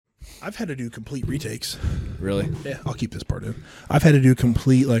I've had to do complete retakes. Really? Yeah, I'll keep this part in. I've had to do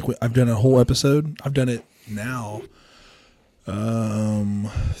complete, like, I've done a whole episode. I've done it now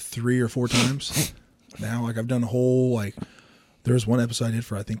 3 or 4 times. Now, like, I've done a whole, like, there was one episode I did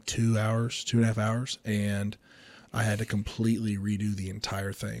for, I think, 2 hours, 2.5 hours, and I had to completely redo the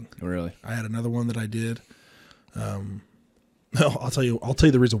entire thing. Really? I had another one that I did. No, I'll tell you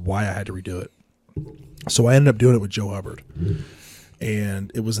the reason why I had to redo it. So I ended up doing it with Joe Hubbard.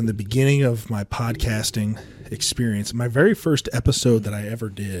 And it was in the beginning of my podcasting experience. My very first episode that I ever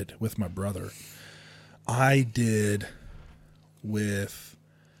did with my brother, I did with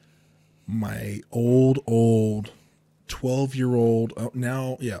my old 12-year-old,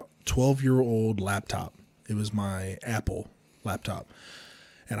 12-year-old laptop. It was my Apple laptop.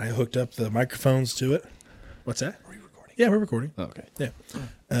 And I hooked up the microphones to it. What's that? Are you recording? Yeah, we're recording. Oh, okay. Yeah.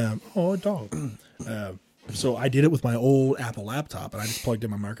 A dog. So I did it with my old Apple laptop, and I just plugged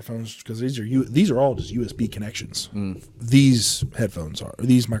in my microphones because these are all just USB connections. These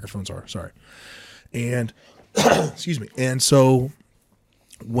microphones are. Sorry. And excuse me. And so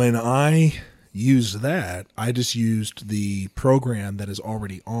when I used that, I just used the program that is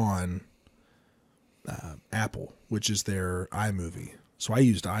already on Apple, which is their iMovie. So I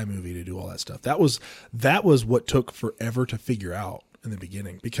used iMovie to do all that stuff. That was what took forever to figure out in the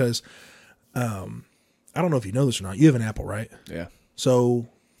beginning because I don't know if you know this or not. You have an Apple, right? Yeah. So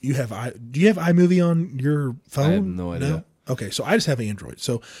do you have iMovie on your phone? I have no idea. No? Okay, so I just have Android.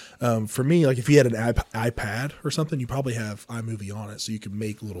 So for me, like if you had an iPad or something, you probably have iMovie on it, so you can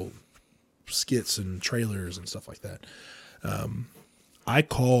make little skits and trailers and stuff like that. I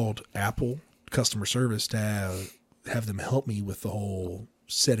called Apple customer service to have them help me with the whole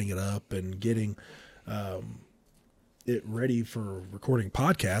setting it up and getting it ready for recording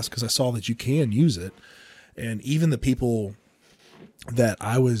podcasts because I saw that you can use it. And even the people that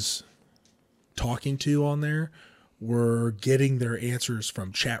I was talking to on there were getting their answers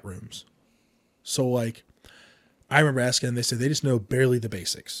from chat rooms. So like, I remember asking them, they said they just know barely the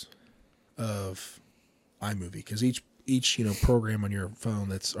basics of iMovie because each program on your phone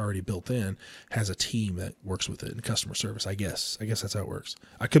that's already built in has a team that works with it in customer service. I guess that's how it works.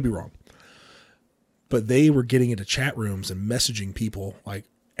 I could be wrong. But they were getting into chat rooms and messaging people, like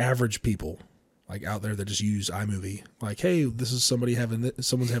average people, like out there that just use iMovie. Like, hey, this is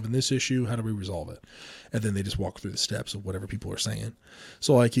someone's having this issue. How do we resolve it? And then they just walk through the steps of whatever people are saying.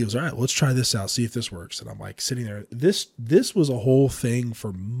 So like he was, all right, let's try this out, see if this works. And I'm like sitting there. This was a whole thing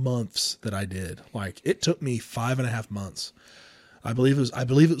for months that I did. Like it took me 5.5 months. I believe it was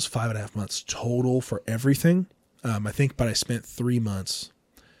 5.5 months total for everything. I think, but I spent 3 months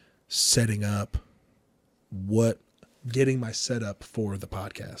setting up getting my setup for the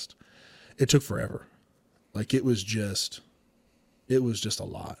podcast. It took forever. Like it was just a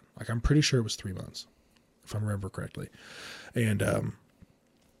lot. Like I'm pretty sure it was 3 months, if I remember correctly. And,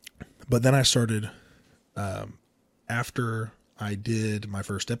 but then I started, after I did my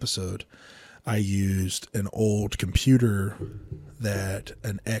first episode, I used an old computer that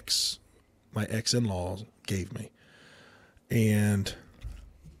my ex-in-law gave me. And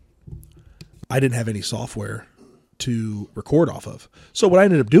I didn't have any software to record off of. So what I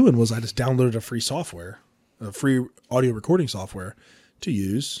ended up doing was I just downloaded a free audio recording software to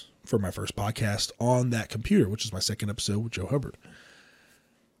use for my first podcast on that computer, which is my second episode with Joe Hubbard.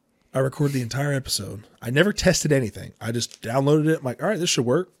 I recorded the entire episode. I never tested anything. I just downloaded it. I'm like, all right, this should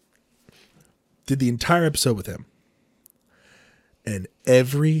work. Did the entire episode with him. And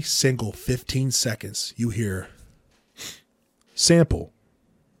every single 15 seconds you hear sample.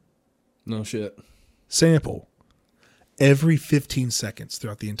 No shit. Sample. Every 15 seconds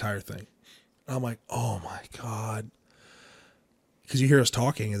throughout the entire thing. I'm like, oh my God. Because you hear us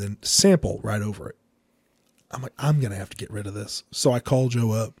talking and then sample right over it. I'm like, I'm going to have to get rid of this. So I call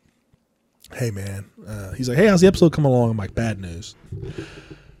Joe up. Hey, man. He's like, hey, how's the episode coming along? I'm like, bad news.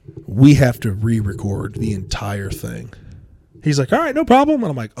 We have to re-record the entire thing. He's like, all right, no problem.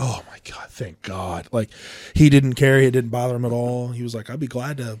 And I'm like, oh my God, thank God. Like he didn't care. It didn't bother him at all. He was like, I'd be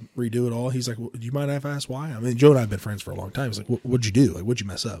glad to redo it all. He's like, well, do you mind if I ask why? I mean, Joe and I have been friends for a long time. He's like, what'd you do? Like, what'd you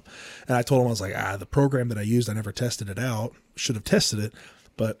mess up? And I told him, I was like, the program that I used, I never tested it out. Should have tested it,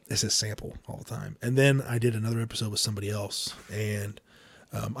 but it says sample all the time. And then I did another episode with somebody else. And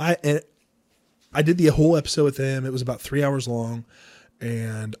I did the whole episode with them. It was about 3 hours long.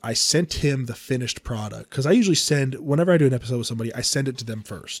 And I sent him the finished product because I usually whenever I do an episode with somebody, I send it to them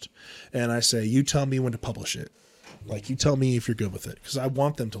first. And I say, you tell me when to publish it. Like you tell me if you're good with it because I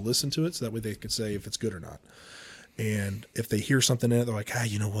want them to listen to it so that way they can say if it's good or not. And if they hear something in it, they're like,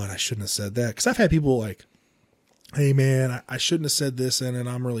 you know what? I shouldn't have said that. Because I've had people like hey man, I shouldn't have said this in it.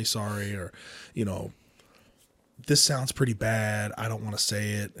 I'm really sorry. Or, you know, this sounds pretty bad. I don't want to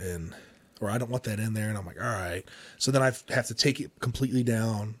say it. Or I don't want that in there. And I'm like, all right. So then I have to take it completely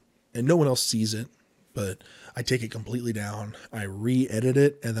down and no one else sees it, but I take it completely down. I re-edit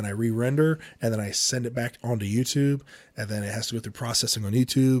it and then I re-render and then I send it back onto YouTube and then it has to go through processing on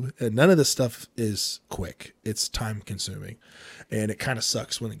YouTube. And none of this stuff is quick. It's time consuming. And it kind of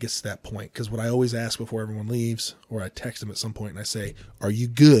sucks when it gets to that point. Because what I always ask before everyone leaves, or I text them at some point and I say, are you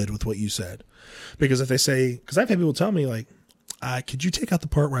good with what you said? Because if they say, because I've had people tell me like, could you take out the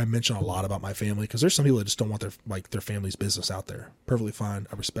part where I mention a lot about my family? Because there's some people that just don't want their family's business out there. Perfectly fine.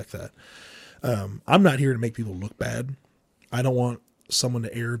 I respect that. I'm not here to make people look bad. I don't want someone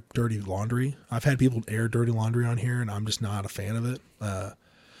to air dirty laundry. I've had people air dirty laundry on here, and I'm just not a fan of it.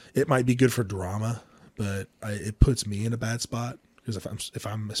 It might be good for drama, but it puts me in a bad spot because if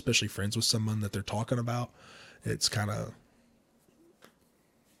I'm especially friends with someone that they're talking about, it's kind of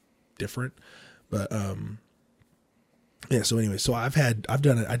different. But yeah. So anyway, so I've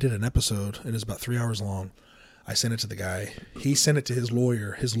done it. I did an episode. It is about 3 hours long. I sent it to the guy. He sent it to his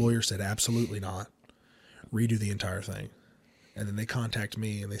lawyer. His lawyer said, absolutely not. Redo the entire thing. And then they contacted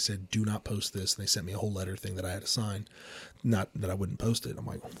me and they said, do not post this. And they sent me a whole letter thing that I had to sign. Not that I wouldn't post it. I'm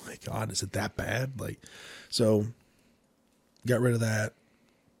like, oh my God, is it that bad? So got rid of that.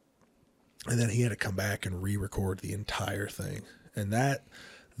 And then he had to come back and re-record the entire thing. And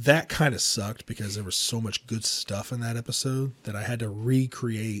that kind of sucked because there was so much good stuff in that episode that I had to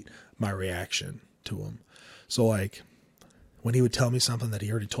recreate my reaction to him. So like when he would tell me something that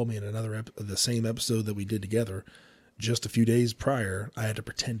he already told me in the same episode that we did together just a few days prior, I had to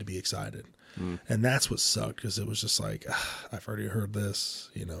pretend to be excited. And that's what sucked because it was just like, I've already heard this,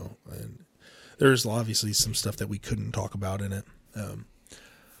 you know, and there's obviously some stuff that we couldn't talk about in it.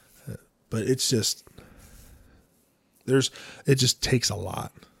 But it's just, it just takes a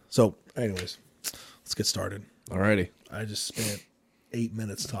lot. So anyways, let's get started. Alrighty. I just spent 8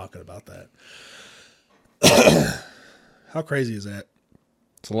 minutes talking about that. How crazy is that?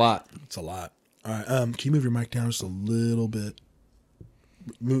 It's a lot. It's a lot. All right. Can you move your mic down just a little bit?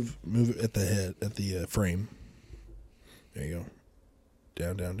 Move it at the head, at the frame. There you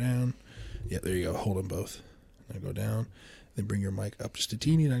go. Down. Yeah, there you go. Hold them both. Now go down. Then bring your mic up just a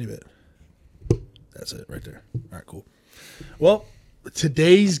teeny tiny bit. That's it right there. All right, cool. Well,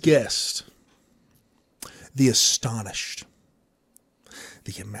 today's guest, the astonished,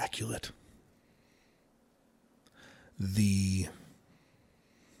 the immaculate, the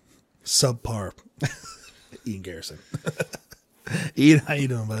subpar Ian Garrison. Ian, how you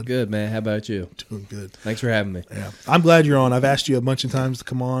doing, bud? Good, man. How about you? Doing good. Thanks for having me. Yeah, I'm glad you're on. I've asked you a bunch of times to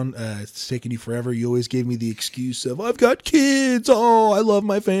come on. It's taken you forever. You always gave me the excuse of, I've got kids. Oh, I love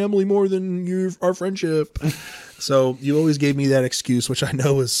my family more than our friendship. So you always gave me that excuse, which I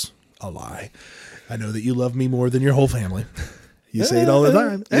know is a lie. I know that you love me more than your whole family. You say it all the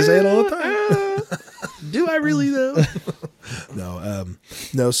time. You say it all the time. Do I really though?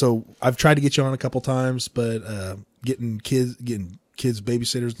 No. So I've tried to get you on a couple times, but getting kids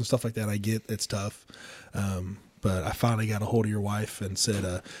babysitters and stuff like that, I get it's tough. But I finally got a hold of your wife and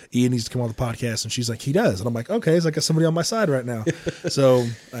said, Ian needs to come on the podcast. And she's like, he does. And I'm like, okay, it's like I got somebody on my side right now. So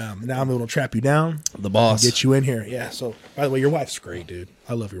now I'm able to trap you down. The boss. Get you in here. Yeah. So by the way, your wife's great, dude.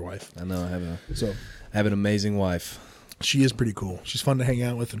 I love your wife. I know. I have an amazing wife. She is pretty cool. She's fun to hang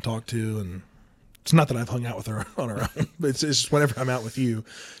out with and talk to. And it's not that I've hung out with her on her own, but it's just whenever I'm out with you,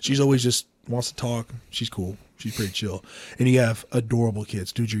 she's always just wants to talk. She's cool. She's pretty chill. And you have adorable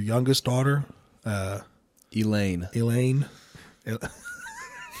kids. Dude, your youngest daughter, Elaine.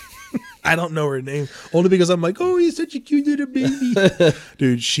 I don't know her name. Only because I'm like, oh, he's such a cute little baby.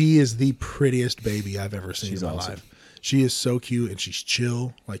 Dude, she is the prettiest baby I've ever seen in my life. She is so cute and she's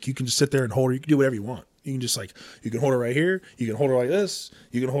chill. Like you can just sit there and hold her. You can do whatever you want. You can just you can hold her right here. You can hold her like this.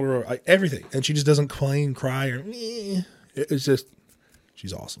 You can hold her like everything. And she just doesn't complain, cry, or meh. It's just,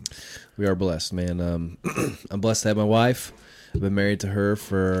 she's awesome. We are blessed, man. I'm blessed to have my wife. I've been married to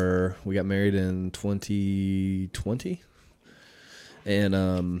her we got married in 2020. And,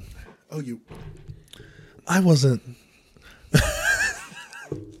 I wasn't.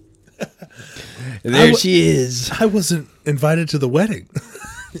 There she is. I wasn't invited to the wedding.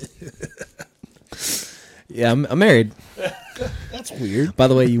 Yeah, I'm married. That's weird. By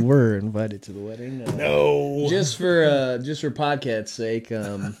the way, you were invited to the wedding. No. Just for podcast's sake,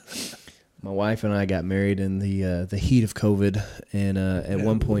 my wife and I got married in the heat of COVID, and at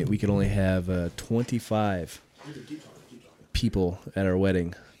one point we could only have 25 people at our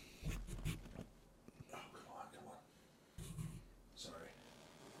wedding. Oh, come on. Sorry.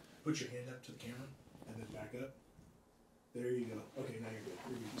 Put your hand up to the camera and then back up. There you go. Okay, now you're good.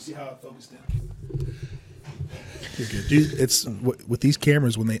 You see how it focused in? You're good, dude. It's with these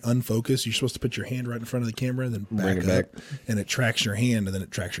cameras, when they unfocus, you're supposed to put your hand right in front of the camera and then Bring it back up, back. and it tracks your hand and then it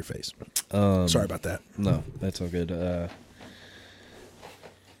tracks your face. Sorry about that. No, that's all good.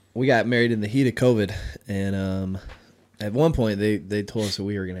 We got married in the heat of COVID, and at one point they told us that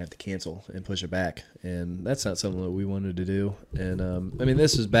we were going to have to cancel and push it back, and that's not something that we wanted to do. And I mean,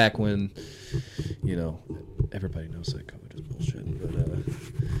 this is back when, everybody knows that COVID is bullshit. But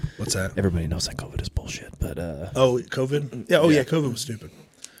What's that? everybody knows that COVID is bullshit. But COVID? Yeah. Yeah. COVID was stupid.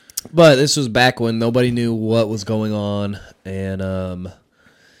 But this was back when nobody knew what was going on, and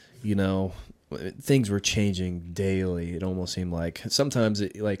things were changing daily. It almost seemed like sometimes,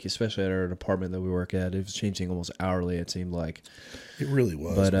 especially at our department that we work at, it was changing almost hourly. It seemed like It really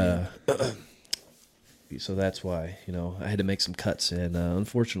was. but so that's why I had to make some cuts, and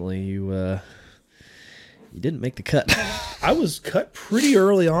unfortunately, you didn't make the cut. I was cut pretty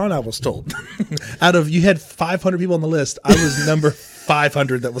early on, I was told. You had 500 people on the list. I was number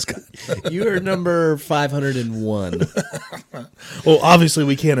 500 that was cut. You are number 501. Well, obviously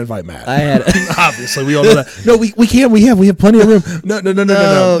we can't invite Matt. I had Obviously, we all know that. No, we can't. We have plenty of room. No.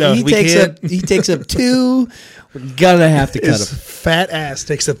 He we takes can't. up. He takes up 2. We're gonna have to cut His him. fat ass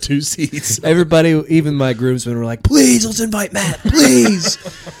takes up 2 seats. Everybody, even my groomsmen, were like, "Please, let's invite Matt. Please,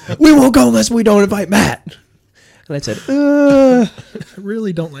 we won't go unless we don't invite Matt." And I said, I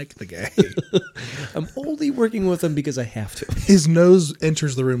really don't like the guy. "I'm only working with him because I have to. His nose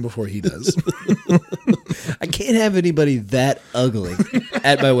enters the room before he does. I can't have anybody that ugly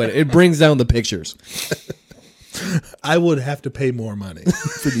at my wedding. It brings down the pictures." I would have to pay more money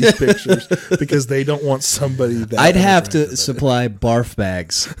for these pictures because they don't want somebody that. I'd have to unattractive. supply barf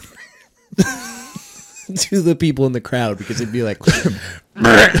bags to the people in the crowd because it'd be like,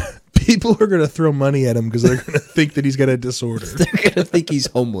 People are going to throw money at him because they're going to think that he's got a disorder. they're gonna think he's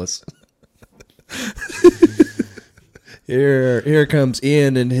homeless. Here comes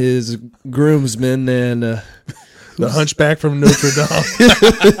Ian and his groomsmen, and The hunchback from Notre Dame.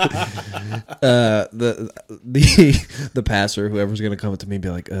 the pastor, whoever's gonna come up to me and be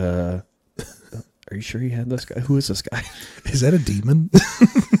like, "Are you sure you had this guy? Who is this guy?" Is that a demon?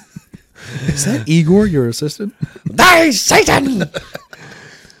 Is that Igor, your assistant? Die, Satan!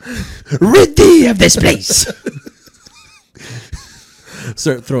 Rid thee of this place.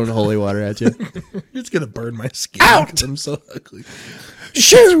 Start throwing holy water at you. It's going to burn my skin. Out! 'Cause I'm so ugly.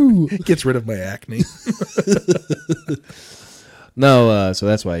 Shoo! It gets rid of my acne. No, so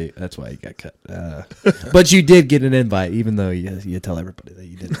that's why you got cut. But you did get an invite, even though you tell everybody that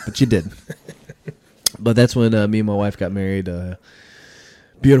you didn't. But you did. But that's when me and my wife got married.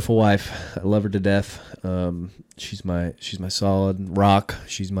 Beautiful wife. I love her to death. She's my solid rock.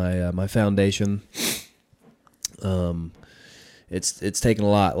 She's my foundation. It's taken a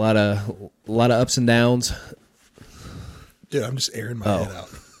lot of ups and downs. Dude, I'm just airing my head out.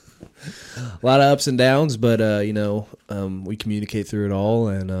 A lot of ups and downs, but we communicate through it all,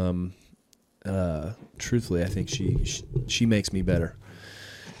 and truthfully, I think she makes me better.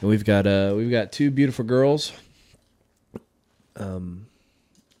 And we've got 2 beautiful girls.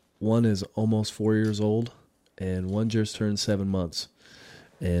 One is almost 4 years old, and one just turned 7 months.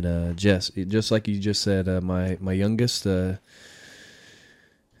 And Jess, just like you just said, my youngest,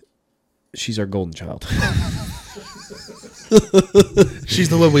 she's our golden child. She's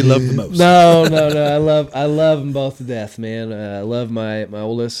the one we love the most. No. I love them both to death, man. I love my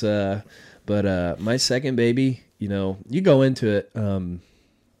oldest, but my second baby. You go into it when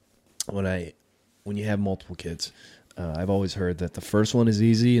you have multiple kids. I've always heard that the first one is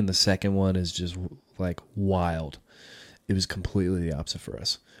easy and the second one is just like wild. It was completely the opposite for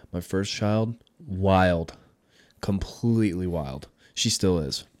us. My first child, wild, completely wild. She still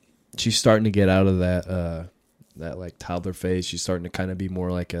is. She's starting to get out of that like toddler phase. She's starting to kind of be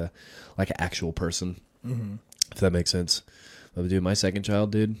more like an actual person, if that makes sense. But dude, my second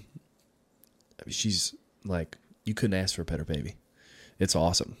child, dude, she's like, you couldn't ask for a better baby. It's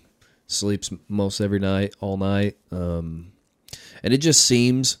awesome. Sleeps most every night, all night. And it just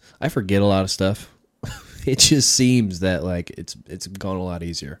seems, I forget a lot of stuff. It just seems that like it's gone a lot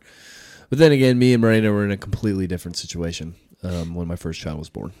easier. But then again, me and Marina were in a completely different situation when my first child was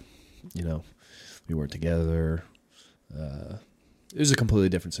born. We weren't together. It was a completely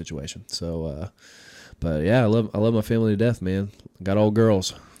different situation. So, but yeah, I love my family to death, man. I got all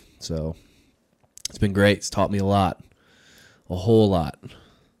girls, so it's been great. It's taught me a lot, a whole lot.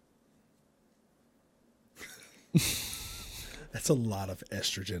 That's a lot of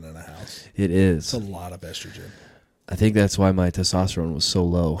estrogen in a house. It is. It's a lot of estrogen. I think that's why my testosterone was so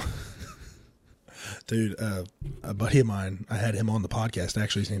low. Dude, a buddy of mine, I had him on the podcast.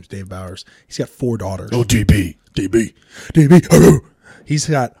 Actually, his name's Dave Bowers. He's got 4 daughters. Oh, DB. He's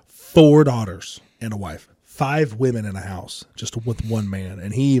got 4 daughters and a wife. 5 women in a house, just with 1 man.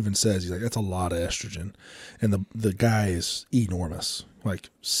 And he even says, he's like, that's a lot of estrogen. And the guy is enormous, like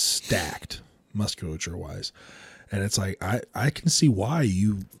stacked, musculature-wise. And it's like, I can see why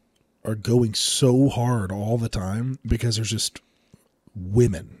you are going so hard all the time, because there's just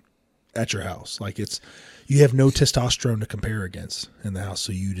women at your house. Like, you have no testosterone to compare against in the house,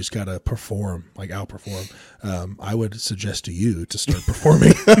 so you just got to perform, like outperform. I would suggest to you to start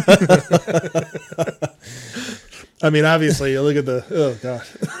performing. I mean, obviously, you look at oh God.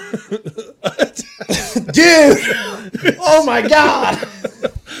 Dude! Oh my God!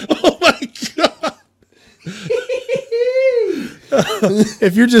 Oh my God!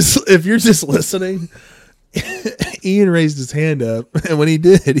 If you're just listening, Ian raised his hand up, and when he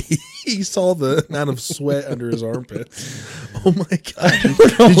did, he saw the amount of sweat under his armpits. Oh my God!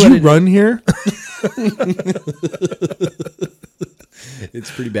 Did you run here?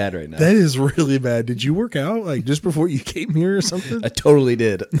 It's pretty bad right now. That is really bad. Did you work out like just before you came here or something? I totally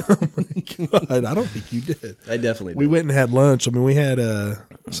did. Oh my God! I don't think you did. I definitely did. We went and had lunch. I mean, we had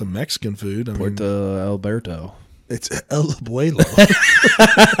some Mexican food. I mean, Puerto Alberto. it's El Abuelo.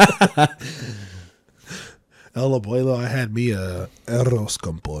 El Abuelo. I had me a arroz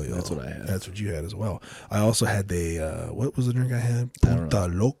con pollo. That's what I had. That's what you had as well. I also had the what was the drink I had? I don't Puta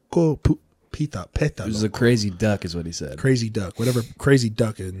Loco. Peta It was Loco. a crazy duck, is what he said. Crazy duck. Whatever. Crazy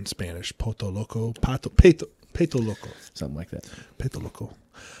duck in Spanish. Poto Loco. Peto Loco. Something like that. Peto Loco.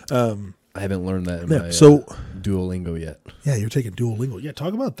 I haven't learned that in Yeah, my so Duolingo yet. yeah, you're taking Duolingo. Yeah,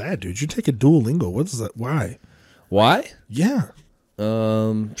 talk about that, dude. You're taking Duolingo. What is that? Why? Why? Yeah.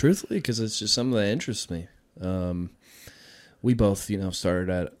 Truthfully, because it's just something that interests me. We both, started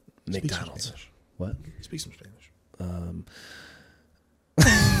at Speak some McDonald's. Spanish. What? Speak some Spanish.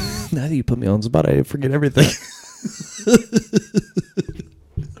 Now that you put me on the spot, I forget everything.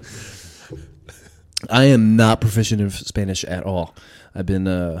 I am not proficient in Spanish at all. I've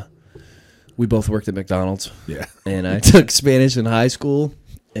been. We both worked at McDonald's. Yeah. And I took Spanish in high school,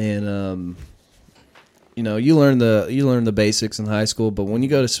 and you learn the basics in high school, but when you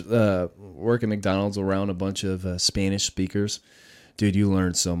go to work at McDonald's around a bunch of Spanish speakers, dude, you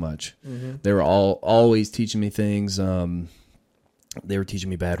learn so much. Mm-hmm. They were always teaching me things. They were teaching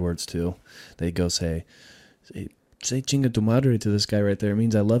me bad words too. They'd go say chinga tu madre to this guy right there. It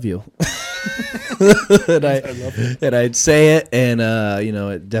means I love you. and I love it. And I'd say it, and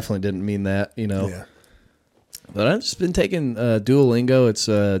it definitely didn't mean that. Yeah. But I've just been taking Duolingo. It's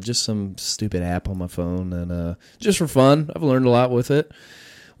just some stupid app on my phone, and just for fun. I've learned a lot with it.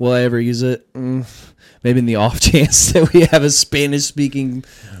 Will I ever use it? Maybe in the off chance that we have a Spanish-speaking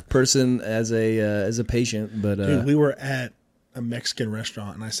person as a patient. But Dude, we were at a Mexican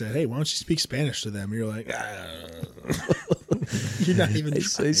restaurant, and I said, "Hey, why don't you speak Spanish to them?" And you're like, "You're not even."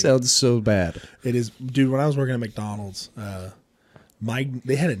 They sound so bad. It is, dude. When I was working at McDonald's,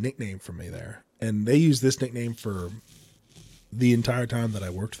 they had a nickname for me there, and they used this nickname for the entire time that I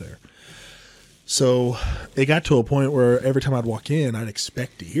worked there. So it got to a point where every time I'd walk in, I'd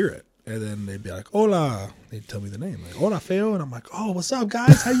expect to hear it. And then they'd be like, "Hola." They'd tell me the name, like, "Hola, feo." And I'm like, "Oh, what's up,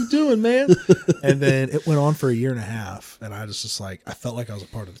 guys? How you doing, man?" And then it went on for a year and a half. And I was just like, I felt like I was a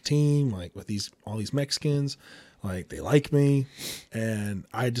part of the team, like with all these Mexicans, like they like me. And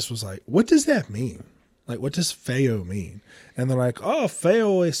I just was like, what does that mean? Like, what does feo mean? And they're like, "Oh,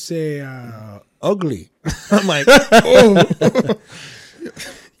 feo is ugly." I'm like, oh.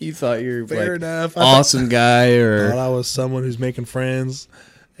 You thought you were Fair enough. Awesome guy, or thought I was someone who's making friends.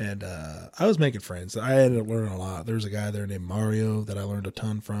 And I was making friends. I ended up learning a lot. There was a guy there named Mario that I learned a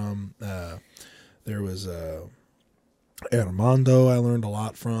ton from. There was Armando I learned a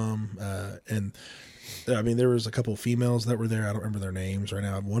lot from. And I mean, there was a couple of females that were there. I don't remember their names right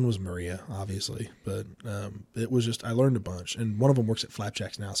now. One was Maria, obviously. But it was just, I learned a bunch. And one of them works at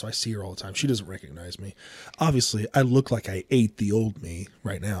Flapjacks now, so I see her all the time. She doesn't recognize me. Obviously, I look like I ate the old me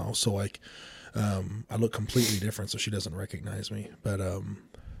right now. So, like, I look completely different, so she doesn't recognize me.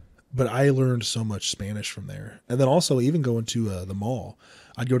 But I learned so much Spanish from there. And then also even going to the mall.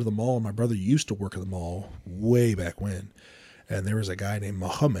 I'd go to the mall. My brother used to work at the mall way back when. And there was a guy named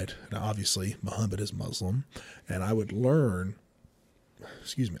Muhammad. Now, obviously, Muhammad is Muslim. And I would learn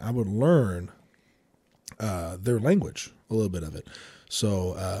their language, a little bit of it.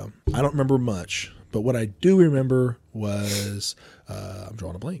 So I don't remember much. But what I do remember was, I'm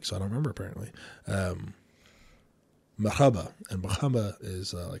drawing a blank, so I don't remember apparently. marhaba, and marhaba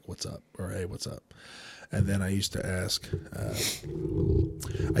is like what's up or hey, what's up. And then I used to ask,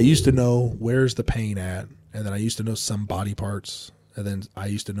 I used to know where's the pain at, and then I used to know some body parts, and then I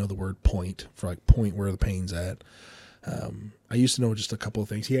used to know the word point for like point where the pain's at. I used to know just a couple of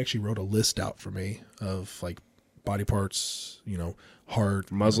things. He actually wrote a list out for me of like body parts,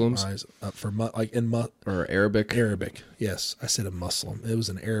 heart, Muslims, eyes, or Arabic. Arabic, yes, I said a Muslim. It was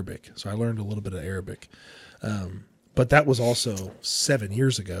an Arabic, so I learned a little bit of Arabic. But that was also 7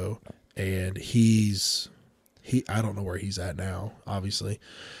 years ago, and I don't know where he's at now. Obviously,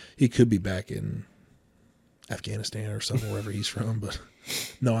 he could be back in Afghanistan or somewhere wherever he's from. But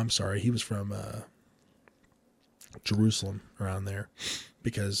no, I'm sorry, he was from Jerusalem, around there,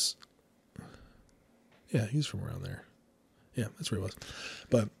 because he's from around there. Yeah, that's where he was.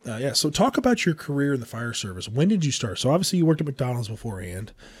 But so talk about your career in the fire service. When did you start? So obviously you worked at McDonald's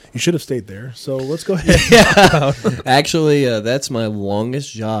beforehand. You should have stayed there. So let's go ahead. Yeah. Actually, that's my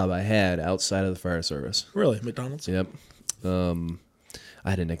longest job I had outside of the fire service. Really? McDonald's? Yep. I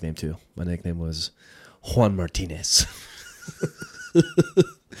had a nickname too. My nickname was Juan Martinez.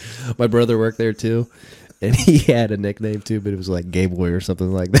 My brother worked there too, and he had a nickname too, but it was like Gay Boy or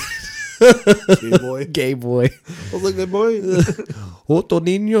something like that. Gay boy. Gay boy. I was like, that boy. Otto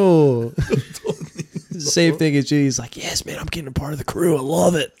Niño. Same thing as you. He's like, yes, man, I'm getting a part of the crew. I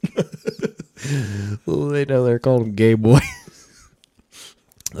love it. Well, they know they're calling him Gay Boy.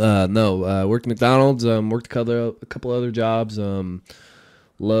 Worked at McDonald's. Worked a couple other jobs.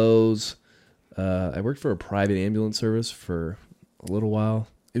 Lowe's. I worked for a private ambulance service for a little while.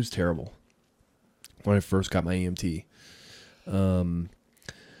 It was terrible when I first got my EMT.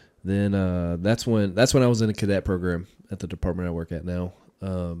 Then that's when I was in a cadet program at the department I work at now.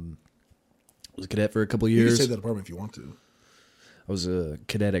 Was a cadet for a couple of years. You can say that department if you want to. I was a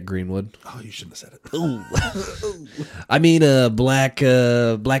cadet at Greenwood. Oh, you shouldn't have said it. I mean, Black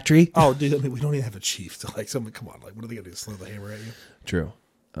Tree. Oh, dude, I mean, we don't even have a chief to like. Somebody, come on, like, what are they gonna do? Throw the hammer at you? True.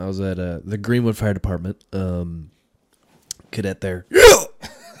 I was at the Greenwood Fire Department. Cadet there.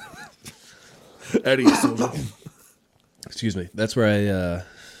 Eddie, Excuse me. That's where I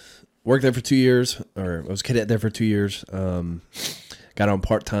worked there for 2 years, or I was cadet there for 2 years. Got on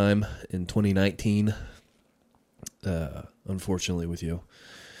part-time in 2019, unfortunately with you.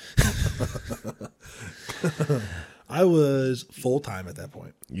 I was full-time at that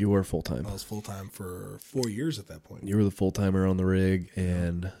point. You were full-time. I was full-time for 4 years at that point. You were the full-timer on the rig,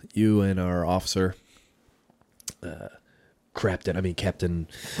 and you and our officer, Captain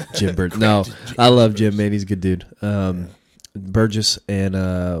Jim Burgess. No, I love Jim, man. He's a good dude. Burgess,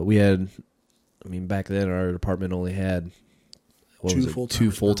 and we had, back then our department only had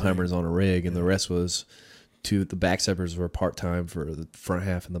two full-timers on a rig, and the rest was the backsteppers were part-time for the front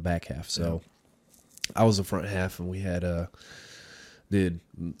half and the back half. So I was the front half, and we had I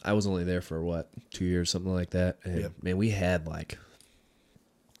was only there for 2 years, something like that. And man, we had it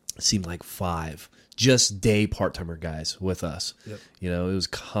seemed like 5 just day part-timer guys with us. Yep. It was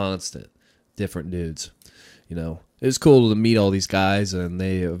constant, different dudes. It was cool to meet all these guys, and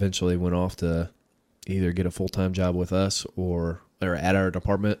they eventually went off to either get a full-time job with us or at our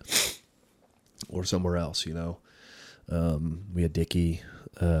department or somewhere else, We had Dickie,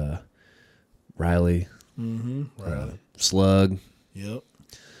 Riley, Slug. Yep.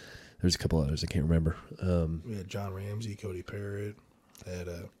 There's a couple others I can't remember. We had John Ramsey, Cody Parrott, had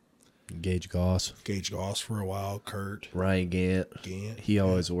Gage Goss for a while, Kurt. Ryan Gant. He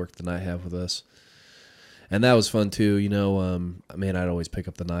always worked the night half with us. And that was fun too, I'd always pick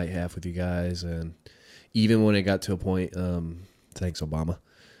up the night half with you guys, and even when it got to a point, thanks Obama,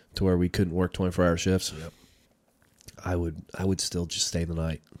 to where we couldn't work 24-hour shifts, I would still just stay the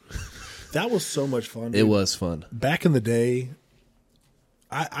night. That was so much fun. Dude. It was fun. Back in the day,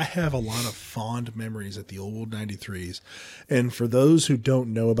 I have a lot of fond memories at the old 93s. And for those who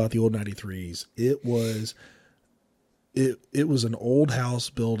don't know about the old 93s, it was an old house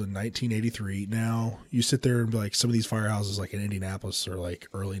built in 1983. Now, you sit there and be like, some of these firehouses like in Indianapolis are like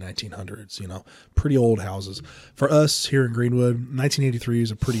early 1900s, pretty old houses. For us here in Greenwood, 1983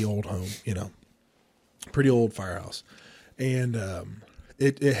 is a pretty old home, pretty old firehouse. And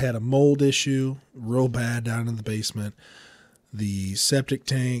it had a mold issue real bad down in the basement. The septic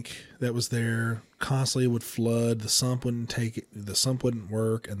tank that was there constantly would flood. The sump wouldn't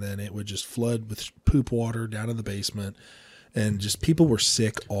work, and then it would just flood with poop water down in the basement. And just people were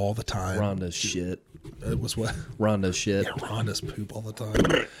sick all the time. Rhonda's shit. it was what Rhonda's shit. yeah, Rhonda's poop all the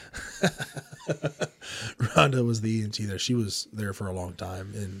time. Rhonda was the EMT there. She was there for a long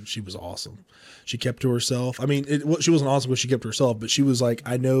time, and she was awesome. She kept to herself. I mean, she wasn't awesome because she kept to herself, but she was like,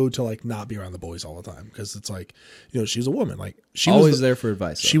 I know to like not be around the boys all the time because it's like, you know, she's a woman. Like she Always was there for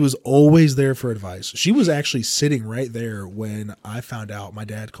advice. She was always there for advice. She was actually sitting right there when I found out. My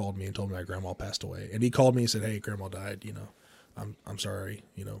dad called me and told me my grandma passed away, and he called me and said, "Hey, grandma died. You know, I'm sorry.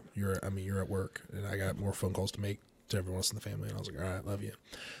 You know, you're at work, and I got more phone calls to make to everyone else in the family." And I was like, "All right, love you."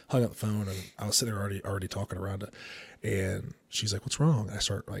 Hung up the phone, and I was sitting there already talking to Rhonda, and she's like, "What's wrong?" And I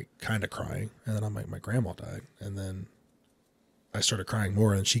start like kind of crying, and then I'm like, "My grandma died," and then I started crying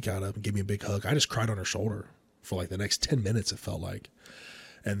more, and she got up and gave me a big hug. I just cried on her shoulder for like the next 10 minutes. It felt like,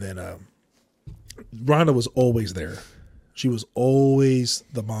 and then Rhonda was always there. She was always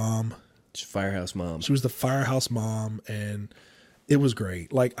the mom. Firehouse mom. She was the firehouse mom, and it was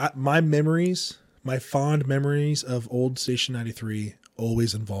great. Like my fond memories of old Station 93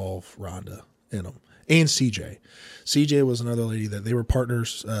 always involve Rhonda in them, and CJ. CJ was another lady that they were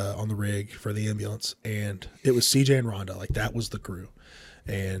partners on the rig for the ambulance, and it was CJ and Rhonda. Like that was the crew,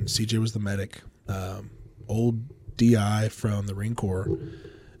 and CJ was the medic, old DI from the Marine Corps,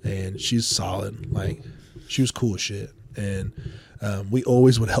 and she's solid. Like she was cool as shit. And we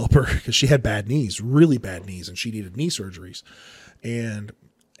always would help her because she had bad knees, really bad knees, and she needed knee surgeries. And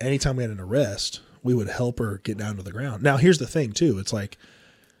anytime we had an arrest, we would help her get down to the ground. Now, here's the thing, too. It's like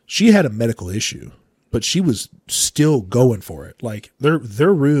she had a medical issue, but she was still going for it. Like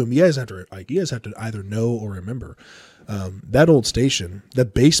their room, you guys have to either know or remember that old station. The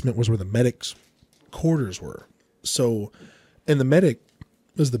basement was where the medics' quarters were. So, and the medic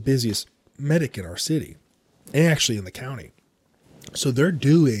was the busiest medic in our city. And actually in the county. So they're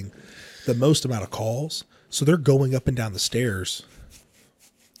doing the most amount of calls. So they're going up and down the stairs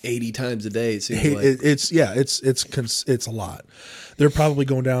 80 times a day. It seems like. It's a lot. They're probably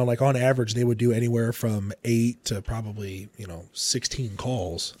going down, like on average, they would do anywhere from 8 to probably, 16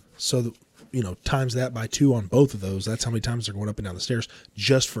 calls. So, times that by 2 on both of those. That's how many times they're going up and down the stairs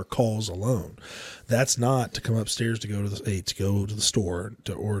just for calls alone. That's not to come upstairs to go to the store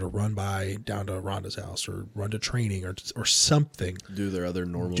or to run by down to Rhonda's house or run to training or something. Do their other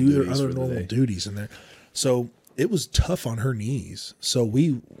normal duties in there. So it was tough on her knees. So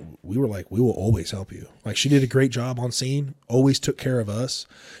we were like, we will always help you. Like she did a great job on scene, always took care of us.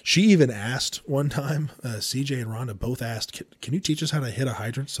 She even asked one time, CJ and Rhonda both asked, can you teach us how to hit a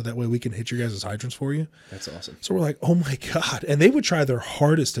hydrant so that way we can hit your guys' hydrants for you? That's awesome. So we're like, oh my God. And they would try their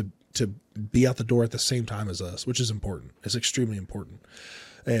hardest to be out the door at the same time as us, which is important. It's extremely important.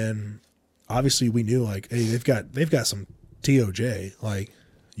 And obviously we knew like, hey, they've got some TOJ. Like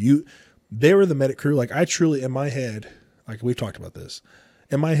they were the medic crew. Like I truly, in my head, like we've talked about this,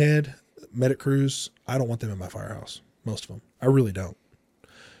 in my head, medic crews, I don't want them in my firehouse. Most of them. I really don't.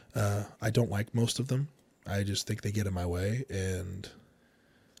 I don't like most of them. I just think they get in my way, and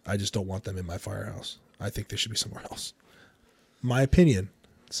I just don't want them in my firehouse. I think they should be somewhere else. My opinion.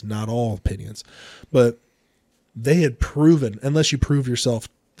 It's not all opinions, but they had proven, unless you prove yourself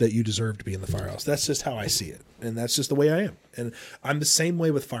that you deserve to be in the firehouse. That's just how I see it. And that's just the way I am. And I'm the same way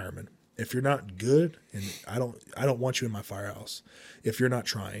with firemen. If you're not good, and I don't want you in my firehouse. If you're not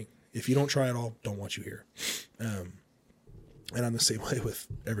trying, if you don't try at all, don't want you here. And I'm the same way with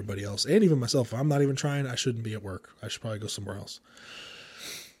everybody else, and even myself. If I'm not even trying, I shouldn't be at work. I should probably go somewhere else.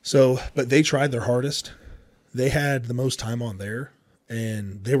 So, but they tried their hardest. They had the most time on there,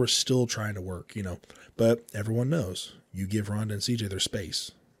 and they were still trying to work, But everyone knows you give Rhonda and CJ their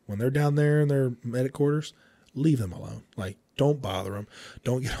space. When they're down there in their medic quarters, leave them alone. Like, don't bother them.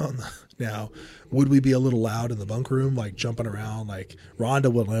 Don't get on the... Now, would we be a little loud in the bunk room, like jumping around? Like,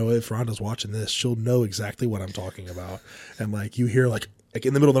 Rhonda will know. If Rhonda's watching this, she'll know exactly what I'm talking about. And like, you hear like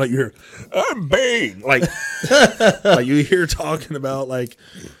in the middle of the night, you hear, I'm bang. Like, like you hear talking about like,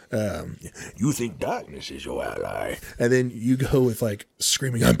 you think darkness is your ally. And then you go with like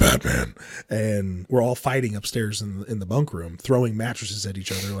screaming, I'm Batman. And we're all fighting upstairs in the bunk room, throwing mattresses at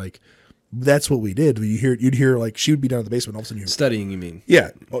each other. Like, that's what we did. You'd hear like she would be down in the basement. All of a sudden, you'd studying. You mean? Yeah.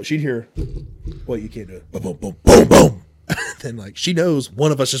 Oh, she'd hear. Well, you can't do it. Boom, boom, boom, boom, boom. Then like she knows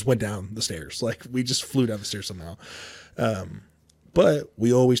one of us just went down the stairs. Like we just flew down the stairs somehow. But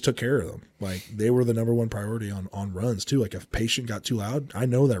we always took care of them. Like they were the number one priority on runs too. Like if a patient got too loud, I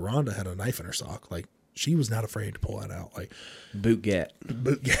know that Rhonda had a knife in her sock. Like she was not afraid to pull that out. Like boot gat.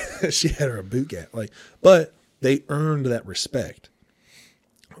 She had her a boot gat. Like, but they earned that respect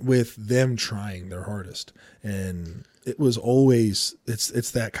with them trying their hardest. And it was always,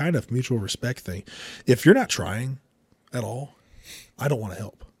 it's that kind of mutual respect thing. If you're not trying at all, I don't want to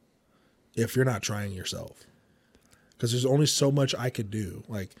help. if you're not trying yourself. Because there's only so much I could do.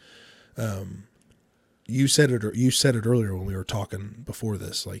 Like, you said it earlier when we were talking before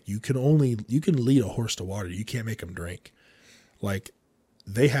this. Like, you can lead a horse to water. You can't make them drink. Like,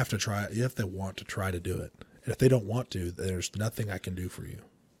 they have to try. You have to want to try to do it. And if they don't want to, there's nothing I can do for you.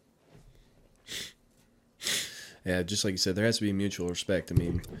 Yeah, just like you said, there has to be mutual respect. I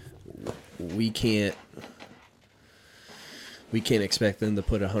mean, we can't expect them to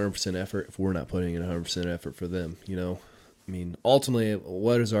put 100% effort if we're not putting in 100% effort for them, you know? I mean, ultimately,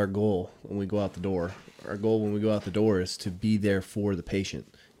 what is our goal when we go out the door? Our goal when we go out the door is to be there for the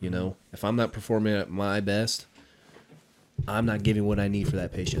patient, you know? If I'm not performing at my best, I'm not giving what I need for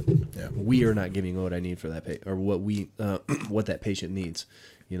that patient. Yeah. We are not giving what I need for that patient, or what that patient needs,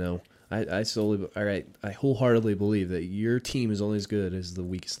 you know? I wholeheartedly believe that your team is only as good as the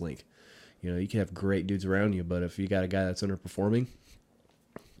weakest link. You know, you can have great dudes around you, but if you got a guy that's underperforming,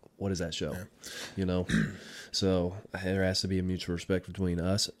 what does that show? Yeah. You know? So there has to be a mutual respect between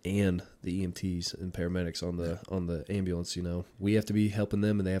us and the EMTs and paramedics on the ambulance, you know. We have to be helping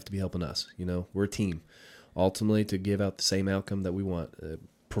them and they have to be helping us, you know. We're a team. Ultimately, to give out the same outcome that we want,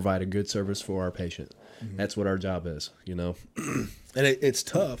 provide a good service for our patient. Mm-hmm. That's what our job is, you know. And it's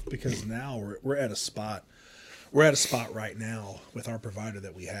tough because now we're at a spot. We're at a spot right now with our provider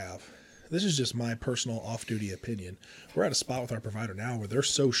that we have. This is just my personal off-duty opinion. We're at a spot with our provider now where they're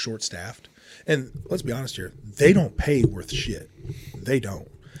so short-staffed. And let's be honest here, they don't pay worth shit. They don't.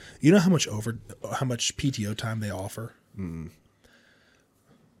 You know how much PTO time they offer? Mm.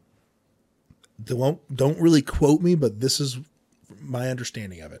 Don't really quote me, but this is my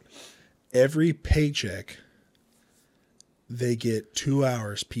understanding of it. Every paycheck, they get 2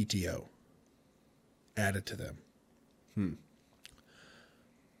 hours PTO added to them.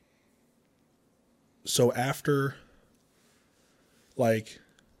 So after, like,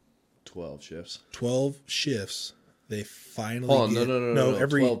 12 shifts, they finally no,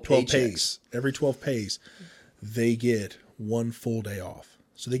 every 12 pays. Every 12 pays, they get 1 full day off.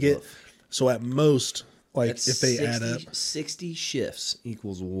 So they get, so at most, like, that's if they 60, add up 60 shifts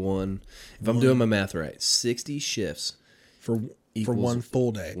equals one. If I'm doing my math right, 60 shifts for 1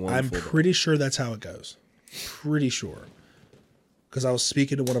 full day. I'm pretty sure that's how it goes. Pretty sure. Because I was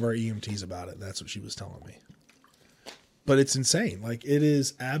speaking to one of our EMTs about it. That's what she was telling me. But it's insane. Like, it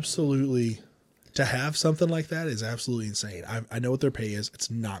is absolutely, to have something like that is absolutely insane. I know what their pay is. It's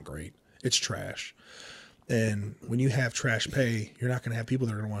not great. It's trash. And when you have trash pay, you're not going to have people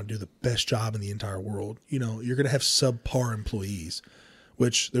that are going to want to do the best job in the entire world. You know, you're going to have subpar employees,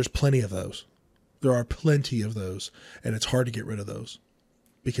 which there's plenty of those. There are plenty of those. And it's hard to get rid of those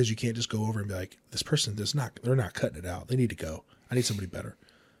because you can't just go over and be like, this person they're not cutting it out. They need to go. I need somebody better.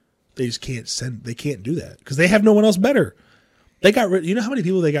 They just they can't do that because they have no one else better. You know how many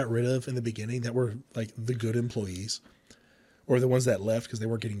people they got rid of in the beginning that were like the good employees or the ones that left because they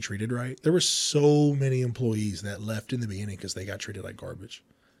weren't getting treated right? There were so many employees that left in the beginning because they got treated like garbage.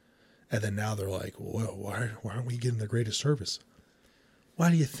 And then now they're like, well, why aren't we getting the greatest service? Why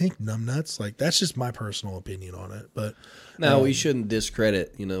do you think, numbnuts? Like, that's just my personal opinion on it. But no, we shouldn't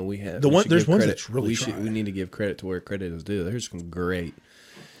discredit. You know, there's ones that's really we need to give credit to where credit is due. There's some great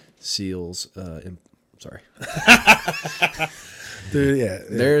SEALs. Sorry, dude. Yeah,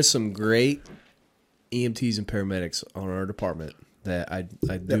 there's some great EMTs and paramedics on our department that I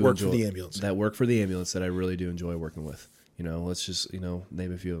do work enjoy, for the ambulance. That work for the ambulance that I really do enjoy working with. You know, let's just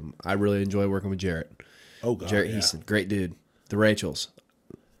name a few of them. I really enjoy working with Jarrett. Oh God, Jarrett Easton, great dude. The Rachels.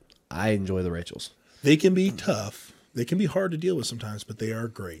 I enjoy the Rachels. They can be tough. They can be hard to deal with sometimes, but they are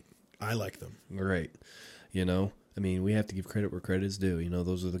great. I like them. Great. You know, I mean, we have to give credit where credit is due. You know,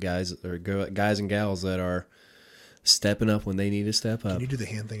 those are the guys and gals that are stepping up when they need to step up. Can you do the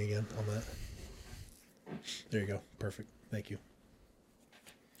hand thing again on that? There you go. Perfect. Thank you.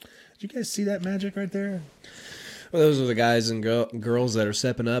 Did you guys see that magic right there? Well, those are the guys and girls that are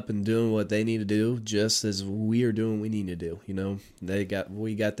stepping up and doing what they need to do, just as we are doing what we need to do. You know,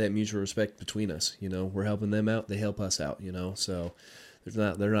 we got that mutual respect between us. You know, we're helping them out, they help us out. You know, so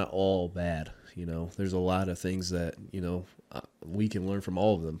they're not all bad. You know, there's a lot of things that we can learn from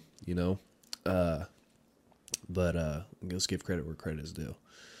all of them. You know, but let's give credit where credit is due,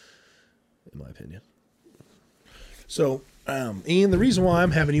 in my opinion. So, Ian, the reason why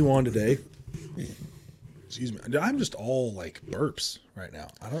I'm having you on today. Excuse me. I'm just all like burps right now.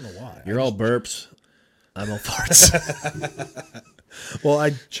 I don't know why. You're all burps. I'm all farts. Well, I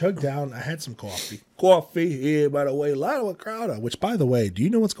chugged down. I had some coffee. Coffee here, by the way. Lila Crowder. Which, by the way, do you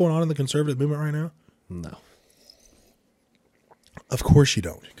know what's going on in the conservative movement right now? No. Of course you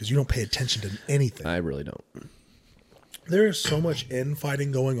don't, because you don't pay attention to anything. I really don't. There is so much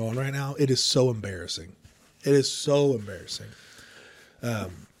infighting going on right now. It is so embarrassing. It is so embarrassing.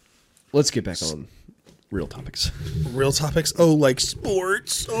 Let's get back on real topics. Real topics? Oh, like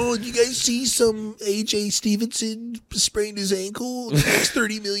sports. Oh, did you guys see some AJ Stevenson sprained his ankle? Makes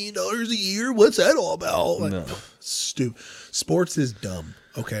 $30 million a year? What's that all about? Like, No. Stupid. Sports is dumb.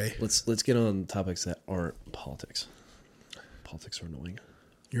 Okay. Let's get on topics that aren't politics. Politics are annoying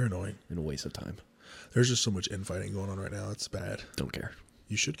You're annoying. and a waste of time. There's just so much infighting going on right now. It's bad. Don't care.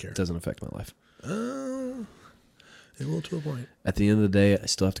 You should care. It doesn't affect my life. It will to a point. At the end of the day, I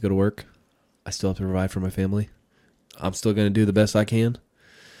still have to go to work. I still have to provide for my family. I'm still going to do the best I can.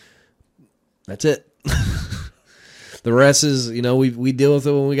 That's it. The rest is, we deal with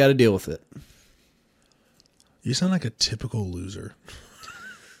it when we got to deal with it. You sound like a typical loser.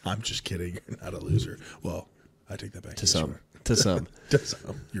 I'm just kidding. You're not a loser. Well, I take that back. To some. To some. To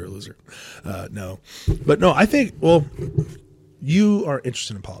some. You're a loser. No. But no, I think, you are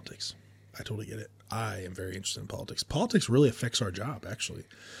interested in politics. I totally get it. I am very interested in politics. Politics really affects our job, actually.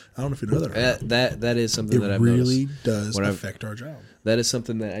 I don't know if you know that or not. That is something that I've really noticed. does affect our job. That is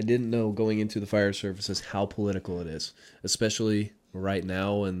something that I didn't know going into the fire services, how political it is, especially right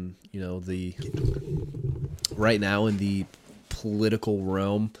now in the political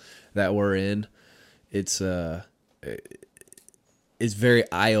realm that we're in. It's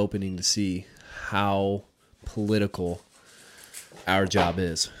very eye-opening to see how political our job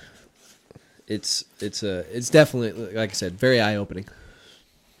is. It's definitely, like I said, very eye-opening.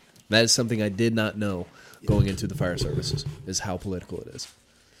 That is something I did not know going into the fire services, is how political it is.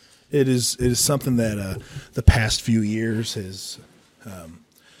 It is something that the past few years has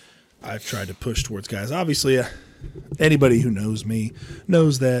I've tried to push towards guys. Obviously, anybody who knows me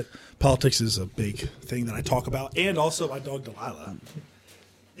knows that politics is a big thing that I talk about, and also my dog Delilah.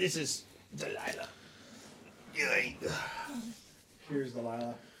 This is Delilah. Here's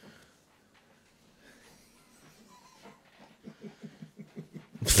Delilah.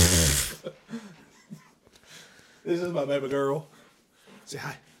 This is my baby girl. Say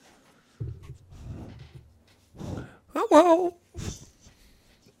hi. Hello.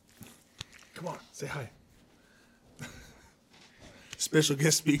 Come on, say hi. Special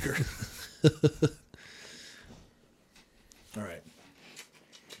guest speaker. All right.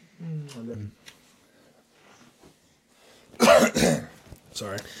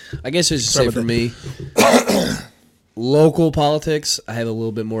 Sorry. I guess I should say for me, local politics, I have a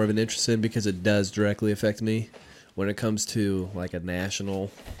little bit more of an interest in because it does directly affect me. When it comes to like a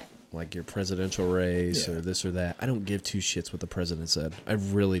national, like your presidential race or this or that, I don't give two shits what the president said. I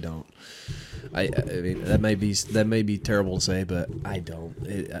really don't. I mean that may be terrible to say, but I don't.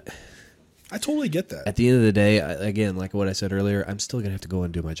 I totally get that. At the end of the day, again, like what I said earlier, I'm still gonna have to go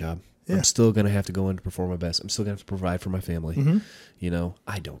and do my job. Yeah. I'm still gonna have to go in to perform my best. I'm still gonna have to provide for my family. Mm-hmm.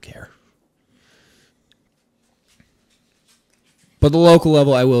 I don't care. But the local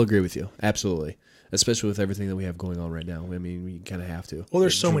level, I will agree with you. Absolutely. Especially with everything that we have going on right now. I mean, we kind of have to. Well,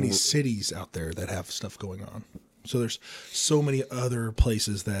 there's so many cities out there that have stuff going on. So there's so many other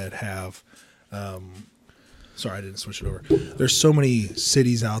places that have... sorry, I didn't switch it over. There's so many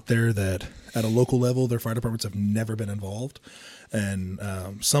cities out there that at a local level, their fire departments have never been involved. And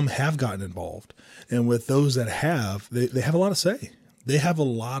some have gotten involved. And with those that have, they have a lot to say. They have a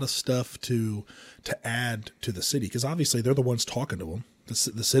lot of stuff to add to the city. Because obviously they're the ones talking to them.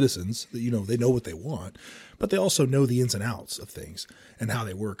 The citizens, they know what they want, but they also know the ins and outs of things and how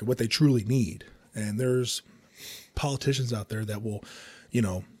they work and what they truly need. And there's politicians out there that will,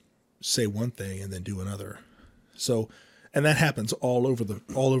 say one thing and then do another. So, and that happens all over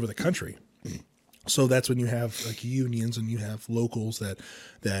the country. So that's when you have like unions and you have locals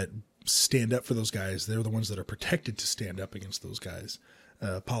that stand up for those guys. They're the ones that are protected to stand up against those guys.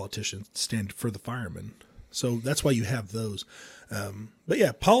 Politicians stand for the firemen. So that's why you have those. But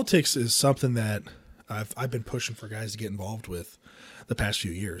yeah, politics is something that I've been pushing for guys to get involved with the past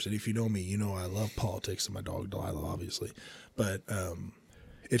few years. And if you know me, you know I love politics and my dog Delilah, obviously. But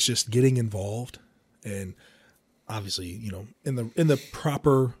it's just getting involved and obviously, in the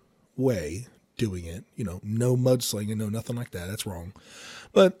proper way doing it. No mudslinging, no nothing like that. That's wrong.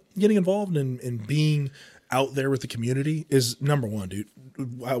 But getting involved and being out there with the community is number one, dude.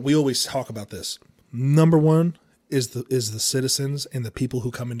 We always talk about this. Number one is the citizens and the people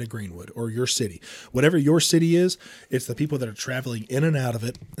who come into Greenwood or your city. Whatever your city is, it's the people that are traveling in and out of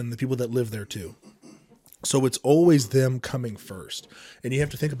it and the people that live there too. So it's always them coming first. And you have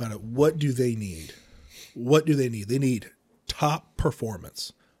to think about it. What do they need? What do they need? They need top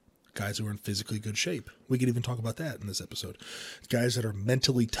performance. guys who are in physically good shape. We could even talk about that in this episode. Guys that are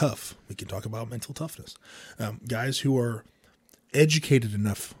mentally tough. We can talk about mental toughness. Guys who are educated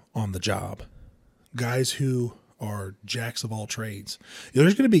enough on the job. Guys who are jacks of all trades.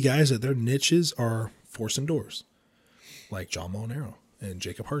 There's going to be guys that their niches are forcing doors, like John Molinaro and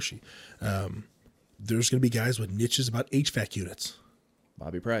Jacob Hershey. There's going to be guys with niches about HVAC units.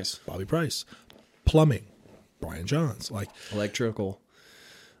 Bobby Price. Plumbing. Brian Johns. Like Electrical.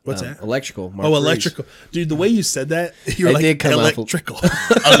 What's that? Electrical. Mark electrical. Dude, the way you said that, you're like did come out electrical.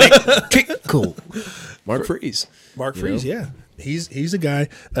 Electrical. Mark Freeze. Mark Freeze, yeah. He's a guy.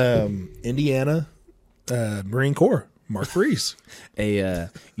 Indiana Marine Corps. Mark Freeze. A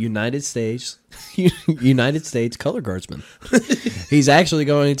United States color guardsman. He's actually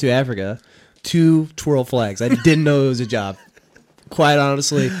going to Africa to twirl flags. I didn't know it was a job. Quite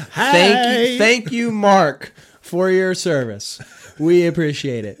honestly. Thank you, Mark, for your service. We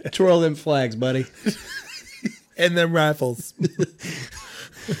appreciate it. Twirl them flags, buddy. And them rifles.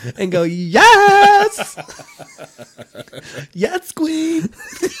 And go, yes! Yes, queen.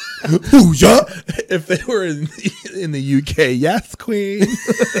 Ooh, yeah. If they were in the UK, yes, queen.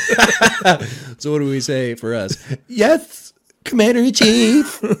 So what do we say for us? Yes,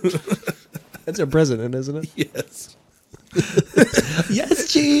 Commander-in-Chief. That's our president, isn't it? Yes.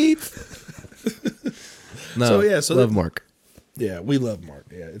 Yes, Chief. No, love Mark. Yeah, we love Mark.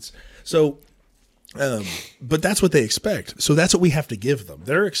 Yeah, it's so. But that's what they expect. So that's what we have to give them.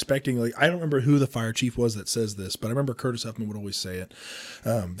 They're expecting, like, I don't remember who the fire chief was that says this, but I remember Curtis Huffman would always say it.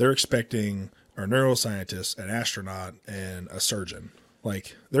 They're expecting a neuroscientist, an astronaut, and a surgeon.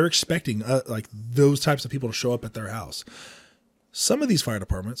 Like, they're expecting like those types of people to show up at their house. Some of these fire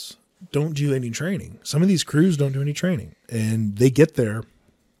departments don't do any training. Some of these crews don't do any training, and they get there,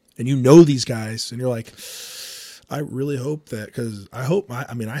 and you know these guys, and you're like, I really hope that, because I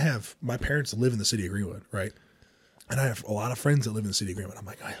have, my parents live in the city of Greenwood, right? And I have a lot of friends that live in the city of Greenwood. I'm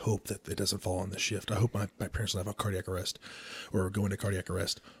like, I hope that it doesn't fall on this shift. I hope my parents don't have a cardiac arrest or go into cardiac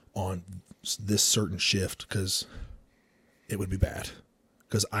arrest on this certain shift, because it would be bad.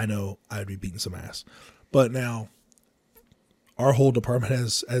 Because I know I'd be beating some ass. But now, our whole department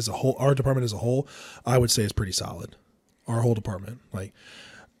as a whole, I would say is pretty solid. Our whole department, like,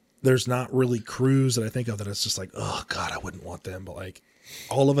 there's not really crews that I think of that it's just like, oh God, I wouldn't want them. But like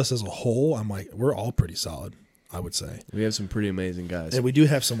all of us as a whole, I'm like, we're all pretty solid, I would say. We have some pretty amazing guys. And we do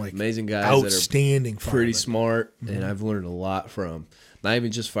have some like amazing guys, outstanding, that are pretty smart, and I've learned a lot from, not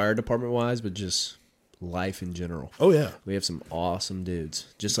even just fire department wise, but just life in general. Oh yeah. We have some awesome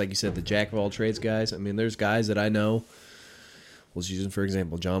dudes. Just like you said, the jack of all trades guys. I mean, there's guys that I know. Let's use them for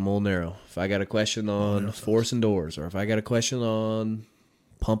example, John Molinaro. If I got a question on forcing doors, or if I got a question on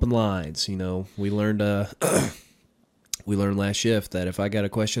pumping lines, we learned last shift that if I got a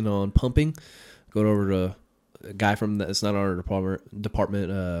question on pumping, go over to a guy that's not our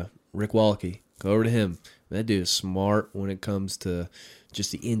department, Rick Wallachie. Go over to him. That dude is smart when it comes to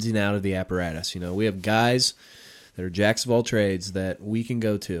just the ins and out of the apparatus. We have guys that are jacks of all trades that we can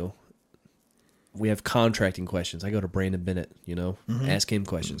go to. We have contracting questions. I go to Brandon Bennett, ask him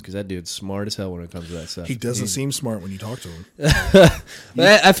questions, because that dude's smart as hell when it comes to that stuff. He doesn't seem smart when you talk to him.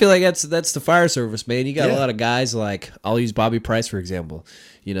 I feel like that's the fire service, man. You got a lot of guys like, I'll use Bobby Price, for example.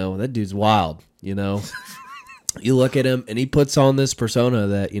 That dude's wild, You look at him, and he puts on this persona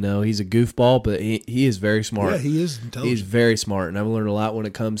that, he's a goofball, but he is very smart. Yeah, he is intelligent. He's very smart, and I've learned a lot when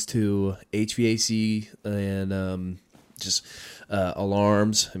it comes to HVAC and just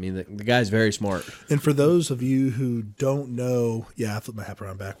alarms. I mean, the guy's very smart. And for those of you who don't know, I flipped my hat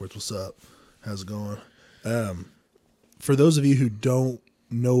around backwards. What's up? How's it going? For those of you who don't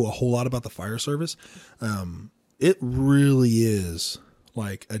know a whole lot about the fire service, it really is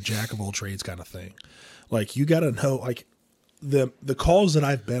like a jack of all trades kind of thing. Like, you got to know, like, the calls that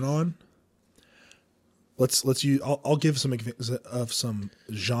I've been on. Let's use. I'll give some examples of some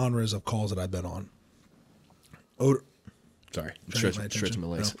genres of calls that I've been on. Sorry, stretching my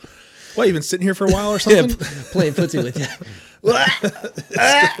legs. No. What, you been sitting here for a while or something? Playing footsie with you.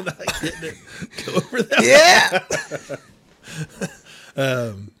 Go over that. Yeah.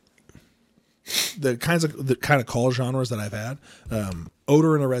 The kind of call genres that I've had.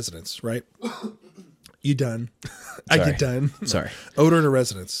 Odor in a residence, right? You done? I get done. Sorry. Odor in a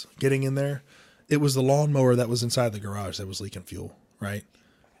residence. Getting in there. It was the lawnmower that was inside the garage that was leaking fuel, right?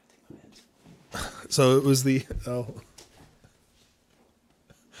 So it was the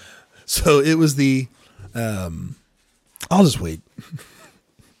I'll just wait.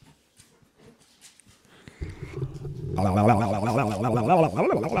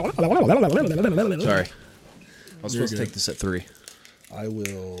 Sorry. I was supposed to take this at 3. I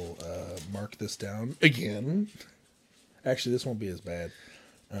will mark this down again. Actually, this won't be as bad.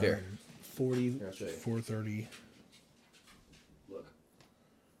 Here. 40, I'll show you. 430. Look.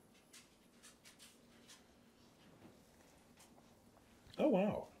 Oh,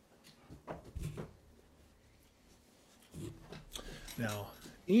 wow. Now,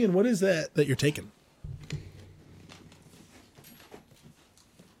 Ian, what is that you're taking?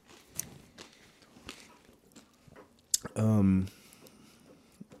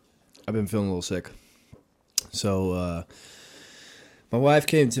 I've been feeling a little sick. So, my wife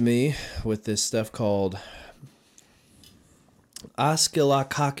came to me with this stuff called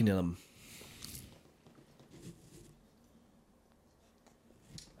oscillococcinum.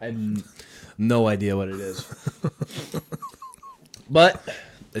 I have no idea what it is. But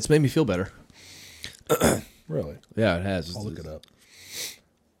it's made me feel better. Really? Yeah, it has. I'll look it up.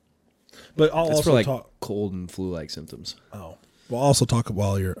 But I'll It's also for like talk. cold and flu-like symptoms. Oh, well, I'll also talk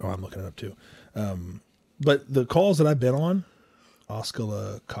while you're. Oh, I'm looking it up too. But the calls that I've been on,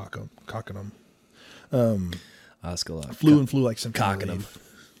 oscillococcinum, Oscillococcinum. flu and flu like symptoms. Coccinum.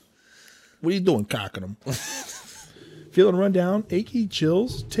 What are you doing, coccinum? Feeling run down, achy,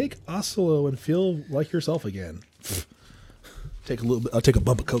 chills? Take Oscillo and feel like yourself again. Take a little bit. I'll take a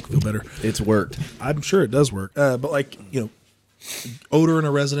bump of Coke. Feel better. It's worked. I'm sure it does work. But like, odor in a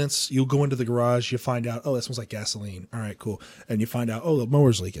residence, you'll go into the garage, you find out, oh, that smells like gasoline. All right, cool. And you find out, oh, the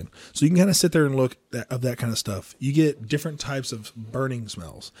mower's leaking. So you can kind of sit there and look at that kind of stuff. You get different types of burning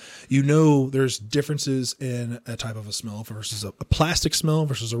smells. There's differences in a type of a smell versus a plastic smell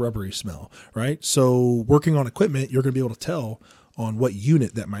versus a rubbery smell, right? So working on equipment, you're going to be able to tell on what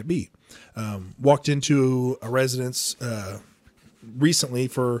unit that might be. Walked into a residence recently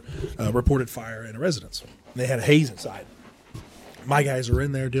for a reported fire in a residence. They had a haze inside. My guys are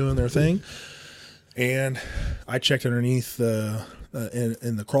in there doing their thing, and I checked underneath in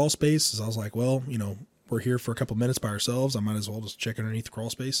the crawl space. I was like, well, we're here for a couple minutes by ourselves. I might as well just check underneath the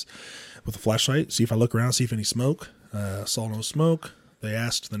crawl space with a flashlight, see if I look around, see if any smoke. Saw no smoke. They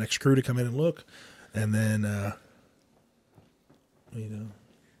asked the next crew to come in and look, and then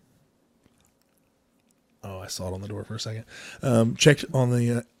I saw it on the door for a second. Checked on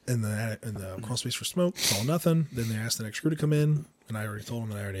the in the crawl space for smoke, saw nothing. Then they asked the next crew to come in, and I already told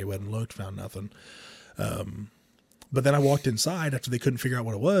them that I already went and looked, found nothing. But then I walked inside after they couldn't figure out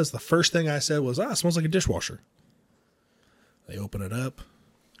what it was. The first thing I said was, it smells like a dishwasher. They open it up.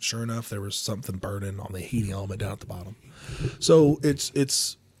 Sure enough, there was something burning on the heating element down at the bottom. So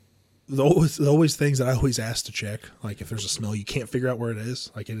it's always things that I always ask to check. Like if there's a smell you can't figure out where it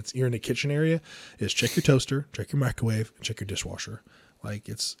is, like you're in the kitchen area, is check your toaster, check your microwave, and check your dishwasher. Like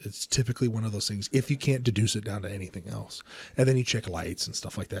it's typically one of those things if you can't deduce it down to anything else. And then you check lights and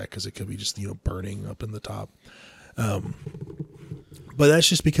stuff like that because it could be just burning up in the top. But that's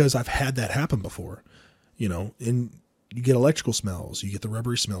just because I've had that happen before. And you get electrical smells, you get the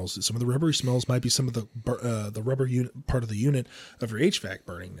rubbery smells. Some of the rubbery smells might be some of the rubber unit part of the unit of your HVAC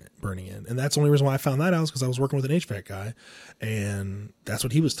burning in. And that's the only reason why I found that out is because I was working with an HVAC guy, and that's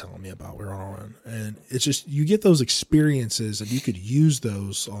what he was telling me about. We were on our run, and it's just you get those experiences, and you could use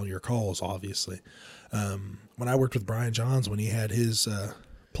those on your calls. Obviously, when I worked with Brian Johns when he had his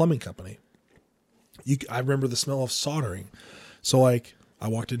plumbing company, I remember the smell of soldering. So like, I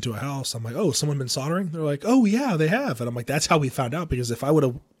walked into a house. I'm like, oh, someone been soldering? They're like, oh yeah, they have. And I'm like, that's how we found out, because if I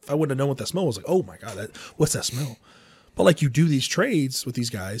wouldn't have known what that smell was, like, oh my God, what's that smell? But like you do these trades with these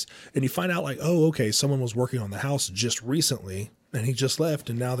guys and you find out like, oh, okay, someone was working on the house just recently and he just left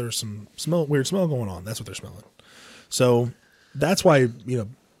and now there's some weird smell going on. That's what they're smelling. So that's why,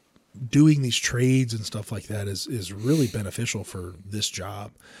 doing these trades and stuff like that is really beneficial for this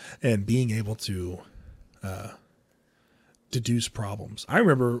job and being able to, deduce problems. I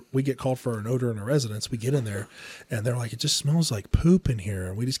remember we get called for an odor in a residence. We get in there and they're like, it just smells like poop in here.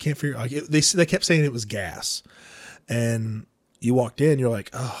 And we just can't figure out. They kept saying it was gas. And you walked in, you're like,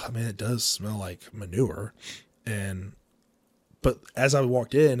 oh man, it does smell like manure. But as I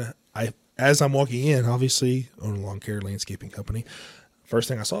walked in, as I'm walking in, obviously own a lawn care landscaping company. First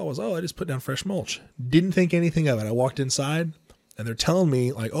thing I saw was, I just put down fresh mulch. Didn't think anything of it. I walked inside and they're telling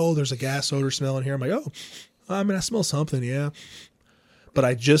me like, oh, there's a gas odor smell in here. I'm like, oh, I smell something, yeah. But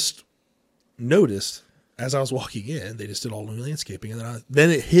I just noticed as I was walking in, they just did all new landscaping, and then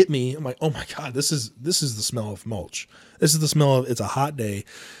it hit me. I'm like, oh my God, this is the smell of mulch. This is the smell of. It's a hot day.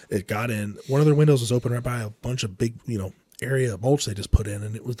 It got in. One of their windows was open right by a bunch of big, area of mulch they just put in,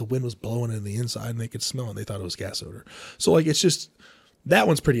 and the wind was blowing in the inside, and they could smell it. And they thought it was gas odor. So like, it's just that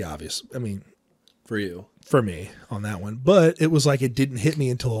one's pretty obvious. I mean, for you. For me on that one, but it was like it didn't hit me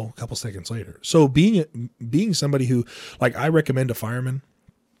until a couple seconds later. So being somebody who, like, I recommend to firemen,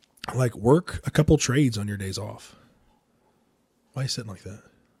 like, work a couple trades on your days off. Why are you sitting like that?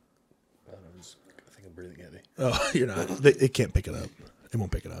 I think I'm breathing heavy. Oh, you're not. It can't pick it up. It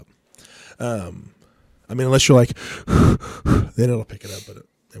won't pick it up. I mean, unless you're like, then it'll pick it up, but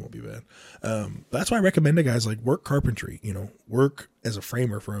it won't be bad. That's why I recommend to guys, like, work carpentry, work as a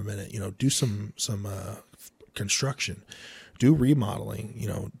framer for a minute, do some construction, do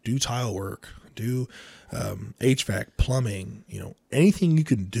remodeling, do tile work, do HVAC, plumbing, anything you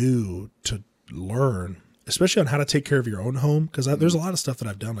can do to learn, especially on how to take care of your own home. Because there's a lot of stuff that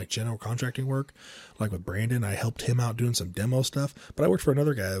I've done, like general contracting work, like with Brandon. I helped him out doing some demo stuff, but I worked for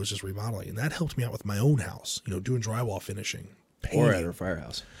another guy that was just remodeling, and that helped me out with my own house, doing drywall finishing. Painting. Or at our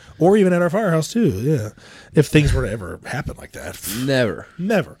firehouse. Or even at our firehouse too, yeah. If things were to ever happen like that. Never.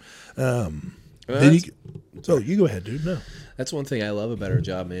 You go ahead, dude. No. That's one thing I love about our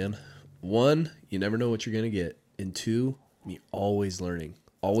job, man. One, you never know what you're going to get. And two, you're always learning.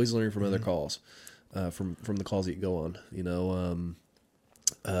 Always learning from other calls. From the calls that you go on.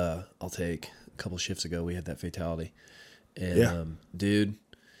 I'll take a couple shifts ago, we had that fatality. And, dude,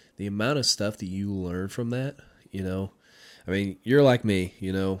 the amount of stuff that you learn from that, I mean, you're like me,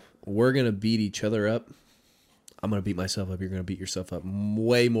 we're going to beat each other up. I'm going to beat myself up. You're going to beat yourself up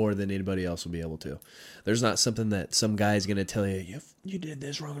way more than anybody else will be able to. There's not something that some guy's going to tell you, you did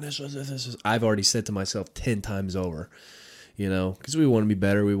this wrong, this. I've already said to myself 10 times over, because we want to be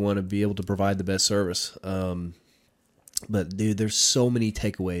better. We want to be able to provide the best service. But, dude, there's so many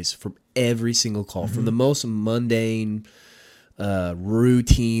takeaways from every single call, from the most mundane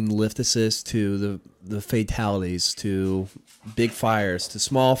routine lift assist to the fatalities, to big fires, to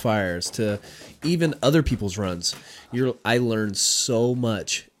small fires, to even other people's runs. I learned so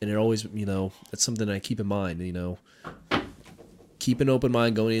much, and it always, that's something I keep in mind, keep an open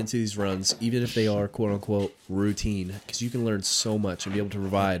mind going into these runs, even if they are quote unquote routine, because you can learn so much and be able to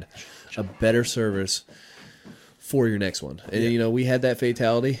provide a better service for your next one. And we had that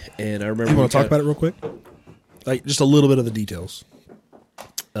fatality, and I remember. You want to talk about it real quick? Like, just a little bit of the details.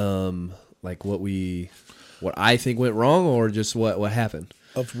 Like what I think went wrong, or just what happened?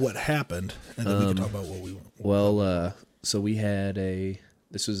 Of what happened, and then we can talk about what we want. Well, so we had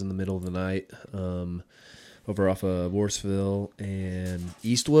this was in the middle of the night, over off of Worsville and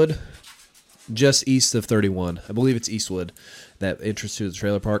Eastwood, just east of 31. I believe it's Eastwood, that entrance to the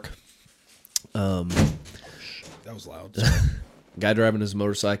trailer park. That was loud. Guy driving his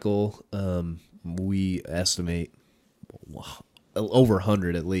motorcycle, we estimate over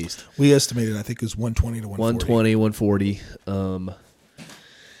 100 at least. We estimated, I think it was 120 to 140. 120.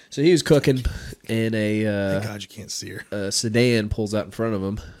 So he was cooking, and Thank God you can't see her. A sedan pulls out in front of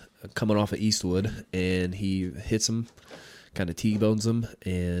him, coming off of Eastwood, and he hits him, kind of T-bones him,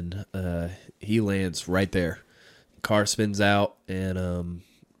 and he lands right there. Car spins out and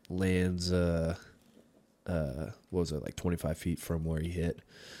lands, what was it, like 25 feet from where he hit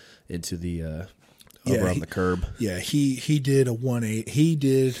into the over on the curb. Yeah, he did a 180. He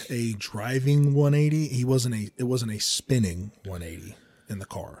did a driving 180. It wasn't a spinning 180 in the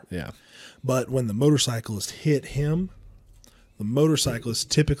car. Yeah. But when the motorcyclist hit him, the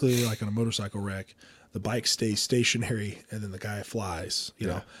motorcyclist, typically like on a motorcycle wreck, the bike stays stationary and then the guy flies. You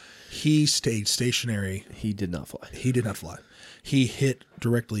know, he stayed stationary. He did not fly. He did not fly. He hit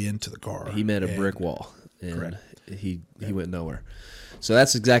directly into the car. He met a brick wall, and he went nowhere. So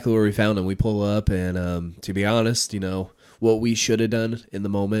that's exactly where we found him. We pull up, and to be honest, what we should have done in the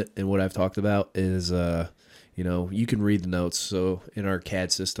moment, and what I've talked about is, you can read the notes. So in our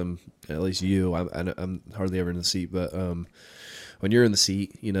CAD system, at least I'm hardly ever in the seat, but when you're in the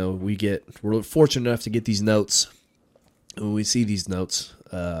seat, we're fortunate enough to get these notes. And when we see these notes,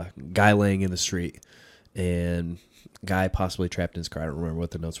 guy laying in the street, and guy possibly trapped in his car. I don't remember what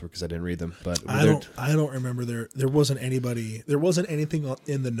the notes were because I didn't read them. But I don't remember there wasn't anything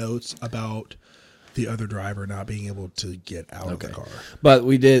in the notes about the other driver not being able to get out of the car. But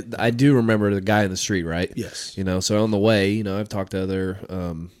I do remember the guy in the street, right? Yes. So on the way, I've talked to other,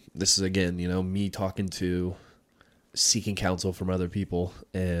 this is again, me talking to, seeking counsel from other people,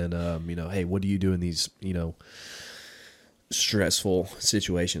 and, hey, what do you do in these, stressful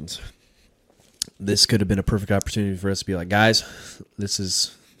situations? This could have been a perfect opportunity for us to be like, guys, this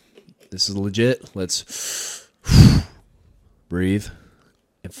is legit. Let's breathe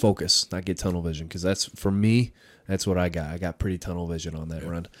and focus, not get tunnel vision, because that's, for me, that's what I got. I got pretty tunnel vision on that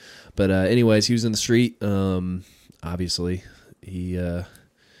run. But anyways, he was in the street. Obviously, he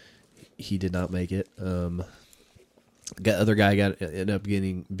did not make it. Other guy ended up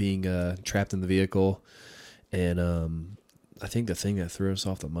being trapped in the vehicle, and I think the thing that threw us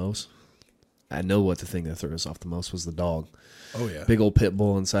off the most. I know what the thing that threw us off the most was the dog. Oh yeah, big old pit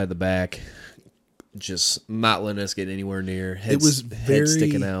bull inside the back, just not letting us get anywhere near. Head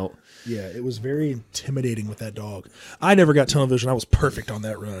sticking out. Yeah, it was very intimidating with that dog. I never got tunnel vision. I was perfect on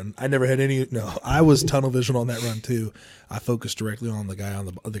that run. I never had any. No, I was tunnel vision on that run too. I focused directly on the guy on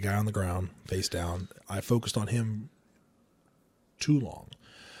the ground, face down. I focused on him too long.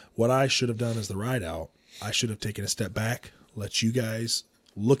 What I should have done is the ride out. I should have taken a step back, let you guys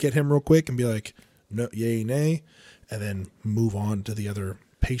look at him real quick and be like, no, yay, nay, and then move on to the other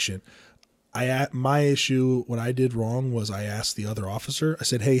patient. My issue, what I did wrong was I asked the other officer. I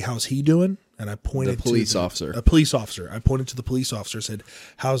said, "Hey, how's he doing?" And I pointed to a police officer. I pointed to the police officer. Said,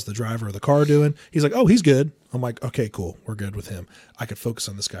 "How's the driver of the car doing?" He's like, "Oh, he's good." I'm like, "Okay, cool. We're good with him." I could focus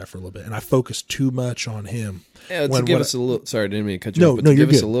on this guy for a little bit, and I focused too much on him. Yeah, to give us a little. Sorry, I didn't mean to cut you off. But to give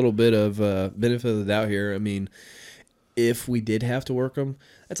us a little bit of benefit of the doubt here. I mean, if we did have to work him,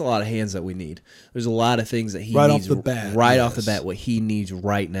 that's a lot of hands that we need. There's a lot of things that he needs off the bat. What he needs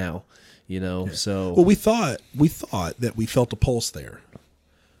right now. Yeah. So well, we thought that we felt a pulse there.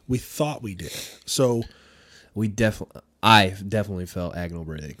 We thought we did. So I definitely felt agonal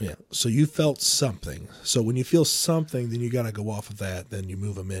breathing. Yeah. So you felt something. So when you feel something, then you got to go off of that. Then you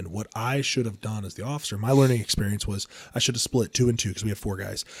move them in. What I should have done as the officer, my learning experience was I should have split 2 and 2 because we have 4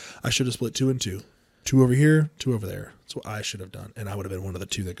 guys. I should have split 2 and 2. 2 over here, 2 over there. That's what I should have done, and I would have been one of the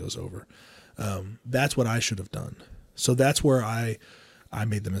 2 that goes over. That's what I should have done. So that's where I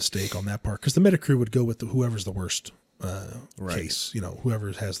made the mistake on that part because the medic crew would go with whoever's the worst case,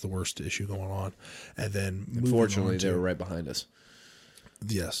 whoever has the worst issue going on, and then unfortunately they were right behind us.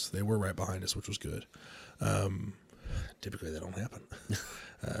 Yes, they were right behind us, which was good. Typically, that don't happen.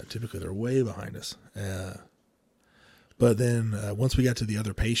 Typically, they're way behind us. But then once we got to the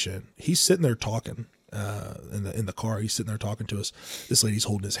other patient, he's sitting there talking in the car. He's sitting there talking to us. This lady's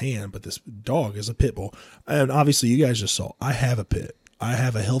holding his hand, but this dog is a pit bull. And obviously, you guys just saw, I have a pit. I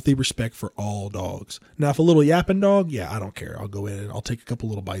have a healthy respect for all dogs. Now, if a little yapping dog, yeah, I don't care. I'll go in and I'll take a couple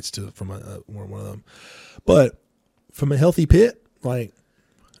little bites from one of them. But from a healthy pit, like,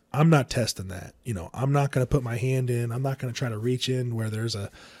 I'm not testing that. I'm not going to put my hand in. I'm not going to try to reach in where there's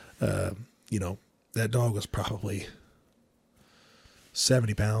that dog was probably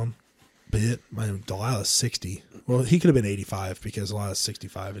 70-pound pit. Delilah's 60. Well, he could have been 85 because Delilah's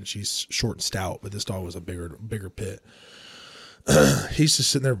 65 and she's short and stout, but this dog was a bigger pit. He's just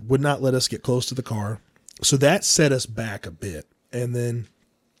sitting there, would not let us get close to the car. So that set us back a bit. And then,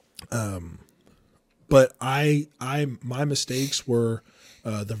 but my mistakes were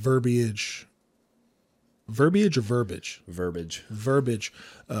the verbiage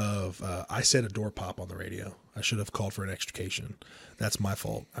of I said a door pop on the radio. I should have called for an extrication. That's my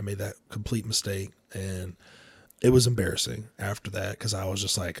fault. I made that complete mistake, and it was embarrassing after that because I was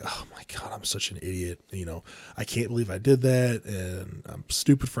just like, oh my God, I'm such an idiot. I can't believe I did that, and I'm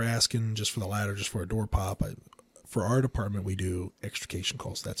stupid for asking just for the ladder, just for a door pop. For our department, we do extrication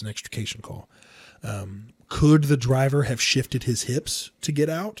calls. That's an extrication call. Could the driver have shifted his hips to get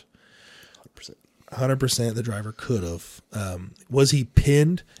out? 100% the driver could have. Was he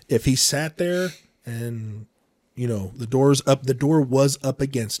pinned? If he sat there and, the door was up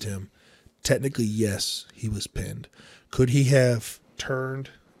against him, technically, yes, he was pinned. Could he have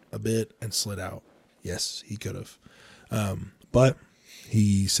turned a bit and slid out? Yes, he could have. But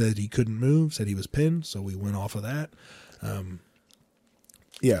he said he couldn't move, said he was pinned, so we went off of that.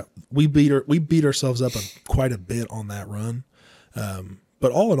 Yeah, we beat ourselves up quite a bit on that run.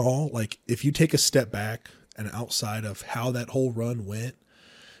 But all in all, like, if you take a step back and outside of how that whole run went,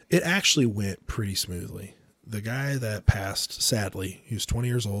 it actually went pretty smoothly. The guy that passed, sadly, he was 20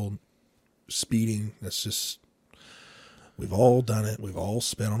 years old, speeding. That's just, we've all done it. We've all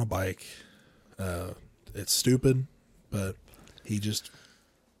sped on a bike. It's stupid, but he just,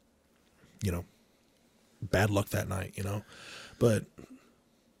 bad luck that night, but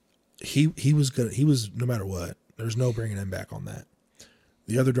he was no matter what, there's no bringing him back on that.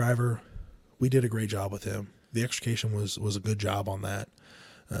 The other driver, we did a great job with him. The extrication was a good job on that.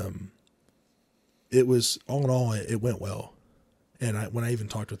 It was, all in all, it went well. And when I even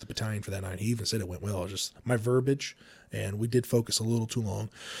talked with the battalion for that night, he even said it went well. Just my verbiage, and we did focus a little too long.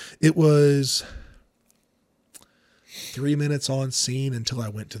 It was 3 minutes on scene until I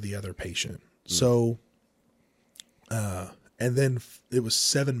went to the other patient. So, and then it was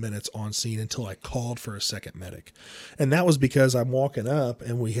 7 minutes on scene until I called for a second medic. And that was because I'm walking up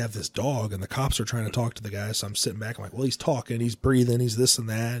and we have this dog and the cops are trying to talk to the guy. So I'm sitting back. I'm like, well, he's talking, he's breathing, he's this and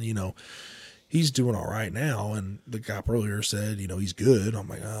that. he's doing all right now. And the cop earlier said, he's good. I'm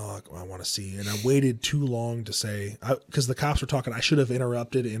like, oh, I want to see. And I waited too long to say, because the cops were talking, I should have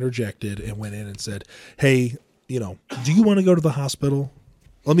interjected and went in and said, hey, do you want to go to the hospital?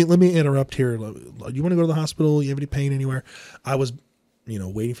 Let me interrupt here. You want to go to the hospital? You have any pain anywhere? I was,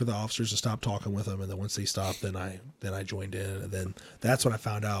 waiting for the officers to stop talking with them. And then once they stopped, then I joined in. And then that's when I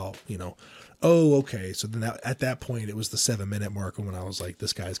found out, oh, okay. So then at that point, it was the 7-minute mark when I was like,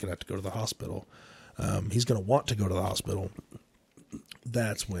 this guy's going to have to go to the hospital. He's going to want to go to the hospital.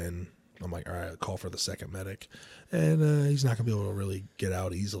 That's when I'm like, all right, I'll call for the second medic. And he's not going to be able to really get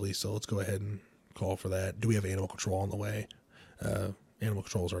out easily. So let's go ahead and call for that. Do we have animal control on the way? Animal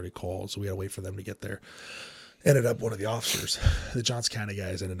control is already called, so we got to wait for them to get there. Ended up one of the officers, the Johnson County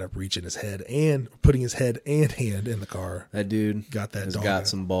guys, ended up reaching his head and putting his head and hand in the car. That dude got that has dog got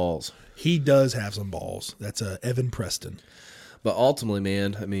some balls. He does have some balls. That's Evan Preston. But ultimately,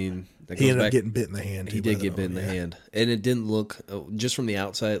 man, I mean, he ended up getting bit in the hand. He did get bit in the hand, and it didn't look, just from the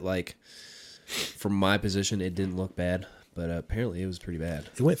outside, like from my position, it didn't look bad. But apparently, it was pretty bad.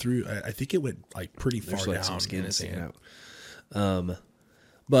 It went through. I think it went like pretty far There's like down. Some skin sticking out.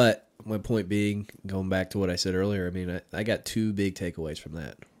 But my point being, going back to what I said earlier, I mean, I got two big takeaways from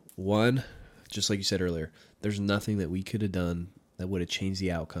that. One, just like you said earlier, there's nothing that we could have done that would have changed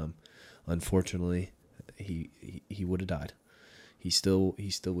the outcome. Unfortunately, he would have died. He still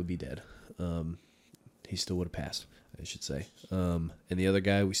would be dead. He still would have passed, I should say. And the other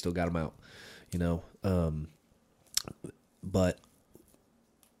guy, we still got him out. But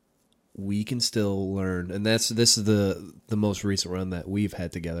we can still learn, and this is the most recent run that we've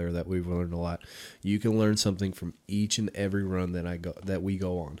had together that we've learned a lot. You can learn something from each and every run that we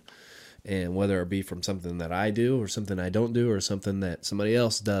go on, and whether it be from something that I do or something I don't do or something that somebody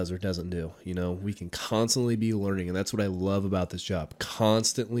else does or doesn't do. We can constantly be learning, and that's what I love about this job.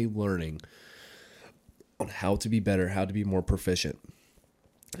 Constantly learning on how to be better, how to be more proficient.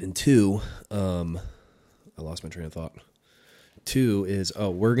 And two, I lost my train of thought. Two is,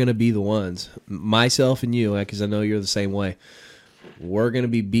 we're going to be the ones, myself and you, because I know you're the same way. We're going to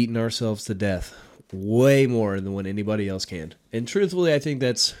be beating ourselves to death way more than what anybody else can. And truthfully, I think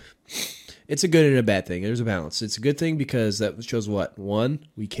it's a good and a bad thing. There's a balance. It's a good thing because that shows what? One,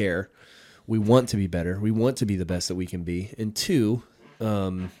 we care. We want to be better. We want to be the best that we can be. And two,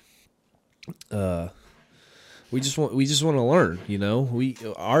 we just want to learn,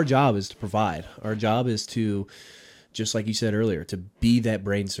 Our job is to provide. Our job is to, just like you said earlier, to be that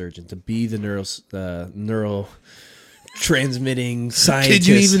brain surgeon, to be the neuro transmitting scientist. Did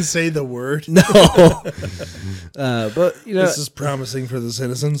you even say the word? No. But this is promising for the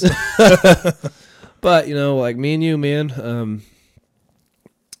citizens. But like me and you, man,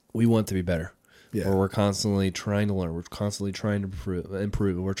 we want to be better. Yeah. Or we're constantly trying to learn. We're constantly trying to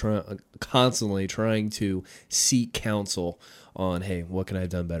improve. We're constantly trying to seek counsel on, hey, what can I have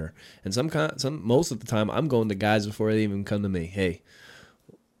done better? And most of the time, I'm going to guys before they even come to me. Hey,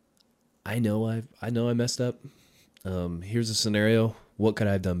 I know I messed up. Here's a scenario. What could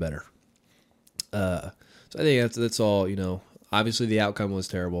I have done better? So I think that's all. Obviously the outcome was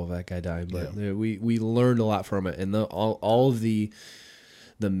terrible of that guy dying, but we learned a lot from it, and all of the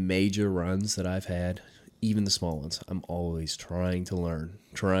major runs that I've had, even the small ones, I'm always trying to learn,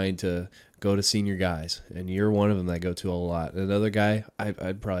 trying to go to senior guys, and you're one of them that I go to a lot. Another guy,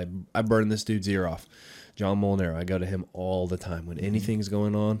 I burn this dude's ear off, John Molinaro. I go to him all the time when anything's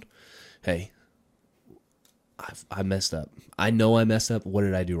going on. Hey, I messed up. I know I messed up. What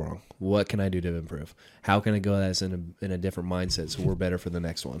did I do wrong? What can I do to improve? How can I go at this in a different mindset so we're better for the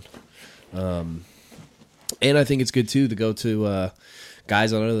next one? And I think it's good too to go to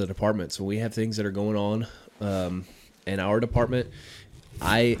guys on other departments when we have things that are going on in our department.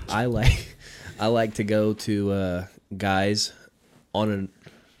 I like to go to guys on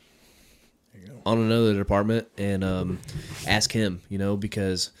another department and ask him,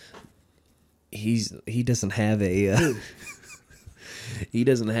 because he doesn't have a he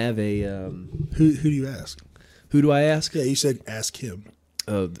doesn't have a who do you ask? Who do I ask? Yeah, you said ask him.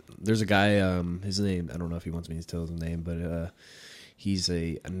 There's a guy, his name, I don't know if he wants me to tell his name, but he's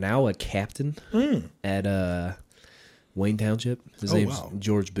now a captain at Wayne Township. His name's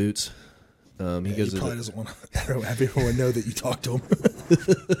George Boots. He probably doesn't want to have everyone know that you talk to him.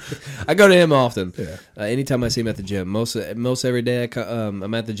 I go to him often. Yeah. Anytime I see him at the gym, most every day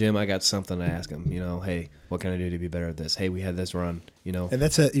I'm at the gym, I got something to ask him. Hey, what can I do to be better at this? Hey, we had this run. And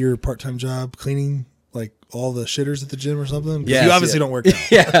that's at your part-time job, cleaning like all the shitters at the gym or something. Yeah, you obviously don't work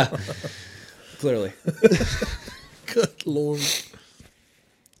out. Yeah, clearly. Good Lord.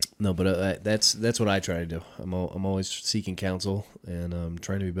 No, but that's what I try to do. I'm always seeking counsel and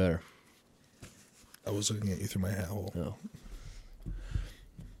trying to be better. I was looking at you through my hat hole. Oh.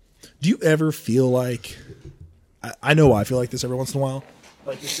 Do you ever feel like, I know I feel like this every once in a while,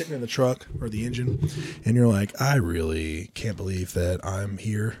 like you're sitting in the truck or the engine and you're like, I really can't believe that I'm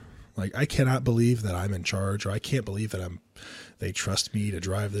here. Like, I cannot believe that I'm in charge, or I can't believe that they trust me to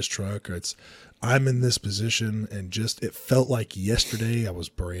drive this truck, or I'm in this position, and it felt like yesterday I was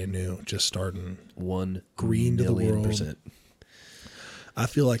brand new, just starting 1 green to the world. %. I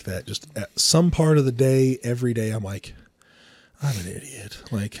feel like that just at some part of the day, every day, I'm like, I'm an idiot.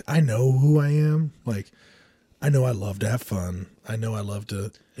 Like, I know who I am. Like, I know I love to have fun. I know I love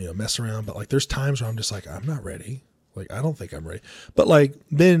to, mess around. But like, there's times where I'm just like, I'm not ready. Like, I don't think I'm ready. But like,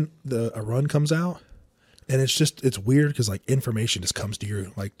 then a run comes out, and it's weird because like information just comes to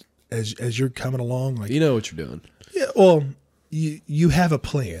you like as you're coming along. Like, You know what you're doing. yeah, well, you have a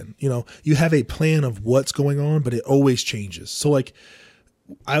plan. You have a plan of what's going on, but it always changes. So like,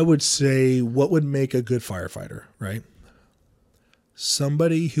 I would say, what would make a good firefighter, right?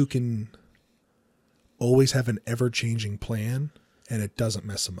 Somebody who can always have an ever-changing plan and it doesn't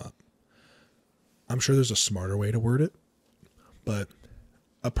mess them up. I'm sure there's a smarter way to word it, but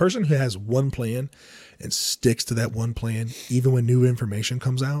a person who has one plan and sticks to that one plan, even when new information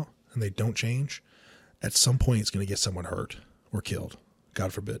comes out and they don't change, at some point it's going to get someone hurt or killed.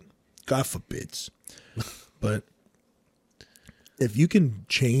 God forbid. God forbids. But if you can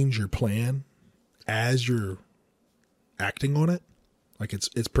change your plan as you're acting on it, like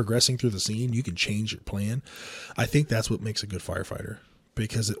it's progressing through the scene, you can change your plan. I think that's what makes a good firefighter,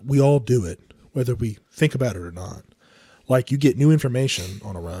 because we all do it, whether we think about it or not. Like, you get new information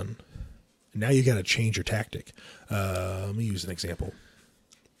on a run, and now you got to change your tactic. Let me use an example.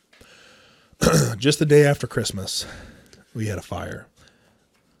 Just the day after Christmas, we had a fire.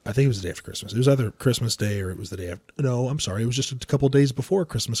 I think it was the day after Christmas. It was either Christmas Day or it was the day after. No, I'm sorry. It was just a couple of days before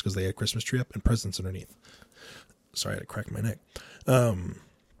Christmas, because they had Christmas tree up and presents underneath. Sorry, I had to crack my neck. There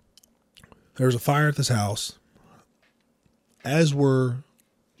was a fire at this house. As we're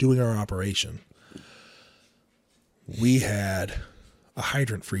doing our operation, we had a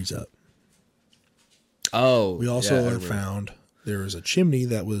hydrant freeze up. Oh. We also found there was a chimney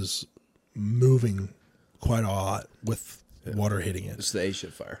that was moving quite a lot with water hitting it. It's the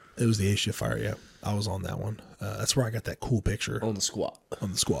A-shift fire. It was the A-shift fire, yeah. I was on that one. That's where I got that cool picture. On the squad.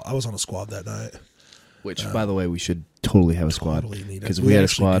 On the squad. I was on a squad that night. Which, by the way, we should totally have a squad. Because we had a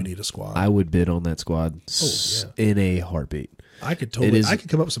actually squad. do need a squad. I would bid on that squad in a heartbeat. I could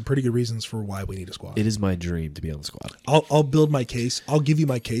come up with some pretty good reasons for why we need a squad. It is my dream to be on the squad. I'll build my case. I'll give you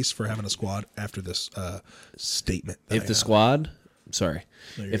my case for having a squad after this statement. If the squad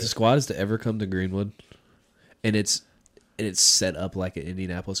is to ever come to Greenwood, and it's set up like an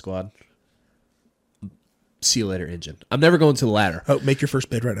Indianapolis squad, see you later, engine. I'm never going to the ladder. Oh, make your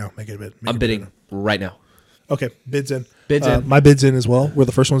first bid right now. Make it a bid. I'm bidding right now. Okay, bids in. Bids in. My bid's in as well. We're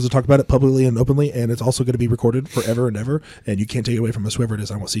the first ones to talk about it publicly and openly, and it's also going to be recorded forever and ever, and you can't take it away from us, whoever it is.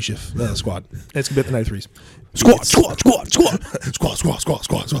 I want C-Shift squad. And it's going to be at the 93s. Squad.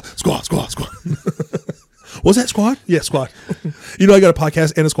 Was that squad? Yeah, squad. You know I got a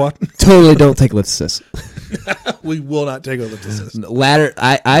podcast and a squad. Totally don't take lip assist. We will not take a lift assist. Ladder.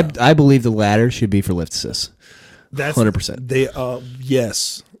 I believe the ladder should be for lift assist. That's 100%. They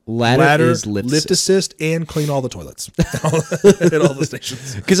yes. Ladder is lift assist and clean all the toilets at all the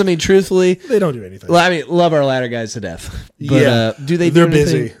stations. Because I mean, truthfully, they don't do anything. Well, I mean, love our ladder guys to death. But, yeah, do they? They're do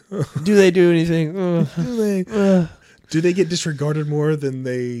anything? busy. Do they do anything? Do they get disregarded more than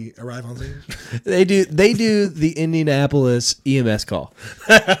they arrive on scene? They do. They do the Indianapolis EMS call.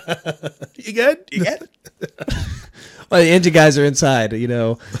 You good? You good? Well, the engine guys are inside,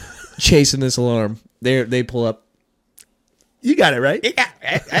 chasing this alarm. They pull up. You got it, right? You got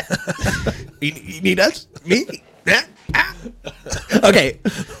it. You need us? Me? Okay.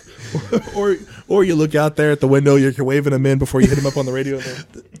 Or you look out there at the window, you're waving them in before you hit them up on the radio.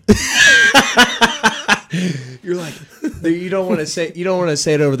 You're like, you don't want to say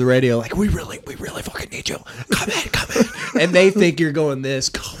it over the radio. Like, we really fucking need you. Come in. And they think you're going this.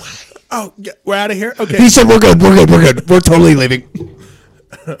 Go away. Oh, we're out of here. Okay. He said we're good. We're totally leaving.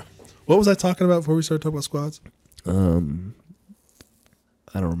 What was I talking about before we started talking about squads?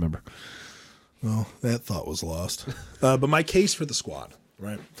 I don't remember. Well, that thought was lost. But my case for the squad,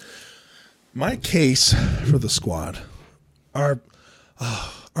 right? My case for the squad, our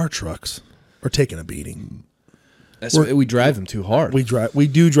trucks are taking a beating. We drive them too hard. We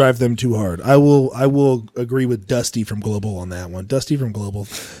do drive them too hard. I will agree with Dusty from Global on that one. Dusty from Global,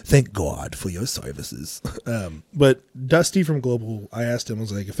 thank God for your services. But Dusty from Global, I asked him, I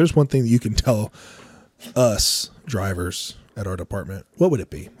was like, if there's one thing that you can tell us drivers at our department, what would it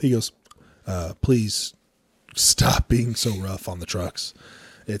be? He goes, please stop being so rough on the trucks.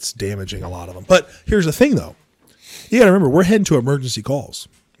 It's damaging a lot of them. But here's the thing, though. You got to remember, we're heading to emergency calls,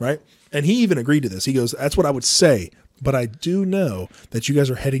 right? And he even agreed to this. He goes, that's what I would say. But I do know that you guys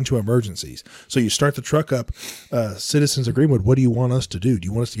are heading to emergencies. So you start the truck up, citizens of Greenwood, what do you want us to do? Do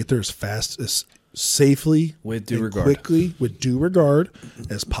you want us to get there as fast, as safely, with due regard, quickly, with due regard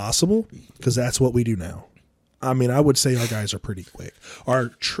as possible? Because that's what we do now. I mean, I would say our guys are pretty quick.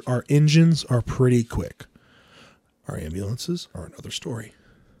 Our engines are pretty quick. Our ambulances are another story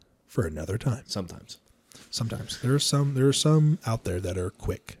for another time. Sometimes there are some out there that are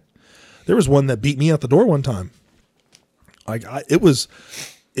quick. There was one that beat me out the door one time.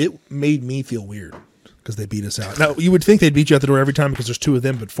 It made me feel weird because they beat us out. Now you would think they'd beat you out the door every time because there's 2 of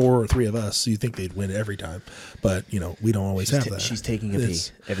them, but 4 or 3 of us. So you think they'd win every time, but we don't always have that. She's taking a pee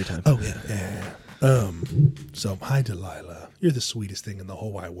every time. Oh yeah. So hi Delilah, you're the sweetest thing in the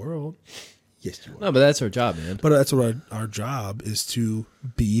whole wide world. Yes, you are. No, but that's our job, man. But that's what our job is, to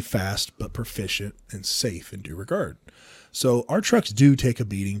be fast but proficient and safe in due regard. So our trucks do take a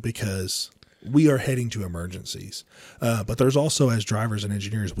beating because we are heading to emergencies. But there's also, as drivers and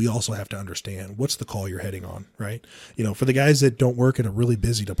engineers, we also have to understand what's the call you're heading on, right? For the guys that don't work in a really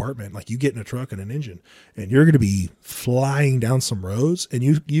busy department, like you get in a truck and an engine and you're going to be flying down some roads and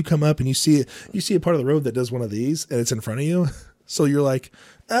you come up and you see a part of the road that does one of these and it's in front of you. So you're like,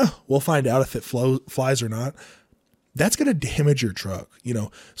 we'll find out if it flies or not. That's going to damage your truck.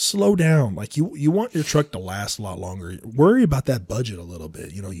 Slow down. Like you want your truck to last a lot longer. Worry about that budget a little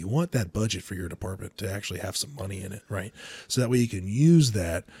bit. You want that budget for your department to actually have some money in it, right? So that way you can use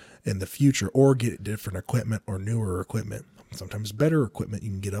that in the future or get different equipment or newer equipment. Sometimes better equipment. You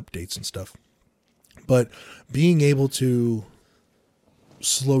can get updates and stuff. But being able to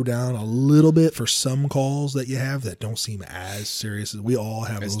slow down a little bit for some calls that you have that don't seem as serious as we all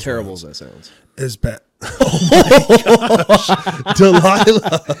have. As terrible as that sounds. As bad. Oh my gosh.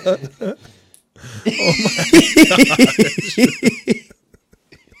 Delilah.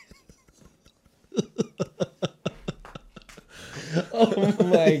 Oh my gosh. Oh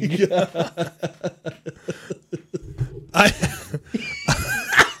my god.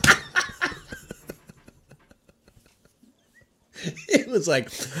 It was like,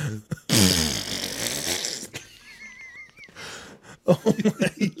 oh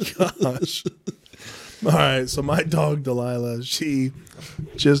my gosh. All right, so my dog Delilah, she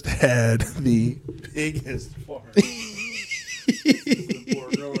just had the biggest fart. This is the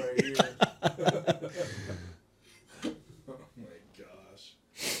poor girl right here. Oh my gosh.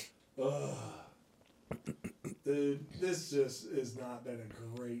 Dude, this just has not been a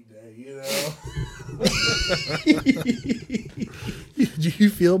great day, Do you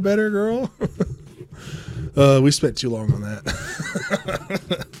feel better, girl? We spent too long on that.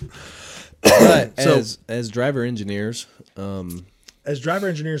 but as driver engineers,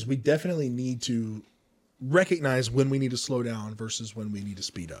 we definitely need to recognize when we need to slow down versus when we need to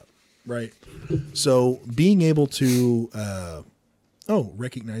speed up, right? So being able to,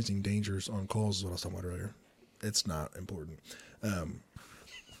 recognizing dangers on calls is what I was talking about earlier. It's not important.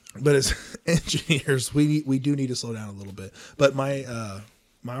 But as engineers, we do need to slow down a little bit. But my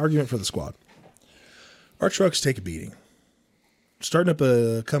argument for the squad, our trucks take a beating. Starting up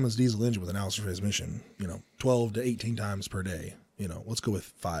a Cummins diesel engine with an Allison transmission, 12 to 18 times per day. Let's go with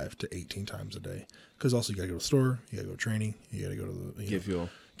 5 to 18 times a day. Because also you got to go to the store, you got to go to training, you got to go to the get fuel.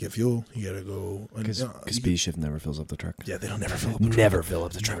 You got to go. Because B shift never fills up the truck. Yeah, they don't never fill up the truck. Never fill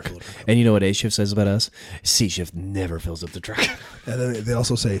up the truck. And you know what A shift says about us? C shift never fills up the truck. And then they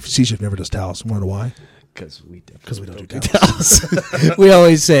also say C shift never does towels. Want to know why? Because we don't do towels. We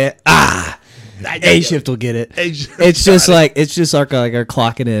always say, A shift will get it. It's just our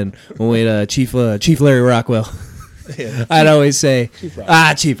clocking in when we had Chief Larry Rockwell. Yeah. I'd always say,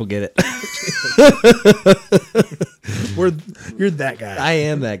 Chief will get it. You're that guy. I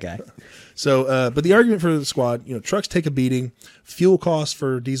am that guy. So, but the argument for the squad, trucks take a beating, fuel costs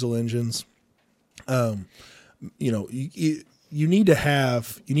for diesel engines. You need to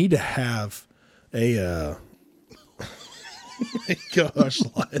have a. Oh my gosh,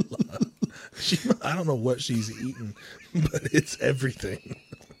 Lila. I don't know what she's eating, but it's everything.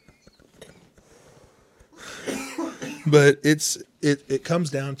 But it comes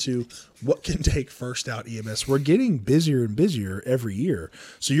down to what can take first out EMS. We're getting busier and busier every year.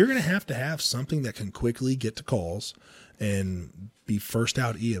 So you're going to have something that can quickly get to calls and be first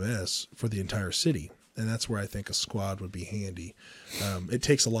out EMS for the entire city. And that's where I think a squad would be handy. It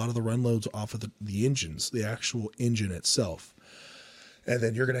takes a lot of the run loads off of the engines, the actual engine itself. And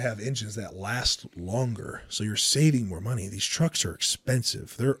then you're going to have engines that last longer. So you're saving more money. These trucks are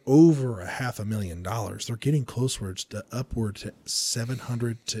expensive. They're over $500,000. They're getting closer to upward to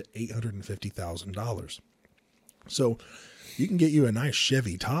 $700,000 to $850,000. So you can get you a nice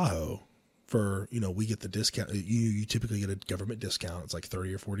Chevy Tahoe for, we get the discount. You typically get a government discount. It's like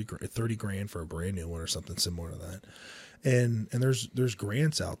 30 or 30 grand for a brand new one or something similar to that. And there's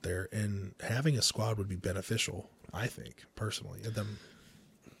grants out there, and having a squad would be beneficial, I think, personally.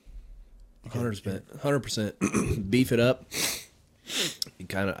 100%. Beef it up. You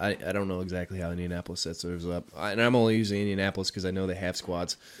kind of, I don't know exactly how Indianapolis sets theirs up, and I'm only using Indianapolis because I know they have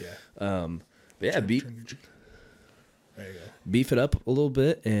squads. Yeah. But yeah, there you go. Beef it up a little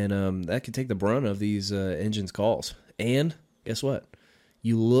bit, and that can take the brunt of these engines calls. And guess what?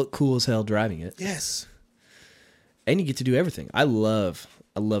 You look cool as hell driving it. Yes. And you get to do everything. I love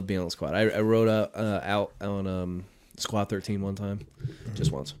being on the squad. I rode out on Squad 13 one time,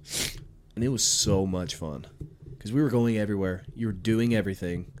 just once. And it was so much fun because we were going everywhere. You were doing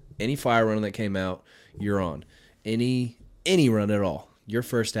everything. Any fire run that came out, you're on. Any run at all, you're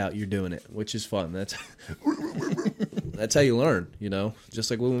first out. You're doing it, which is fun. That's how you learn.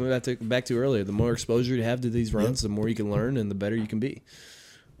 Just like what we went back to earlier. The more exposure you have to these runs, the more you can learn, and the better you can be.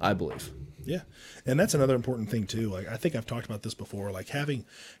 I believe. Yeah, and that's another important thing too. Like I think I've talked about this before. Like having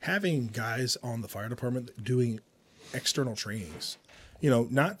guys on the fire department doing external trainings.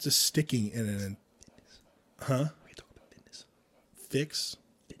 Not just sticking in an, huh? We talk about fitness.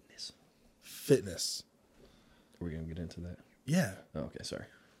 Fitness. Are we gonna get into that? Yeah. Oh, okay, sorry.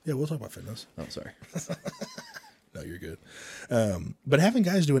 Yeah, we'll talk about fitness. Oh, sorry. No, you're good. But having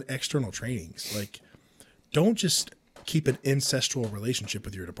guys doing external trainings, like, don't just keep an ancestral relationship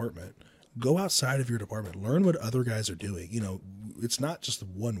with your department. Go outside of your department. Learn what other guys are doing. It's not just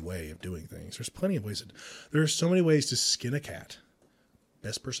one way of doing things. There's plenty of ways. There are so many ways to skin a cat.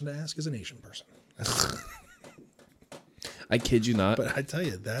 Best person to ask is an Asian person. I kid you not. But I tell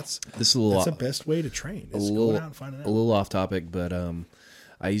you, that's the best way to train. Is go out and find it out. A little off topic, but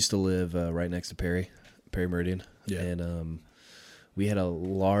I used to live right next to Perry Meridian. Yeah. And we had a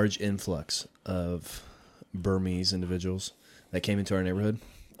large influx of Burmese individuals that came into our neighborhood.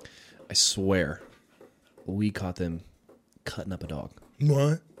 I swear, we caught them cutting up a dog.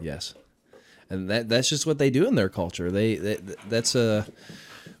 What? Yes, and that's just what they do in their culture. That's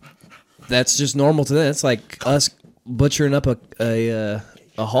just normal to them. It's like us butchering up a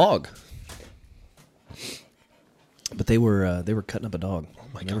hog. But they were cutting up a dog. Oh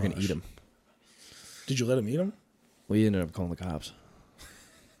my They were going to eat him. Did you let him eat him? We ended up calling the cops.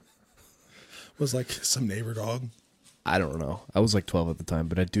 Was like some neighbor dog. I don't know. I was like 12 at the time,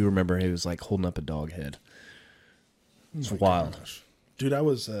 but I do remember he was like holding up a dog head. It's wild. Gosh. Dude, I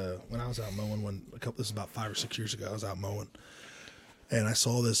was when I was out mowing this is about 5 or 6 years ago. I was out mowing, and I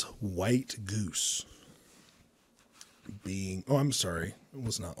saw this white goose I'm sorry, it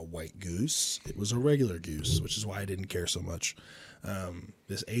was not a white goose. It was a regular goose, which is why I didn't care so much.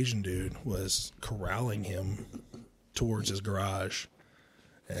 This Asian dude was corralling him towards his garage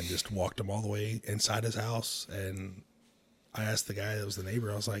and just walked him all the way inside his house. And I asked the guy that was the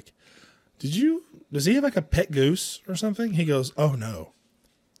neighbor, I was like, does he have like a pet goose or something? He goes, oh no,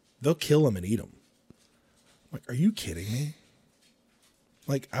 they'll kill him and eat him. I'm like, are you kidding me?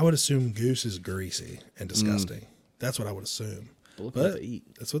 Like, I would assume goose is greasy and disgusting. That's what I would assume. But what they eat.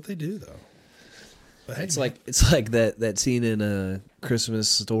 That's what they do though. But hey, It's like that scene in a Christmas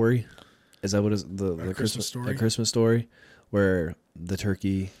Story. Is that what is the Christmas Story? A Christmas Story, where the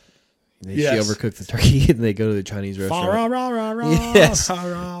turkey, she Yes. overcooked the turkey and they go to the Chinese restaurant. Yes,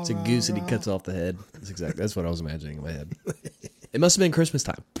 it's a goose and he cuts off the head. That's what I was imagining in my head. It must have been Christmas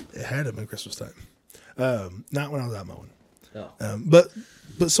time. It had to have been Christmas time. Not when I was out mowing. Oh.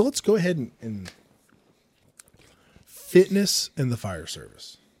 But so let's go ahead and fitness in the fire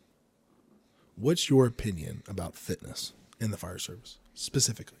service. What's your opinion about fitness in the fire service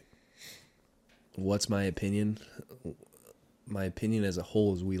specifically? What's my opinion? My opinion as a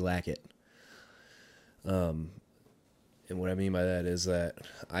whole is we lack it. And what I mean by that is that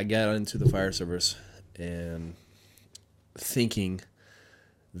I got into the fire service and thinking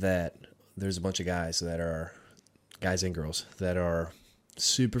that there's a bunch of guys and girls that are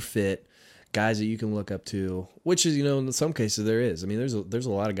super fit, guys that you can look up to, which is, in some cases there is. I mean, there's a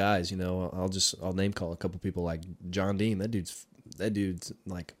lot of guys, I'll name call a couple people like John Dean. That dude's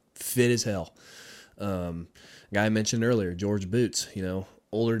like fit as hell. Guy I mentioned earlier, George Boots,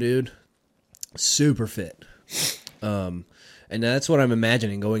 older dude, super fit. And that's what I'm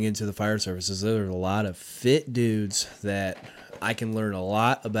imagining going into the fire service is there's a lot of fit dudes that I can learn a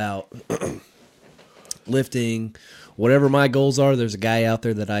lot about lifting, whatever my goals are, there's a guy out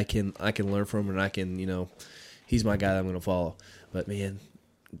there that I can learn from, and I can, he's my guy that I'm going to follow. But man,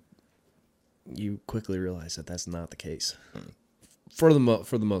 you quickly realize that that's not the case for the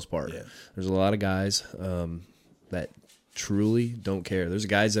most part. Yeah. There's a lot of guys that truly don't care. There's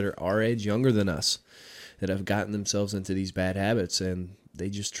guys that are our age, younger than us, that have gotten themselves into these bad habits, and they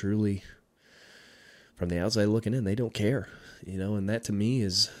just truly, from the outside looking in, they don't care. And that to me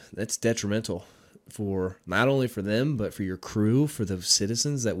that's detrimental for not only for them, but for your crew, for the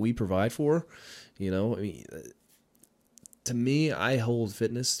citizens that we provide for. To me, I hold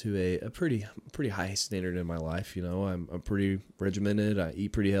fitness to a pretty high standard in my life. I'm pretty regimented. I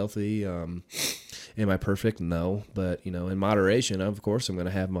eat pretty healthy. Am I perfect? No, but in moderation, of course, I'm going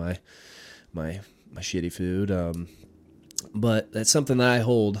to have my shitty food. But that's something that I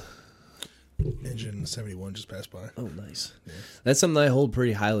hold. Engine 71 just passed by. Oh, nice. Yeah. That's something I hold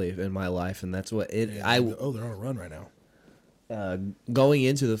pretty highly in my life, and that's what it. Yeah, they're on a run right now. Going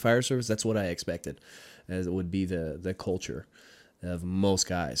into the fire service, that's what I expected, as it would be the culture of most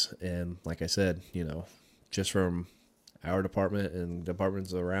guys. And like I said, just from our department and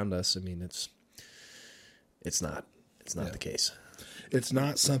departments around us, I mean, it's not the case. It's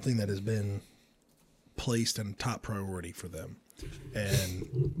not something that has been placed in top priority for them.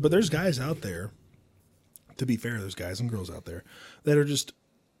 But there's guys out there, to be fair, there's guys and girls out there that are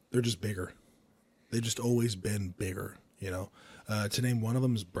they're just bigger. They've just always been bigger, To name one of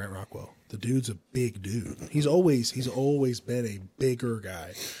them is Brent Rockwell. The dude's a big dude. He's always been a bigger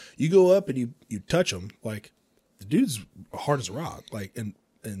guy. You go up and you touch him, like, the dude's hard as a rock, like in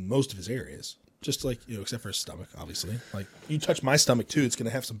most of his areas. Just like, except for his stomach, obviously. Like, you touch my stomach too, it's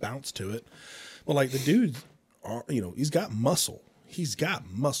gonna have some bounce to it. But like, the dude, he's got muscle. He's got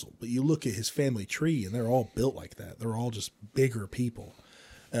muscle. But you look at his family tree, and they're all built like that. They're all just bigger people.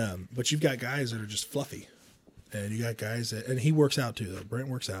 But you've got guys that are just fluffy, and you got guys that, and he works out too. Though Brent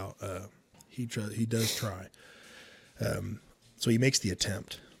works out. He does try. So he makes the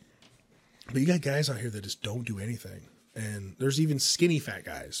attempt. But you got guys out here that just don't do anything. And there's even skinny fat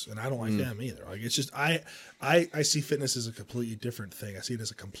guys, and I don't like them either. Like, it's just I see fitness as a completely different thing. I see it as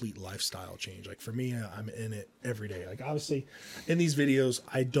a complete lifestyle change. Like, for me, I'm in it every day. Like, obviously, in these videos,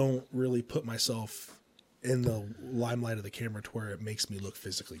 I don't really put myself in the limelight of the camera to where it makes me look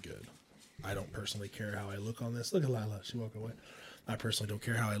physically good. I don't personally care how I look on this. Look at Lila, she walked away. I personally don't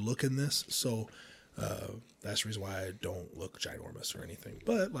care how I look in this, so that's the reason why I don't look ginormous or anything.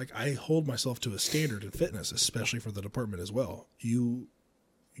 But like, I hold myself to a standard in fitness, especially for the department as well. You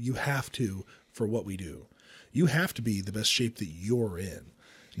have to, for what we do, you have to be the best shape that you're in.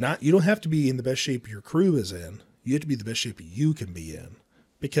 You don't have to be in the best shape your crew is in. You have to be the best shape you can be in.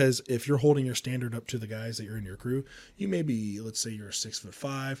 Because if you're holding your standard up to the guys that you're in your crew, you may be, let's say you're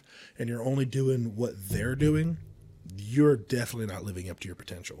 6'5", and you're only doing what they're doing, you're definitely not living up to your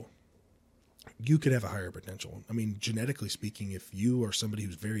potential. You could have a higher potential. I mean, genetically speaking, if you are somebody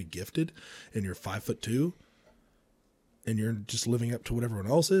who's very gifted and you're 5'2", and you're just living up to what everyone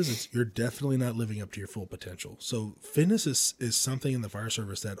else is, you're definitely not living up to your full potential. So fitness is something in the fire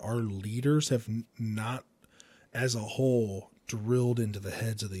service that our leaders have not, as a whole, drilled into the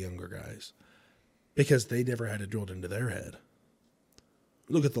heads of the younger guys, because they never had it drilled into their head.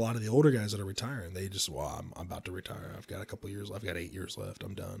 Look at a lot of the older guys that are retiring. They just, I'm about to retire. I've got a couple years left. I've got 8 years left.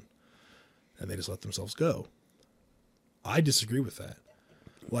 I'm done. And they just let themselves go. I disagree with that.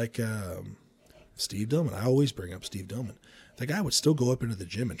 Like Steve Dillman. I always bring up Steve Dillman. The guy would still go up into the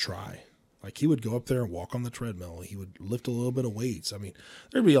gym and try. Like, he would go up there and walk on the treadmill. He would lift a little bit of weights. I mean,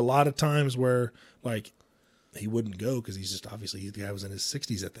 there'd be a lot of times where, like, he wouldn't go because he's just, obviously, the guy was in his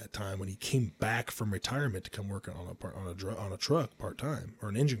 60s at that time when he came back from retirement to come work on a truck part-time, or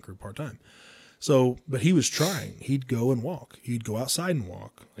an engine crew part-time. So, but he was trying. He'd go and walk. He'd go outside and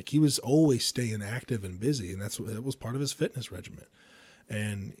walk. Like, he was always staying active and busy, and that was part of his fitness regimen.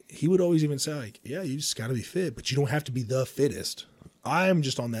 And he would always even say, like, yeah, you just got to be fit, but you don't have to be the fittest. I'm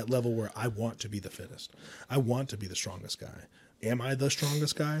just on that level where I want to be the fittest. I want to be the strongest guy. Am I the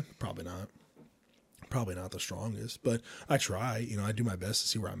strongest guy? Probably not. Probably not the strongest, but I try. I do my best to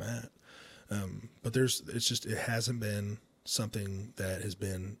see where I'm at. But it hasn't been something that has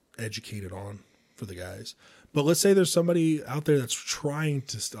been educated on for the guys. But let's say there's somebody out there that's trying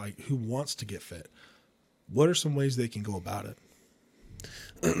to, like, who wants to get fit. What are some ways they can go about it?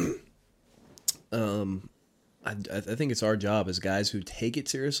 I think it's our job as guys who take it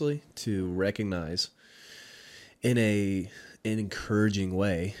seriously to recognize in an encouraging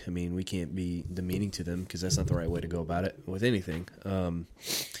way. I mean, we can't be demeaning to them because that's not the right way to go about it with anything.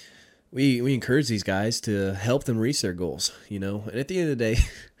 We encourage these guys to help them reach their goals, and at the end of the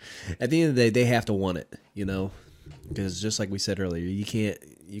day, they have to want it, Because just like we said earlier, you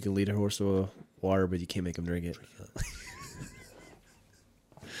can lead a horse to water, but you can't make him drink it.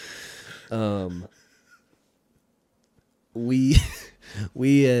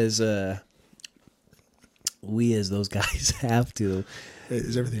 We as those guys have to.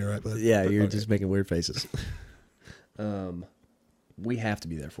 Is everything all right, bud? Yeah, you're just making weird faces. We have to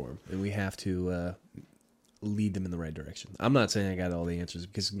be there for them, and we have to lead them in the right direction. I'm not saying I got all the answers,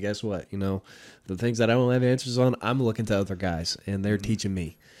 because guess what? You know, the things that I don't have answers on, I'm looking to other guys, and they're teaching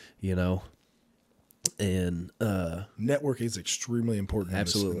me. You know, and networking is extremely important.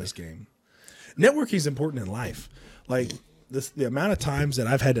 Absolutely. In this game. Networking is important in life. Like the amount of times that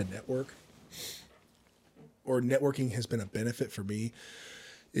I've had to network, or networking has been a benefit for me,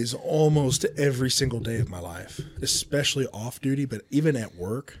 is almost every single day of my life, especially off duty, but even at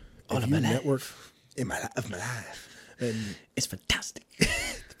work. If you network in my life, and it's fantastic.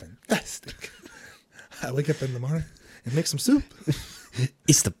 It's fantastic. I wake up in the morning and make some soup.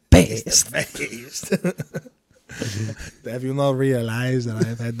 It's the best. It's the best. Have you not realized that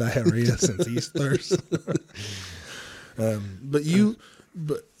I've had diarrhea since Easter? But you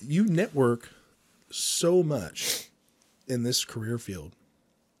network so much in this career field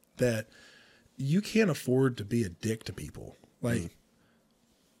that you can't afford to be a dick to people. Like,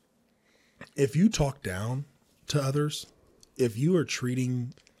 if you talk down to others, if you are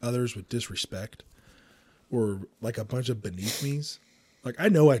treating others with disrespect or like a bunch of beneath me's, like, I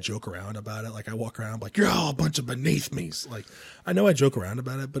know I joke around about it. Like, I walk around like, you're all a bunch of beneath me's. Like, I know I joke around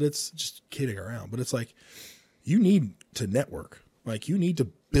about it, but it's just kidding around. But it's like, you need to network. Like, you need to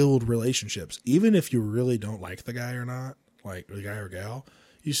build relationships. Even if you really don't like the guy or not, like the guy or gal,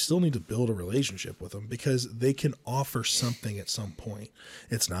 you still need to build a relationship with them, because they can offer something at some point.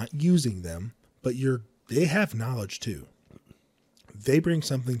 It's not using them, but they have knowledge too. They bring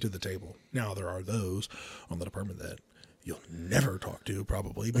something to the table. Now, there are those on the department that you'll never talk to,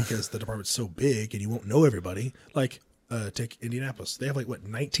 probably, because the department's so big and you won't know everybody. Like, take Indianapolis. They have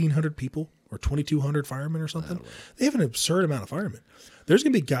 1,900 people or 2,200 firemen or something. They have an absurd amount of firemen. There's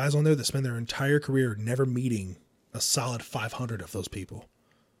going to be guys on there that spend their entire career never meeting a solid 500 of those people.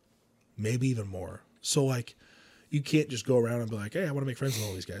 Maybe even more. So, you can't just go around and be like, hey, I want to make friends with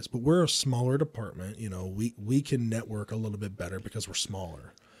all these guys. But we're a smaller department. You know, we can network a little bit better because we're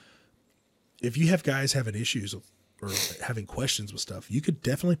smaller. If you have guys having issues or having questions with stuff, you could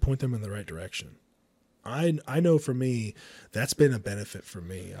definitely point them in the right direction. I know for me, that's been a benefit for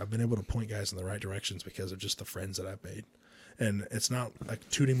me. I've been able to point guys in the right directions because of just the friends that I've made. And it's not like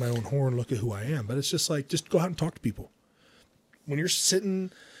tooting my own horn, look at who I am, but it's just like, just go out and talk to people. When you're sitting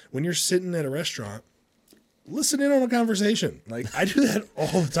at a restaurant, listen in on a conversation. Like, I do that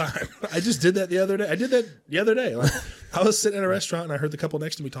all the time. I just did that the other day. Like, I was sitting in a restaurant and I heard the couple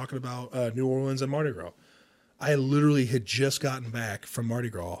next to me talking about New Orleans and Mardi Gras. I literally had just gotten back from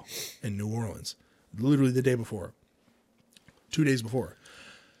Mardi Gras in New Orleans, literally the day before, 2 days before.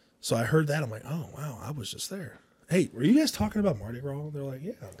 So I heard that. I'm like, oh, wow, I was just there. Hey, were you guys talking about Mardi Gras? They're like,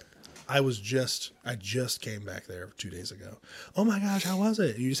 yeah. I just came back there 2 days ago. Oh my gosh, how was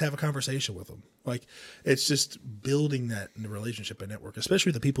it? You just have a conversation with them. Like, it's just building that relationship and network,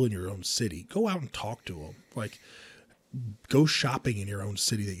 especially the people in your own city. Go out and talk to them. Like, go shopping in your own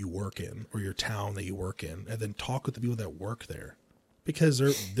city that you work in, or your town that you work in, and then talk with the people that work there, because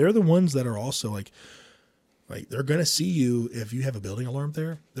they're the ones that are also like they're going to see you. If you have a building alarm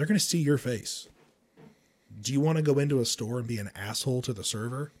there, they're going to see your face. Do you want to go into a store and be an asshole to the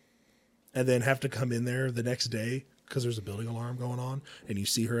server and then have to come in there the next day because there's a building alarm going on and you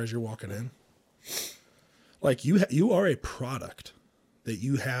see her as you're walking in? Like, you are a product that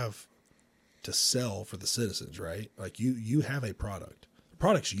you have to sell for the citizens, right? Like, you have a product. The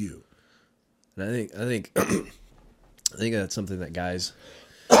product's you. And I think that's something that guys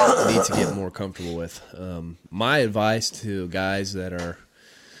need to get more comfortable with. My advice to guys that are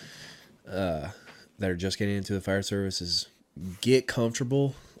just getting into the fire service is get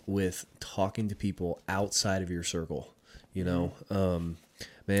comfortable with talking to people outside of your circle. You know,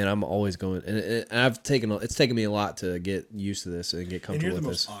 man, I'm always going, and it's taken me a lot to get used to this and get comfortable with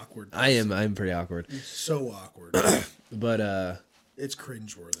this. And you're the most awkward I'm person. pretty awkward. You're so awkward. But it's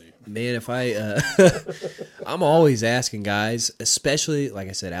cringeworthy. man, if I'm always asking guys, especially like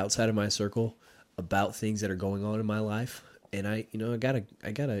I said, outside of my circle, about things that are going on in my life. And I gotta,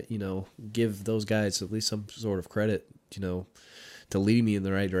 give those guys at least some sort of credit, to lead me in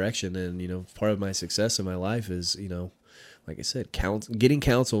the right direction. And, part of my success in my life is, like I said, getting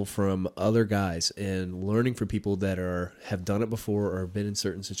counsel from other guys and learning from people that have done it before or been in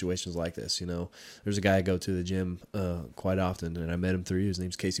certain situations like this. You know, there's a guy I go to the gym quite often, and I met him through you. His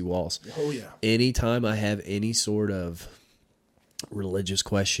name's Casey Walls. Oh, yeah. Anytime I have any sort of religious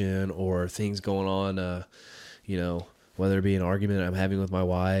question or things going on, you know, whether it be an argument I'm having with my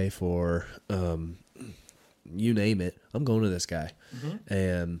wife or you name it, I'm going to this guy. Mm-hmm.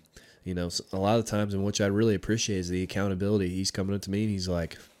 And, you know, a lot of the times, in which I really appreciate, is the accountability. He's coming up to me and he's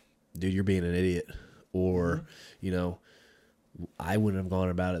like, dude, you're being an idiot. Or, mm-hmm. you know, I wouldn't have gone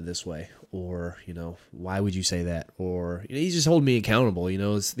about it this way. Or, you know, why would you say that? Or, you know, he's just holding me accountable. You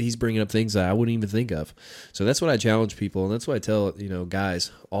know, he's bringing up things that I wouldn't even think of. So that's what I challenge people. And that's what I tell, you know,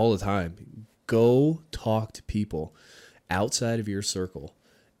 guys all the time. Go talk to people outside of your circle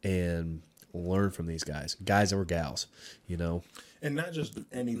and learn from these guys or gals, you know. And not just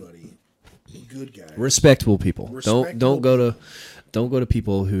anybody, good guys, respectable people. Don't go to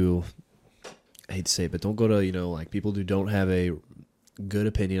people who, I hate to say it, but don't go to, you know, like people who don't have a good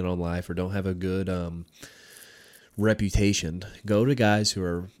opinion on life or don't have a good reputation. Go to guys who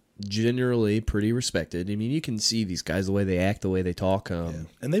are generally pretty respected. I mean, you can see these guys, the way they act, the way they talk, and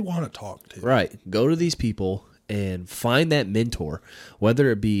they want to talk too. Right. Go to these people and find that mentor, whether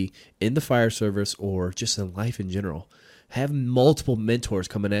it be in the fire service or just in life in general. Have multiple mentors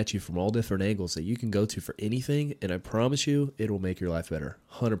coming at you from all different angles that you can go to for anything, and I promise you it will make your life better,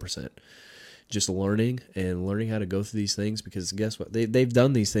 100%. Just learning how to go through these things, because guess what? They've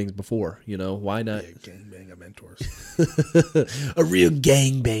done these things before, you know. Why not? Yeah, gangbang of mentors. A real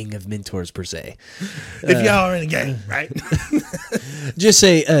gangbang of mentors, per se. If y'all are in a gang, right? Just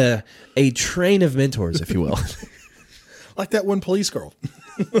say a train of mentors, if you will. Like that one police girl.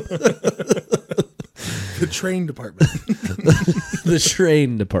 The train department. The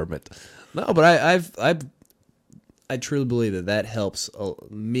train department. No, but I truly believe that helps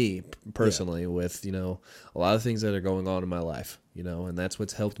me personally with, you know, a lot of things that are going on in my life, you know, and that's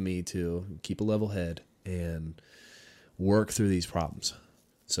what's helped me to keep a level head and work through these problems.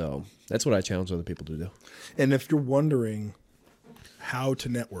 So that's what I challenge other people to do. And if you're wondering how to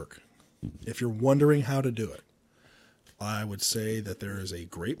network, if you're wondering how to do it, I would say that there is a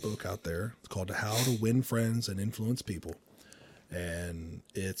great book out there called How to Win Friends and Influence People. And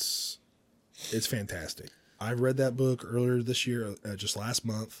it's fantastic. I read that book earlier this year, just last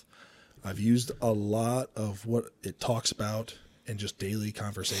month. I've used a lot of what it talks about in just daily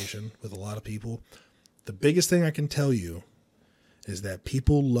conversation with a lot of people. The biggest thing I can tell you is that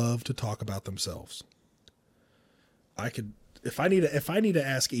people love to talk about themselves. If I need to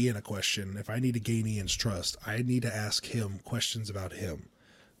ask Ian a question, if I need to gain Ian's trust, I need to ask him questions about him.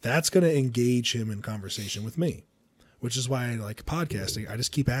 That's going to engage him in conversation with me, which is why I like podcasting. I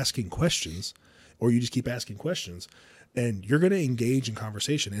just keep asking questions. Or you just keep asking questions, and you're going to engage in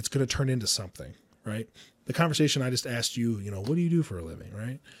conversation. It's going to turn into something, right? The conversation I just asked you, you know, what do you do for a living,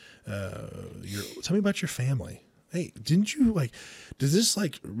 right? Tell me about your family. Hey, didn't you does this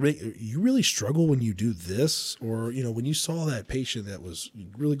you really struggle when you do this? Or, you know, when you saw that patient that was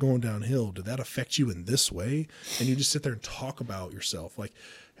really going downhill, did that affect you in this way? And you just sit there and talk about yourself. Like,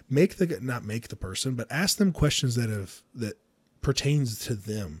 not make the person, but ask them questions that pertains to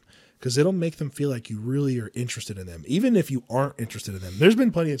them. Because it'll make them feel like you really are interested in them. Even if you aren't interested in them. There's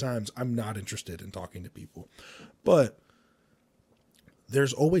been plenty of times I'm not interested in talking to people. But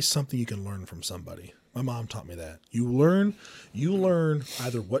there's always something you can learn from somebody. My mom taught me that. You learn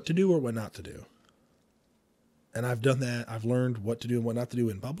either what to do or what not to do. And I've done that. I've learned what to do and what not to do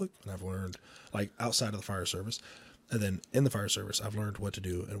in public. And I've learned, like, outside of the fire service. And then in the fire service, I've learned what to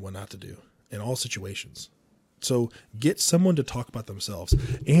do and what not to do in all situations. So get someone to talk about themselves.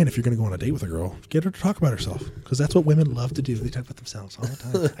 And if you're going to go on a date with a girl, get her to talk about herself, because that's what women love to do. They talk about themselves all the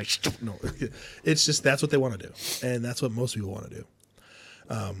time. I just don't know. It's just, that's what they want to do. And that's what most people want to do.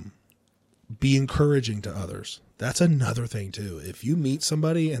 Be encouraging to others. That's another thing too. If you meet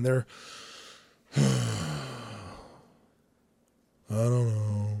somebody and they're, I don't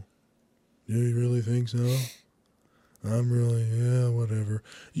know. Do you really think so? Whatever.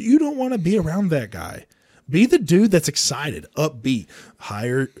 You don't want to be around that guy. Be the dude that's excited, upbeat,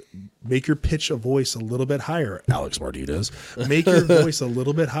 make your pitch a voice a little bit higher. Alex Martinez, make your voice a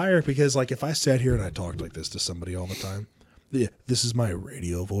little bit higher, because like if I sat here and I talked like this to somebody all the time, yeah, this is my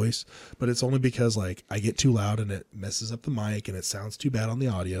radio voice, but it's only because like I get too loud and it messes up the mic and it sounds too bad on the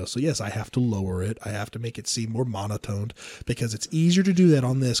audio. So yes, I have to lower it. I have to make it seem more monotoned, because it's easier to do that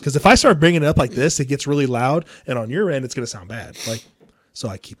on this. Because if I start bringing it up like this, it gets really loud, and on your end, it's going to sound bad. So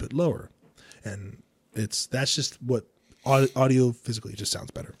I keep it lower, and that's just what audio physically just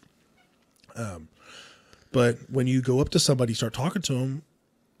sounds better. But when you go up to somebody, start talking to them,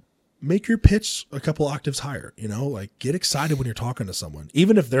 make your pitch a couple octaves higher, like get excited when you're talking to someone.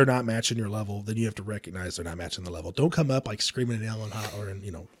 Even if they're not matching your level, then you have to recognize they're not matching the level. Don't come up like screaming and yelling or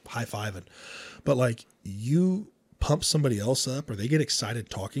high fiving. But like you pump somebody else up or they get excited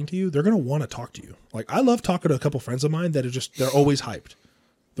talking to you, they're going to want to talk to you. Like I love talking to a couple friends of mine that are they're always hyped.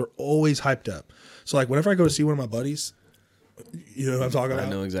 They're always hyped up. So like whenever I go to see one of my buddies, you know what I'm talking about? I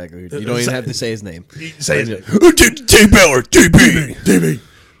know exactly. You don't even have to say his name. Say his name. DB.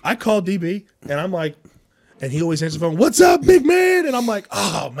 I call DB and I'm like, and he always answers the phone. What's up, big man? And I'm like,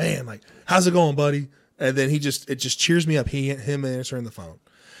 oh man, like, how's it going, buddy? And then it just cheers me up. Him answering the phone.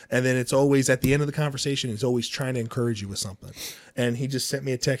 And then it's always at the end of the conversation, he's always trying to encourage you with something. And he just sent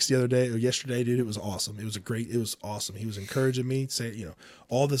me a text the other day or yesterday, dude. It was awesome. It was awesome. He was encouraging me, saying,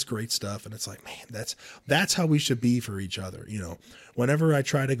 all this great stuff. And it's like, man, that's how we should be for each other. Whenever I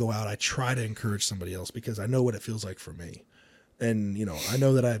try to go out, I try to encourage somebody else because I know what it feels like for me. And, I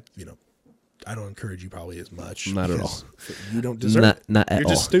know that I don't encourage you probably as much. Not at all. You don't deserve it. Not at all. You're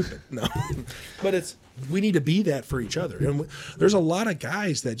just stupid. No. But we need to be that for each other. And there's a lot of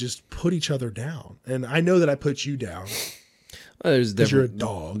guys that just put each other down. And I know that I put you down. Well, because you're a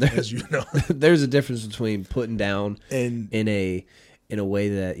dog, as you know. There's a difference between putting down and in a way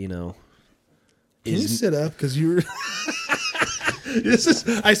that, Can you sit up? Because you're...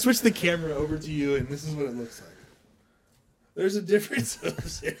 I switched the camera over to you, and this is what it looks like. There's a difference.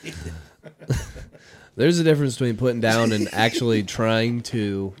 There's a difference between putting down and actually trying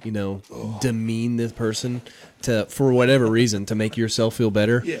to, demean this person for whatever reason to make yourself feel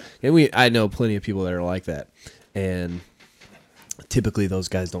better. Yeah. And I know plenty of people that are like that. And typically those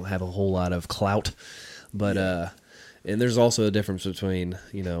guys don't have a whole lot of clout. But and there's also a difference between,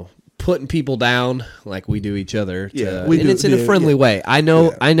 putting people down like we do each other. It's in a friendly way. I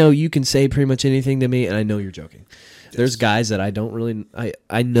know you can say pretty much anything to me, and I know you're joking. Yes. There's guys that I don't really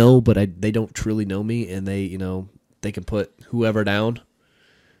I know, but they don't truly know me, and they they can put whoever down,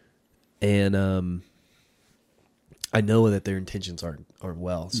 and I know that their intentions aren't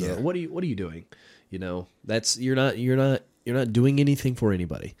well. So what are you doing? That's you're not doing anything for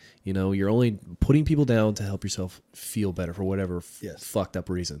anybody. You're only putting people down to help yourself feel better for whatever fucked up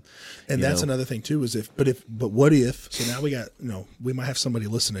reason. And that's another thing too, is but what if, so now we got, we might have somebody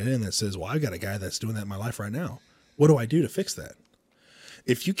listening in that says, well, I've got a guy that's doing that in my life right now. What do I do to fix that?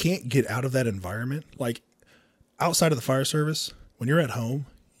 If you can't get out of that environment, like outside of the fire service, when you're at home,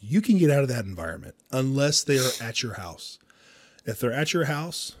 you can get out of that environment unless they are at your house. If they're at your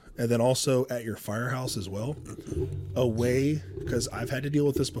house, and then also at your firehouse as well, because I've had to deal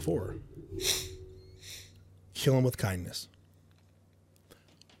with this before. Kill them with kindness.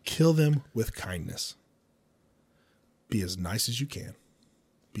 Kill them with kindness. Be as nice as you can.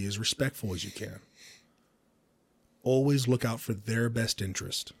 Be as respectful as you can. Always look out for their best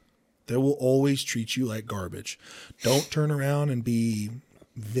interest. They will always treat you like garbage. Don't turn around and be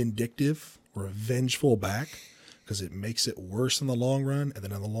vindictive or vengeful back, because it makes it worse in the long run. And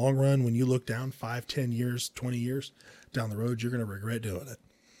then in the long run, when you look down 5, 10 years, 20 years down the road, you're going to regret doing it.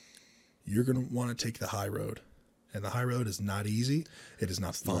 You're going to want to take the high road. And the high road is not easy. It is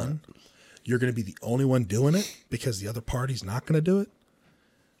not fun. You're going to be the only one doing it because the other party's not going to do it.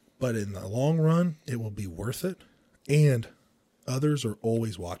 But in the long run, it will be worth it. And others are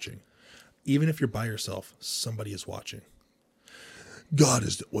always watching. Even if you're by yourself, somebody is watching. God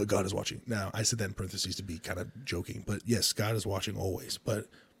is watching. Now, I said that in parentheses to be kind of joking, but yes, God is watching always. But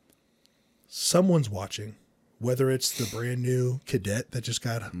someone's watching, whether it's the brand new cadet that just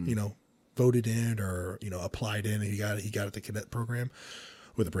got, voted in or, applied in and he got at the cadet program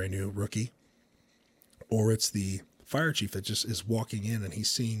with a brand new rookie, or it's the fire chief that just is walking in and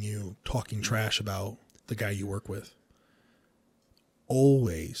he's seeing you talking trash about the guy you work with.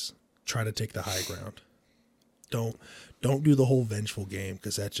 Always try to take the high ground. Don't do the whole vengeful game,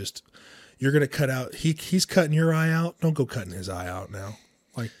 because that's just, you're going to cut out. He's cutting your eye out. Don't go cutting his eye out now.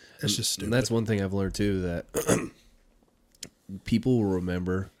 Like, that's just stupid. And that's one thing I've learned too, that people will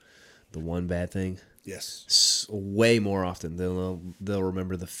remember the one bad thing. Yes. Way more often than they'll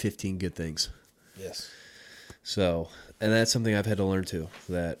remember the 15 good things. Yes. So, and that's something I've had to learn too,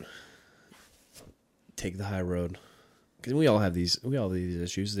 that take the high road. Because we all have these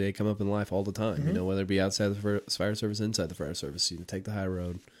issues. They come up in life all the time. Mm-hmm. Whether it be outside the fire service, inside the fire service. Take the high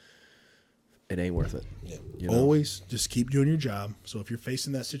road. It ain't worth it. Yeah. Always just keep doing your job. So if you're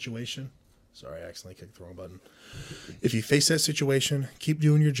facing that situation, sorry, I accidentally clicked the wrong button. If you face that situation, keep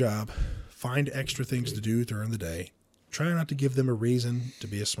doing your job. Find extra things to do during the day. Try not to give them a reason to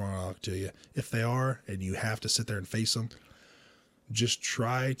be a smart aleck to you. If they are, and you have to sit there and face them, just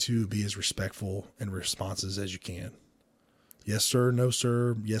try to be as respectful and responses as you can. Yes, sir. No,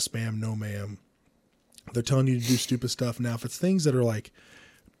 sir. Yes, ma'am. No, ma'am. They're telling you to do stupid stuff. Now, if it's things that are like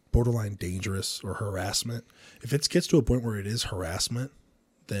borderline dangerous or harassment, if it gets to a point where it is harassment,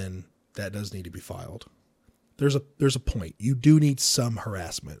 then that does need to be filed. There's a point. You do need some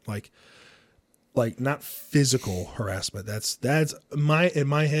harassment, like not physical harassment. That's in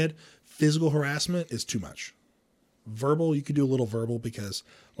my head. Physical harassment is too much. Verbal, you could do a little verbal because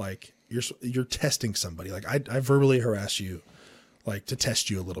like you're testing somebody. Like I verbally harass you, like to test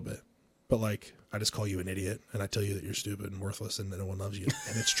you a little bit, but like I just call you an idiot and I tell you that you're stupid and worthless and that no one loves you,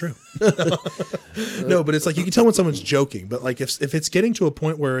 and it's true. No, but it's like you can tell when someone's joking, but like if it's getting to a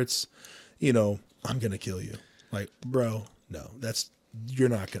point where it's, I'm gonna kill you, like bro, no, you're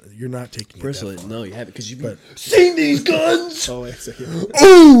not taking it Personally, that far. no, you haven't, because you've seen these guns. Oh, wait a second.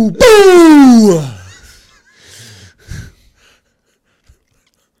 Ooh, boo!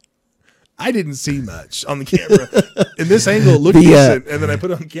 I didn't see much on the camera. In this angle, it looked decent, and then I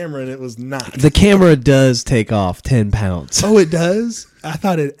put it on camera, and it was not. The camera does take off 10 pounds. Oh, it does? I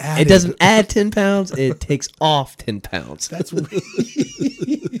thought it added. It doesn't add 10 pounds. It takes off 10 pounds. That's weird.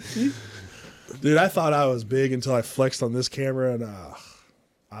 Dude, I thought I was big until I flexed on this camera, and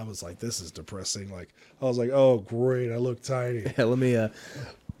I was like, this is depressing. Like, I was like, oh, great, I look tiny. Yeah,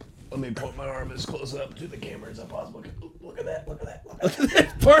 let me put my arm as close up to the camera as I possibly can. Look at that. Look at that. Look at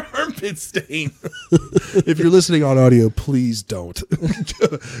that. Poor armpit stain. If you're listening on audio, please don't.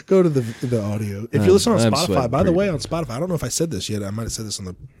 Go to the audio. If you're listening on Spotify, by the way, on Spotify, I don't know if I said this yet. I might have said this on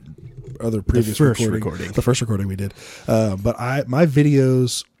the other previous recording. The first recording we did. But my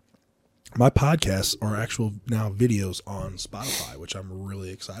videos, my podcasts are actual now videos on Spotify, which I'm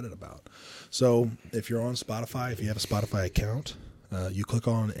really excited about. So if you're on Spotify, if you have a Spotify account, you click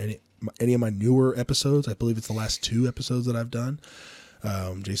on any of my newer episodes. I believe it's the last 2 episodes that I've done.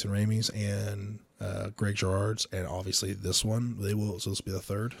 Jason Ramey's and Greg Gerard's, and obviously this one. So this will be the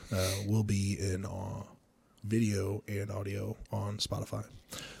 3rd. Will be in video and audio on Spotify.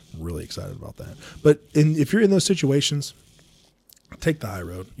 I'm really excited about that. But if you're in those situations, take the high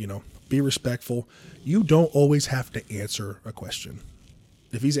road. Be respectful. You don't always have to answer a question.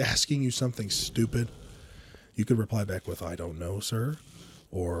 If he's asking you something stupid, you could reply back with, I don't know, sir,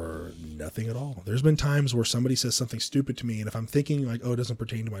 or nothing at all. There's been times where somebody says something stupid to me, and if I'm thinking like, oh, it doesn't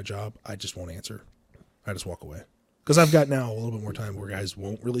pertain to my job, I just won't answer. I just walk away. Because I've got now a little bit more time where guys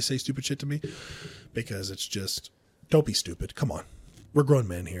won't really say stupid shit to me, because it's just, don't be stupid. Come on. We're grown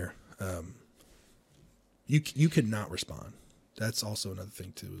men here. You cannot respond. That's also another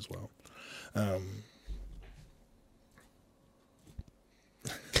thing too as well.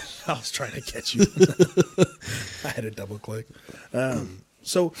 I was trying to catch you. I had to double click.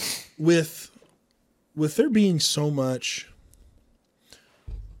 So with there being so much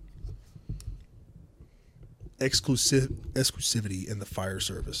exclusivity in the fire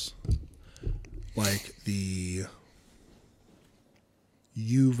service, like the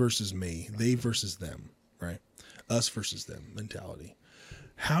you versus me, they versus them, right? Us versus them mentality.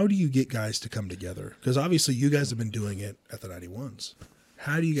 How do you get guys to come together? Because obviously you guys have been doing it at the 91s.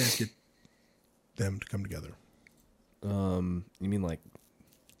 How do you guys get them to come together? You mean like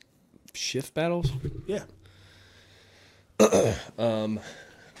shift battles? Yeah.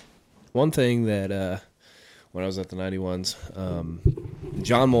 One thing that when I was at the 91s,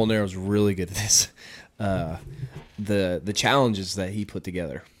 John Molinaro was really good at this. The challenges that he put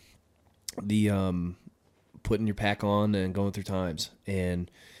together, the putting your pack on and going through times,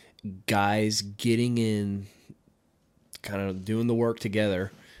 and guys getting in, kind of doing the work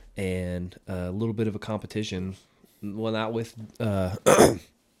together, and a little bit of a competition. Well, not with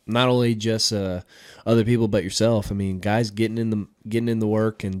not only just other people but yourself. I mean, guys getting in the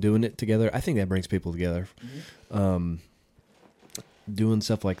work and doing it together. I think that brings people together. Mm-hmm. Doing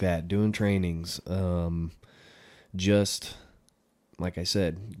stuff like that, doing trainings, just like I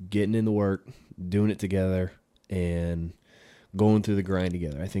said, getting in the work, doing it together, and going through the grind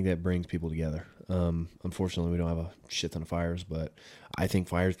together. I think that brings people together. Unfortunately, we don't have a shit ton of fires, but I think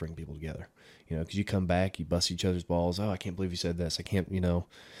fires bring people together. Because you come back, you bust each other's balls. Oh, I can't believe you said this. I can't.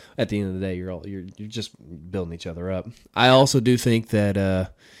 At the end of the day, you're just building each other up. I also do think that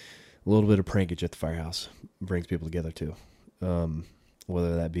a little bit of prankage at the firehouse brings people together too.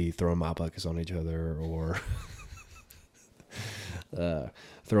 Whether that be throwing mop buckets on each other or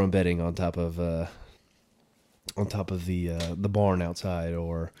throwing bedding on top of the barn outside,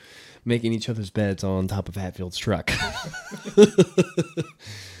 or making each other's beds on top of Hatfield's truck.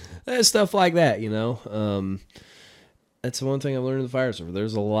 Stuff like that, That's the one thing I've learned in the fire service.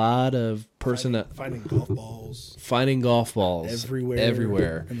 There's a lot of finding golf balls finding golf balls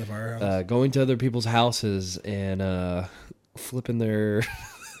everywhere in the firehouse. Going to other people's houses and flipping their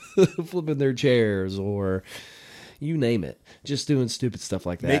flipping their chairs, or you name it. Just doing stupid stuff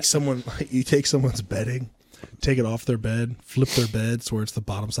like that. You take someone's bedding, take it off their bed, flip their bed so where it's the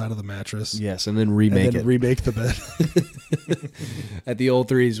bottom side of the mattress. Yes, and then remake the bed. At the old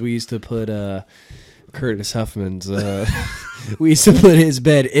threes, we used to put Curtis Huffman's. We used to put his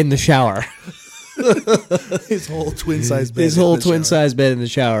bed in the shower. His whole twin size bed. Bed in the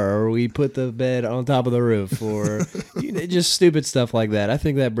shower, or we put the bed on top of the roof, or just stupid stuff like that. I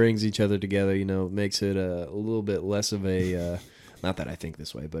think that brings each other together. Makes it a little bit less of a. Not that I think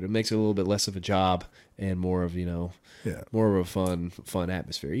this way, but it makes it a little bit less of a job and more of more of a fun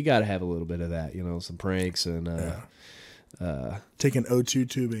atmosphere. You got to have a little bit of that, some pranks and taking O2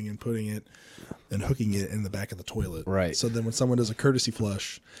 tubing and putting it and hooking it in the back of the toilet. Right. So then when someone does a courtesy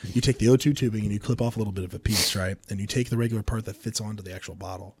flush, you take the O2 tubing and you clip off a little bit of a piece, right? And you take the regular part that fits onto the actual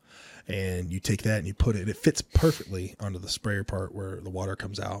bottle, and you take that and you put it, and it fits perfectly onto the sprayer part where the water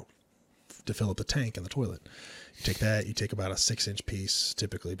comes out to fill up the tank in the toilet. You take that, you take about a 6-inch piece,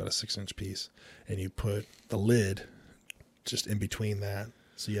 typically about a 6-inch piece, and you put the lid just in between that.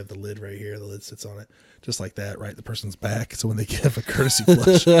 So you have the lid right here, the lid sits on it, just like that, right? The person's back. So when they give a courtesy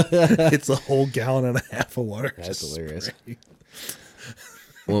flush, it's a whole gallon and a half of water. That's hilarious.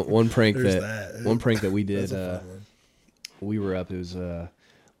 One prank that we did, we were up, it was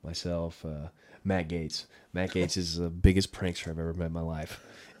myself, Matt Gates. Matt Gates is the biggest prankster I've ever met in my life.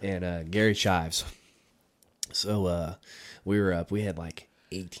 And Gary Chives. So we were up, we had like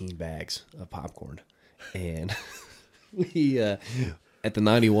 18 bags of popcorn. And we... at the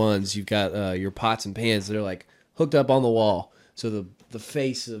 91s, you've got your pots and pans that are like hooked up on the wall. So the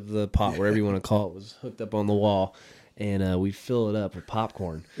face of the pot, whatever you want to call it, was hooked up on the wall. And we fill it up with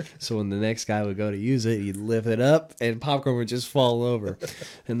popcorn. So when the next guy would go to use it, he'd lift it up and popcorn would just fall over.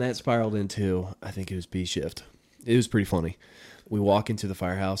 And that spiraled into, I think it was B shift. It was pretty funny. We walk into the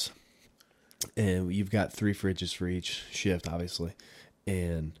firehouse, and you've got 3 fridges for each shift, obviously.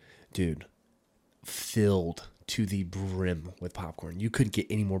 And, dude, filled to the brim with popcorn. You couldn't get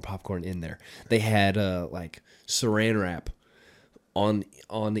any more popcorn in there. They had like saran wrap on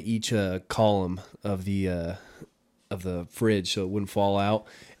each column of the fridge so it wouldn't fall out,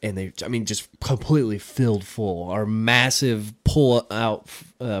 and just completely filled full. Our massive pull out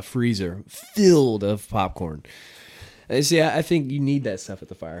freezer filled of popcorn. And see, I think you need that stuff at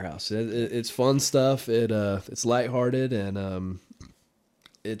the firehouse. It's fun stuff. It's lighthearted, and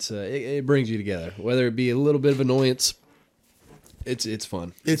it brings you together, whether it be a little bit of annoyance. It's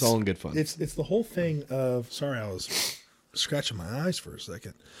fun. It's all in good fun. It's the whole thing of, sorry, I was scratching my eyes for a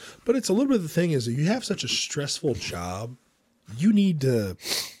second, but it's a little bit of the thing is that you have such a stressful job, you need to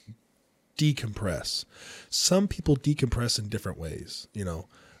decompress. Some people decompress in different ways.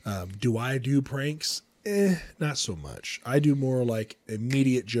 Do I do pranks? Not so much. I do more like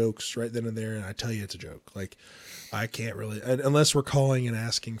immediate jokes right then and there, and I tell you it's a joke. Like, I can't really, unless we're calling and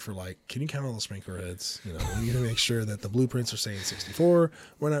asking for like, can you count all the sprinkler heads? We need to make sure that the blueprints are saying 64.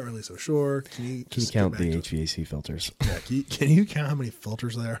 We're not really so sure. Can you count the HVAC filters? Yeah. Can you count how many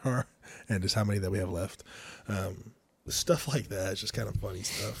filters there are and just how many that we have left? Stuff like that. It's just kind of funny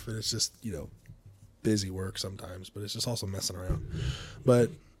stuff. And it's just, busy work sometimes, but it's just also messing around.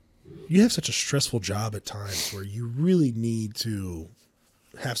 But you have such a stressful job at times where you really need to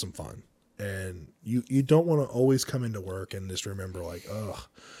have some fun. And you don't want to always come into work and just remember like, oh,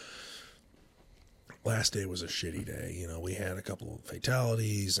 last day was a shitty day. We had a couple of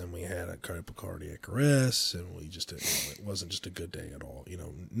fatalities and we had a couple cardiac arrests, and we just it wasn't just a good day at all.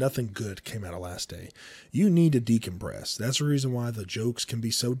 Nothing good came out of last day. You need to decompress. That's the reason why the jokes can be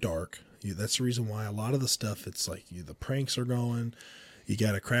so dark. That's the reason why a lot of the stuff, it's like the pranks are going. You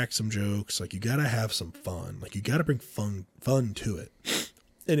got to crack some jokes. Like, you got to have some fun. Like, you got to bring fun to it.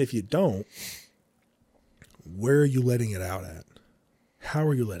 And if you don't, where are you letting it out at? How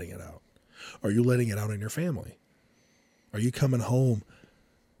are you letting it out? Are you letting it out on your family? Are you coming home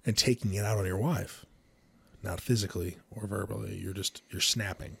and taking it out on your wife? Not physically or verbally. You're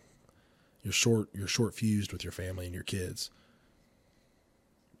snapping. You're short fused with your family and your kids.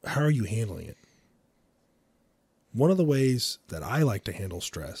 How are you handling it? One of the ways that I like to handle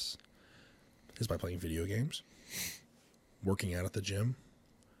stress is by playing video games, working out at the gym.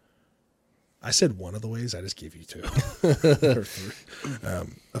 I said one of the ways, I just gave you 2 or 3.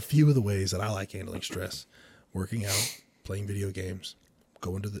 A few of the ways that I like handling stress: working out, playing video games,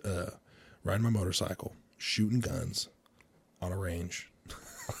 going to riding my motorcycle, shooting guns on a range.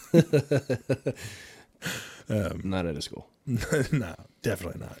 Not at a school. No,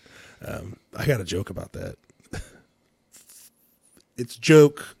 definitely not. I got a joke about that. It's a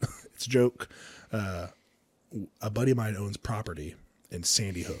joke. It's a joke. A buddy of mine owns property in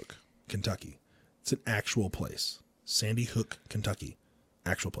Sandy Hook, Kentucky. It's an actual place. Sandy Hook, Kentucky.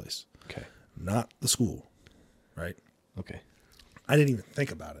 Actual place. Okay. Not the school, right? Okay. I didn't even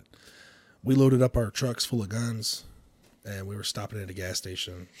think about it. We loaded up our trucks full of guns, and we were stopping at a gas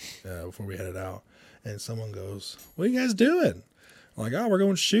station before we headed out. And someone goes, "What are you guys doing?" I'm like, "Oh, we're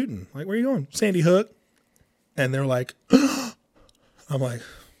going shooting." Like, "Where are you going?" "Sandy Hook." And they're like, I'm like,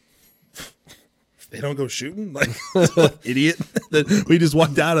 "They don't go shooting?" Like, idiot. We just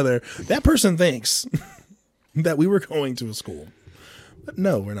walked out of there. That person thinks that we were going to a school. But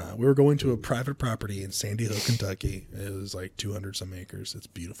no, we're not. We were going to a private property in Sandy Hook, Kentucky. It was like 200 some acres. It's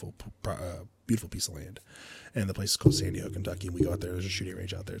beautiful, beautiful piece of land. And the place is called Sandy Hook, Kentucky. And we go out there. There's a shooting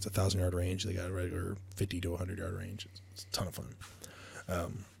range out there. It's a 1,000-yard range. They got a regular 50 to 100-yard range. It's a ton of fun.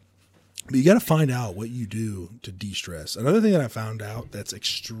 But you got to find out what you do to de-stress. Another thing that I found out that's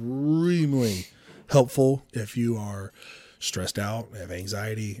extremely helpful if you are stressed out, have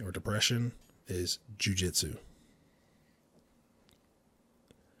anxiety or depression, is jujitsu.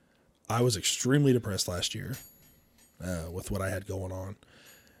 I was extremely depressed last year with what I had going on,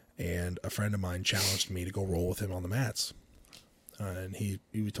 and a friend of mine challenged me to go roll with him on the mats. And he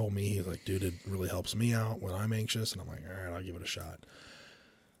told me, he's like, "Dude, it really helps me out when I'm anxious." And I'm like, "All right, I'll give it a shot."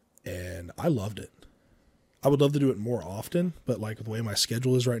 And I loved it. I would love to do it more often, but like the way my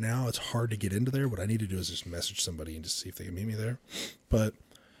schedule is right now, it's hard to get into there. What I need to do is just message somebody and just see if they can meet me there. But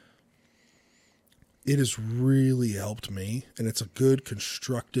it has really helped me, and it's a good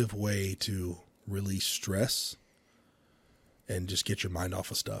constructive way to release stress and just get your mind off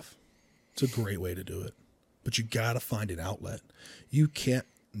of stuff. It's a great way to do it. But you got to find an outlet. You can't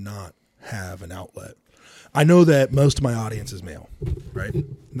not have an outlet. I know that most of my audience is male, right?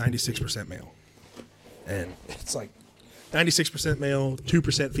 96% male. And it's like 96% male,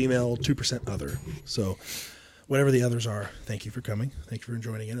 2% female, 2% other. So whatever the others are, thank you for coming. Thank you for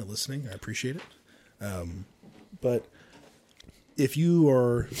joining in and listening. I appreciate it. But if you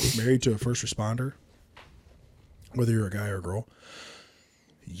are married to a first responder, whether you're a guy or a girl,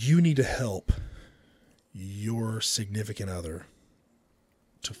 you need to help your significant other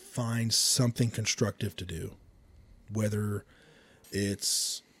to find something constructive to do, whether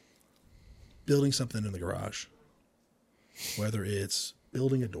it's building something in the garage, whether it's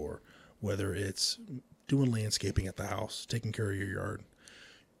building a door, whether it's doing landscaping at the house, taking care of your yard.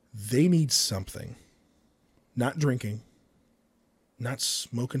 They need something. Not drinking, not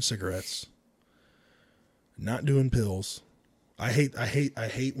smoking cigarettes, not doing pills. I hate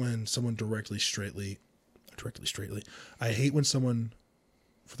when someone I hate when someone,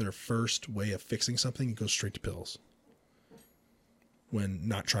 for their first way of fixing something, goes straight to pills when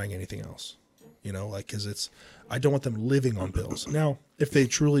not trying anything else. You know, like, because I don't want them living on pills. Now, if they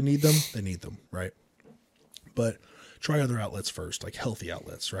truly need them, they need them, right? But try other outlets first, like healthy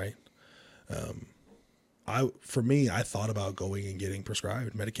outlets, right? For me, I thought about going and getting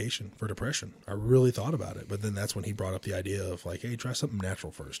prescribed medication for depression. I really thought about it. But then that's when he brought up the idea of like, hey, try something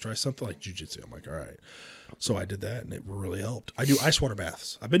natural first. Try something like jujitsu. I'm like, all right. So I did that, and it really helped. I do ice water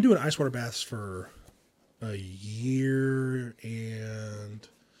baths. I've been doing ice water baths for a year and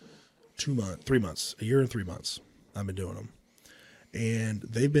 3 months. A year and 3 months I've been doing them. And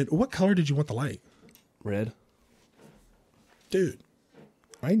they've been, what color did you want the light? Red. Dude,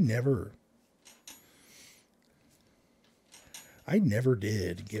 I never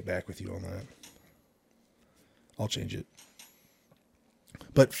did get back with you on that. I'll change it.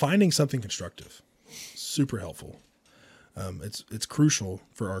 But finding something constructive, super helpful. It's crucial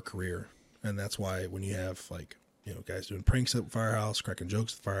for our career. And that's why when you have like, you know, guys doing pranks at the firehouse, cracking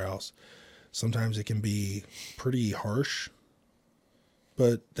jokes at the firehouse, sometimes it can be pretty harsh,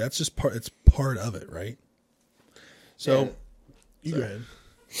 but that's just it's part of it, right? So, yeah. You go ahead.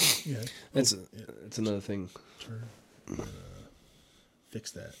 Yeah. It's another thing. Sure.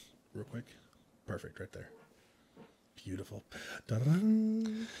 Fix that real quick. Perfect, right there. Beautiful.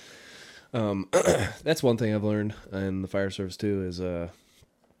 That's one thing I've learned in the fire service too is a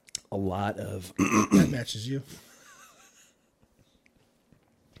lot of that matches you.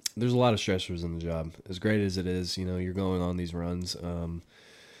 There's a lot of stressors in the job. As great as it is, you know, you're going on these runs. I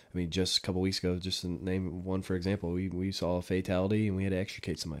mean, just a couple weeks ago, just to name one for example, we saw a fatality and we had to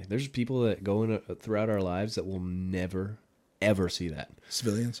extricate somebody. There's people that go in throughout our lives that will never, ever see that.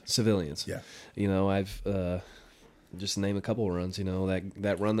 Civilians. Yeah. You know, I've just to name a couple of runs. You know,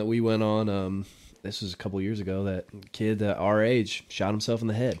 that run that we went on. This was a couple years ago. That kid our age shot himself in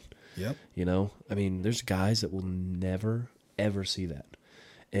the head. Yep. You know, I mean, there's guys that will never, ever see that.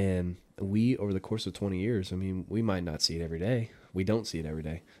 And we, over the course of 20 years, I mean, we might not see it every day. We don't see it every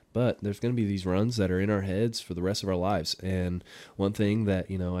day. But there's going to be these runs that are in our heads for the rest of our lives. And one thing that,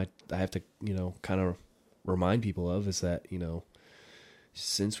 you know, I have to, you know, kind of remind people of is that, you know,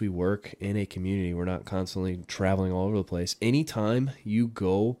 since we work in a community, we're not constantly traveling all over the place. Anytime you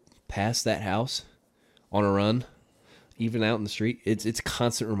go past that house on a run, even out in the street, it's a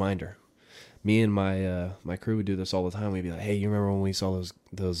constant reminder. Me and my crew would do this all the time. We'd be like, hey, you remember when we saw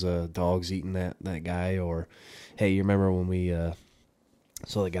those dogs eating that guy? Or, hey, you remember when we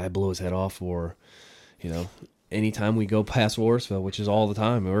saw the guy blow his head off? Or, you know, anytime we go past Warsville, which is all the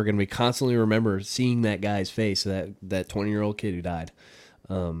time, we're going to be constantly remember seeing that guy's face, that 20-year-old kid who died.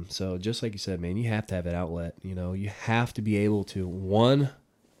 So just like you said, man, you have to have an outlet. You know, you have to be able to, one,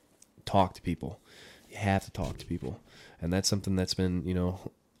 talk to people. You have to talk to people. And that's something that's been, you know,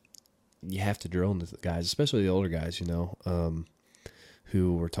 you have to drill into the guys, especially the older guys, you know,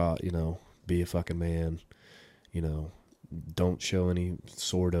 who were taught, you know, be a fucking man, you know, don't show any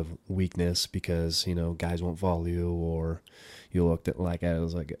sort of weakness because, you know, guys won't follow you or you looked at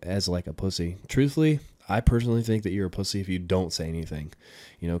as a pussy. Truthfully, I personally think that you're a pussy if you don't say anything,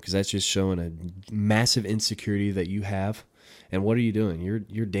 you know, because that's just showing a massive insecurity that you have. And what are you doing?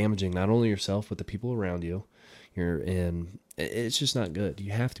 You're damaging not only yourself, but the people around you. It's just not good.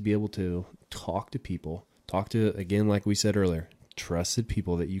 You have to be able to talk to people, again, like we said earlier, trusted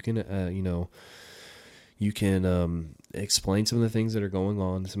people that you can, you know, you can explain some of the things that are going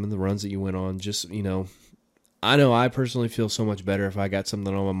on, some of the runs that you went on. Just, you know I personally feel so much better if I got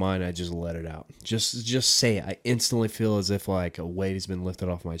something on my mind, I just let it out. Just say it. I instantly feel as if like a weight has been lifted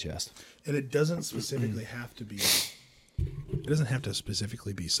off my chest. And it doesn't specifically have to be. It doesn't have to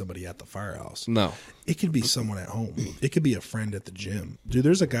specifically be somebody at the firehouse. No. It could be someone at home. It could be a friend at the gym. Dude,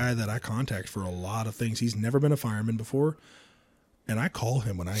 there's a guy that I contact for a lot of things. He's never been a fireman before, and I call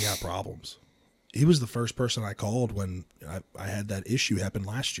him when I got problems. He was the first person I called when I had that issue happen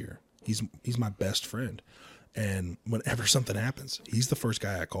last year. He's my best friend. And whenever something happens, he's the first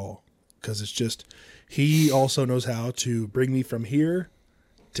guy I call because it's just, he also knows how to bring me from here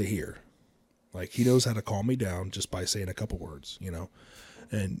to here. Like, he knows how to calm me down just by saying a couple words, you know,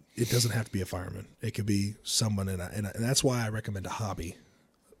 and it doesn't have to be a fireman. It could be someone, and that's why I recommend a hobby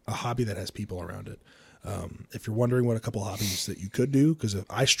that has people around it. If you're wondering what a couple hobbies that you could do, because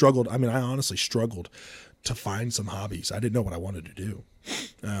I honestly struggled to find some hobbies. I didn't know what I wanted to do.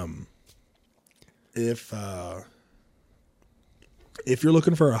 If you're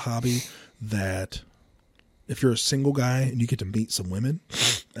looking for a hobby that, if you're a single guy and you get to meet some women,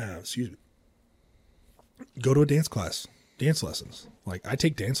 go to a dance class, dance lessons. Like, I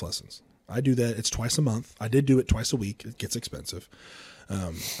take dance lessons. I do that. It's twice a month. I did do it twice a week. It gets expensive.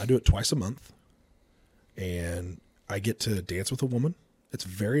 I do it twice a month, and I get to dance with a woman. It's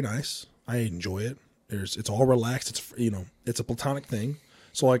very nice. I enjoy it. It's all relaxed. It's, you know, it's a platonic thing.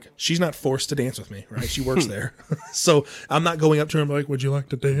 So, like, she's not forced to dance with me, right? She works there. So I'm not going up to her and like, would you like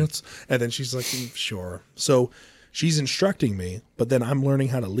to dance? And then she's like, sure. So she's instructing me, but then I'm learning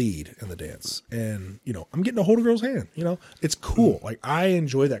how to lead in the dance. And, you know, I'm getting a hold of a girl's hand. You know, it's cool. Like, I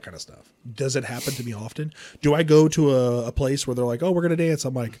enjoy that kind of stuff. Does it happen to me often? Do I go to a place where they're like, oh, we're going to dance?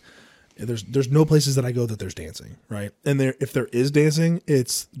 I'm like, there's no places that I go that there's dancing, right? And if there is dancing,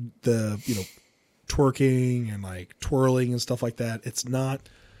 it's the, you know, twerking and like twirling and stuff like that. It's not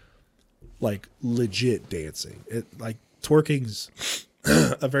like legit dancing. It, like, twerking's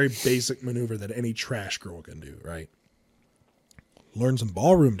a very basic maneuver that any trash girl can do, right? Learn some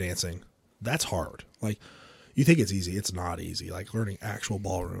ballroom dancing, that's hard. Like, you think it's easy, it's not easy. Like, learning actual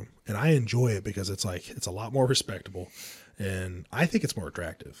ballroom, and I enjoy it because it's like, it's a lot more respectable, and I think it's more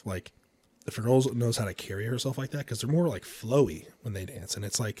attractive. Like, if a girl knows how to carry herself like that, because they're more like flowy when they dance, and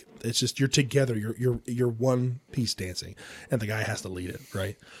it's like, it's just, you're together, you're one piece dancing, and the guy has to lead it,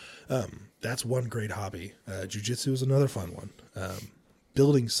 right? That's one great hobby. Jiu-jitsu is another fun one.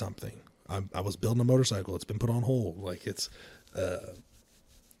 Building something. I was building a motorcycle. It's been put on hold. Like, it's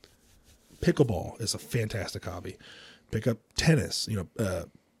pickleball is a fantastic hobby. Pick up tennis. You know,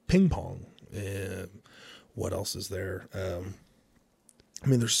 ping pong. What else is there? I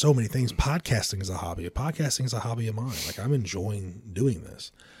mean, there's so many things. Podcasting is a hobby. Podcasting is a hobby of mine. Like, I'm enjoying doing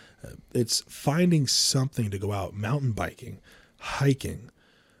this. It's finding something to go out mountain biking, hiking,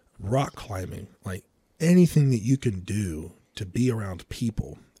 rock climbing, like anything that you can do to be around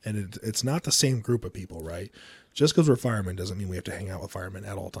people. And it's not the same group of people, right? Just because we're firemen doesn't mean we have to hang out with firemen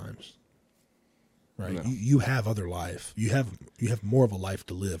at all times, right? No. You have other life. You have more of a life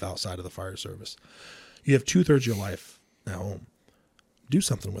to live outside of the fire service. You have 2/3 of your life at home. do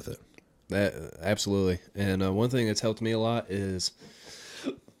something with it. Absolutely. And one thing that's helped me a lot is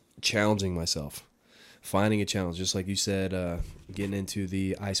challenging myself. Finding a challenge, just like you said, getting into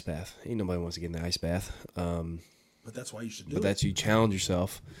the ice bath. Ain't nobody wants to get in the ice bath. But that's why you should do it. But that's you challenge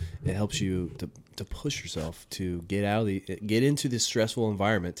yourself. It helps you to push yourself to get into this stressful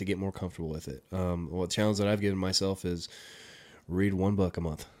environment to get more comfortable with it. Well, the challenge that I've given myself is read one book a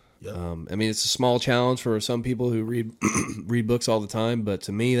month. Yep. I mean, it's a small challenge for some people who read read books all the time, but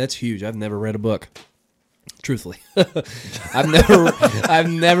to me, that's huge. I've never read a book. Truthfully, I've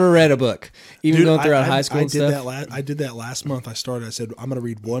never read a book, even going throughout high school. I did that last month. I said I'm going to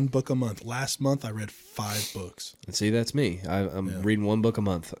read one book a month. Last month I read 5 books. And see, that's me. I'm reading one book a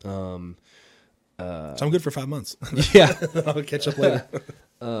month. So I'm good for 5 months. Yeah, I'll catch up later.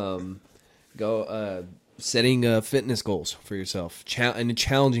 Setting fitness goals for yourself, and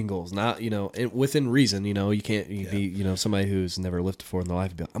challenging goals, not within reason. You can't be somebody who's never lifted before in their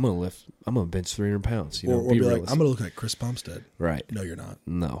life. Be like, I'm gonna bench 300 pounds. Or be like, I'm gonna look like Chris Bumstead. Right? No, you're not.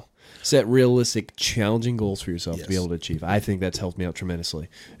 No. Set realistic, challenging goals for yourself Yes. to be able to achieve. I think that's helped me out tremendously.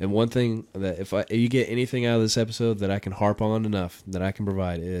 And one thing that if you get anything out of this episode that I can harp on enough that I can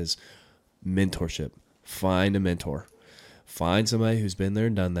provide is mentorship. Find a mentor. Find somebody who's been there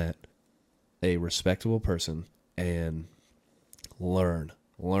and done that. A respectable person, and learn.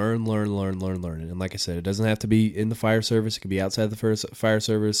 And like I said, it doesn't have to be in the fire service. It could be outside the fire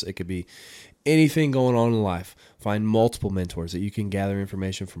service. It could be anything going on in life. Find multiple mentors that you can gather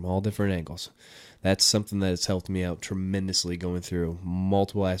information from all different angles. That's something that has helped me out tremendously going through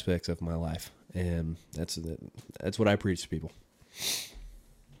multiple aspects of my life, and that's what I preach to people.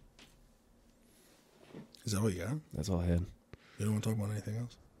 Is that what you got? That's all I had. You don't want to talk about anything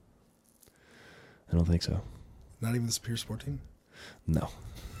else? I don't think so. Not even the Superior Sport Team? No.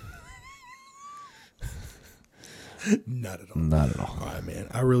 Not at all. Not at all. All right, man.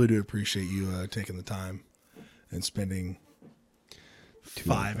 I really do appreciate you taking the time and spending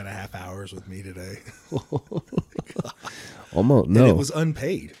 5.5 hours with me today. Almost. No. And it was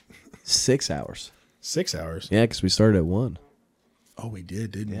unpaid. 6 hours. 6 hours? Yeah, because we started at 1. Oh, we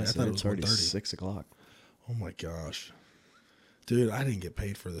did, didn't we? I so thought it was already 1:30. 6 o'clock. Oh, my gosh. Dude, I didn't get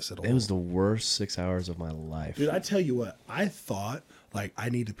paid for this at all. It was the worst 6 hours of my life. Dude, I tell you what. I thought, I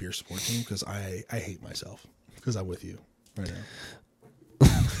need a peer support team because I hate myself because I'm with you right now.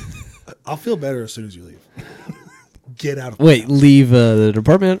 I'll feel better as soon as you leave. Get out of my Wait, house. leave the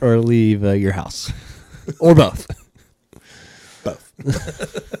department or leave your house? Or both? Both.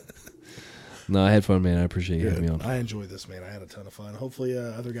 No, I had fun, man. I appreciate you having me on. I enjoyed this, man. I had a ton of fun. Hopefully,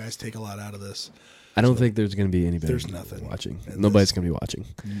 other guys take a lot out of this. I don't think there's going to be anybody There's nothing watching. in Nobody's going to be watching.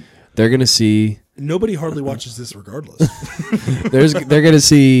 They're going to see... Nobody hardly watches this regardless. They're going to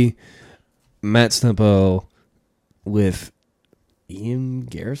see Matt Stumpo with Ian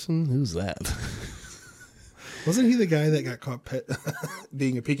Garrison? Who's that? Wasn't he the guy that got caught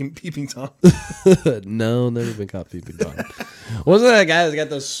being a peeping Tom? No, never been caught peeping Tom. Wasn't that guy that's got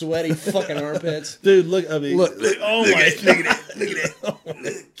those sweaty fucking armpits? Dude, look, oh my Look at it. Oh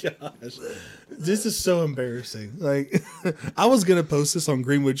my gosh. This is so embarrassing. I was going to post this on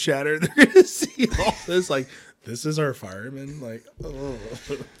Greenwood Chatter. They're going to see all this. This is our fireman. Oh.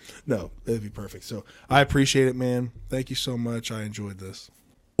 No, that'd be perfect. So I appreciate it, man. Thank you so much. I enjoyed this.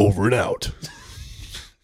 Over and out.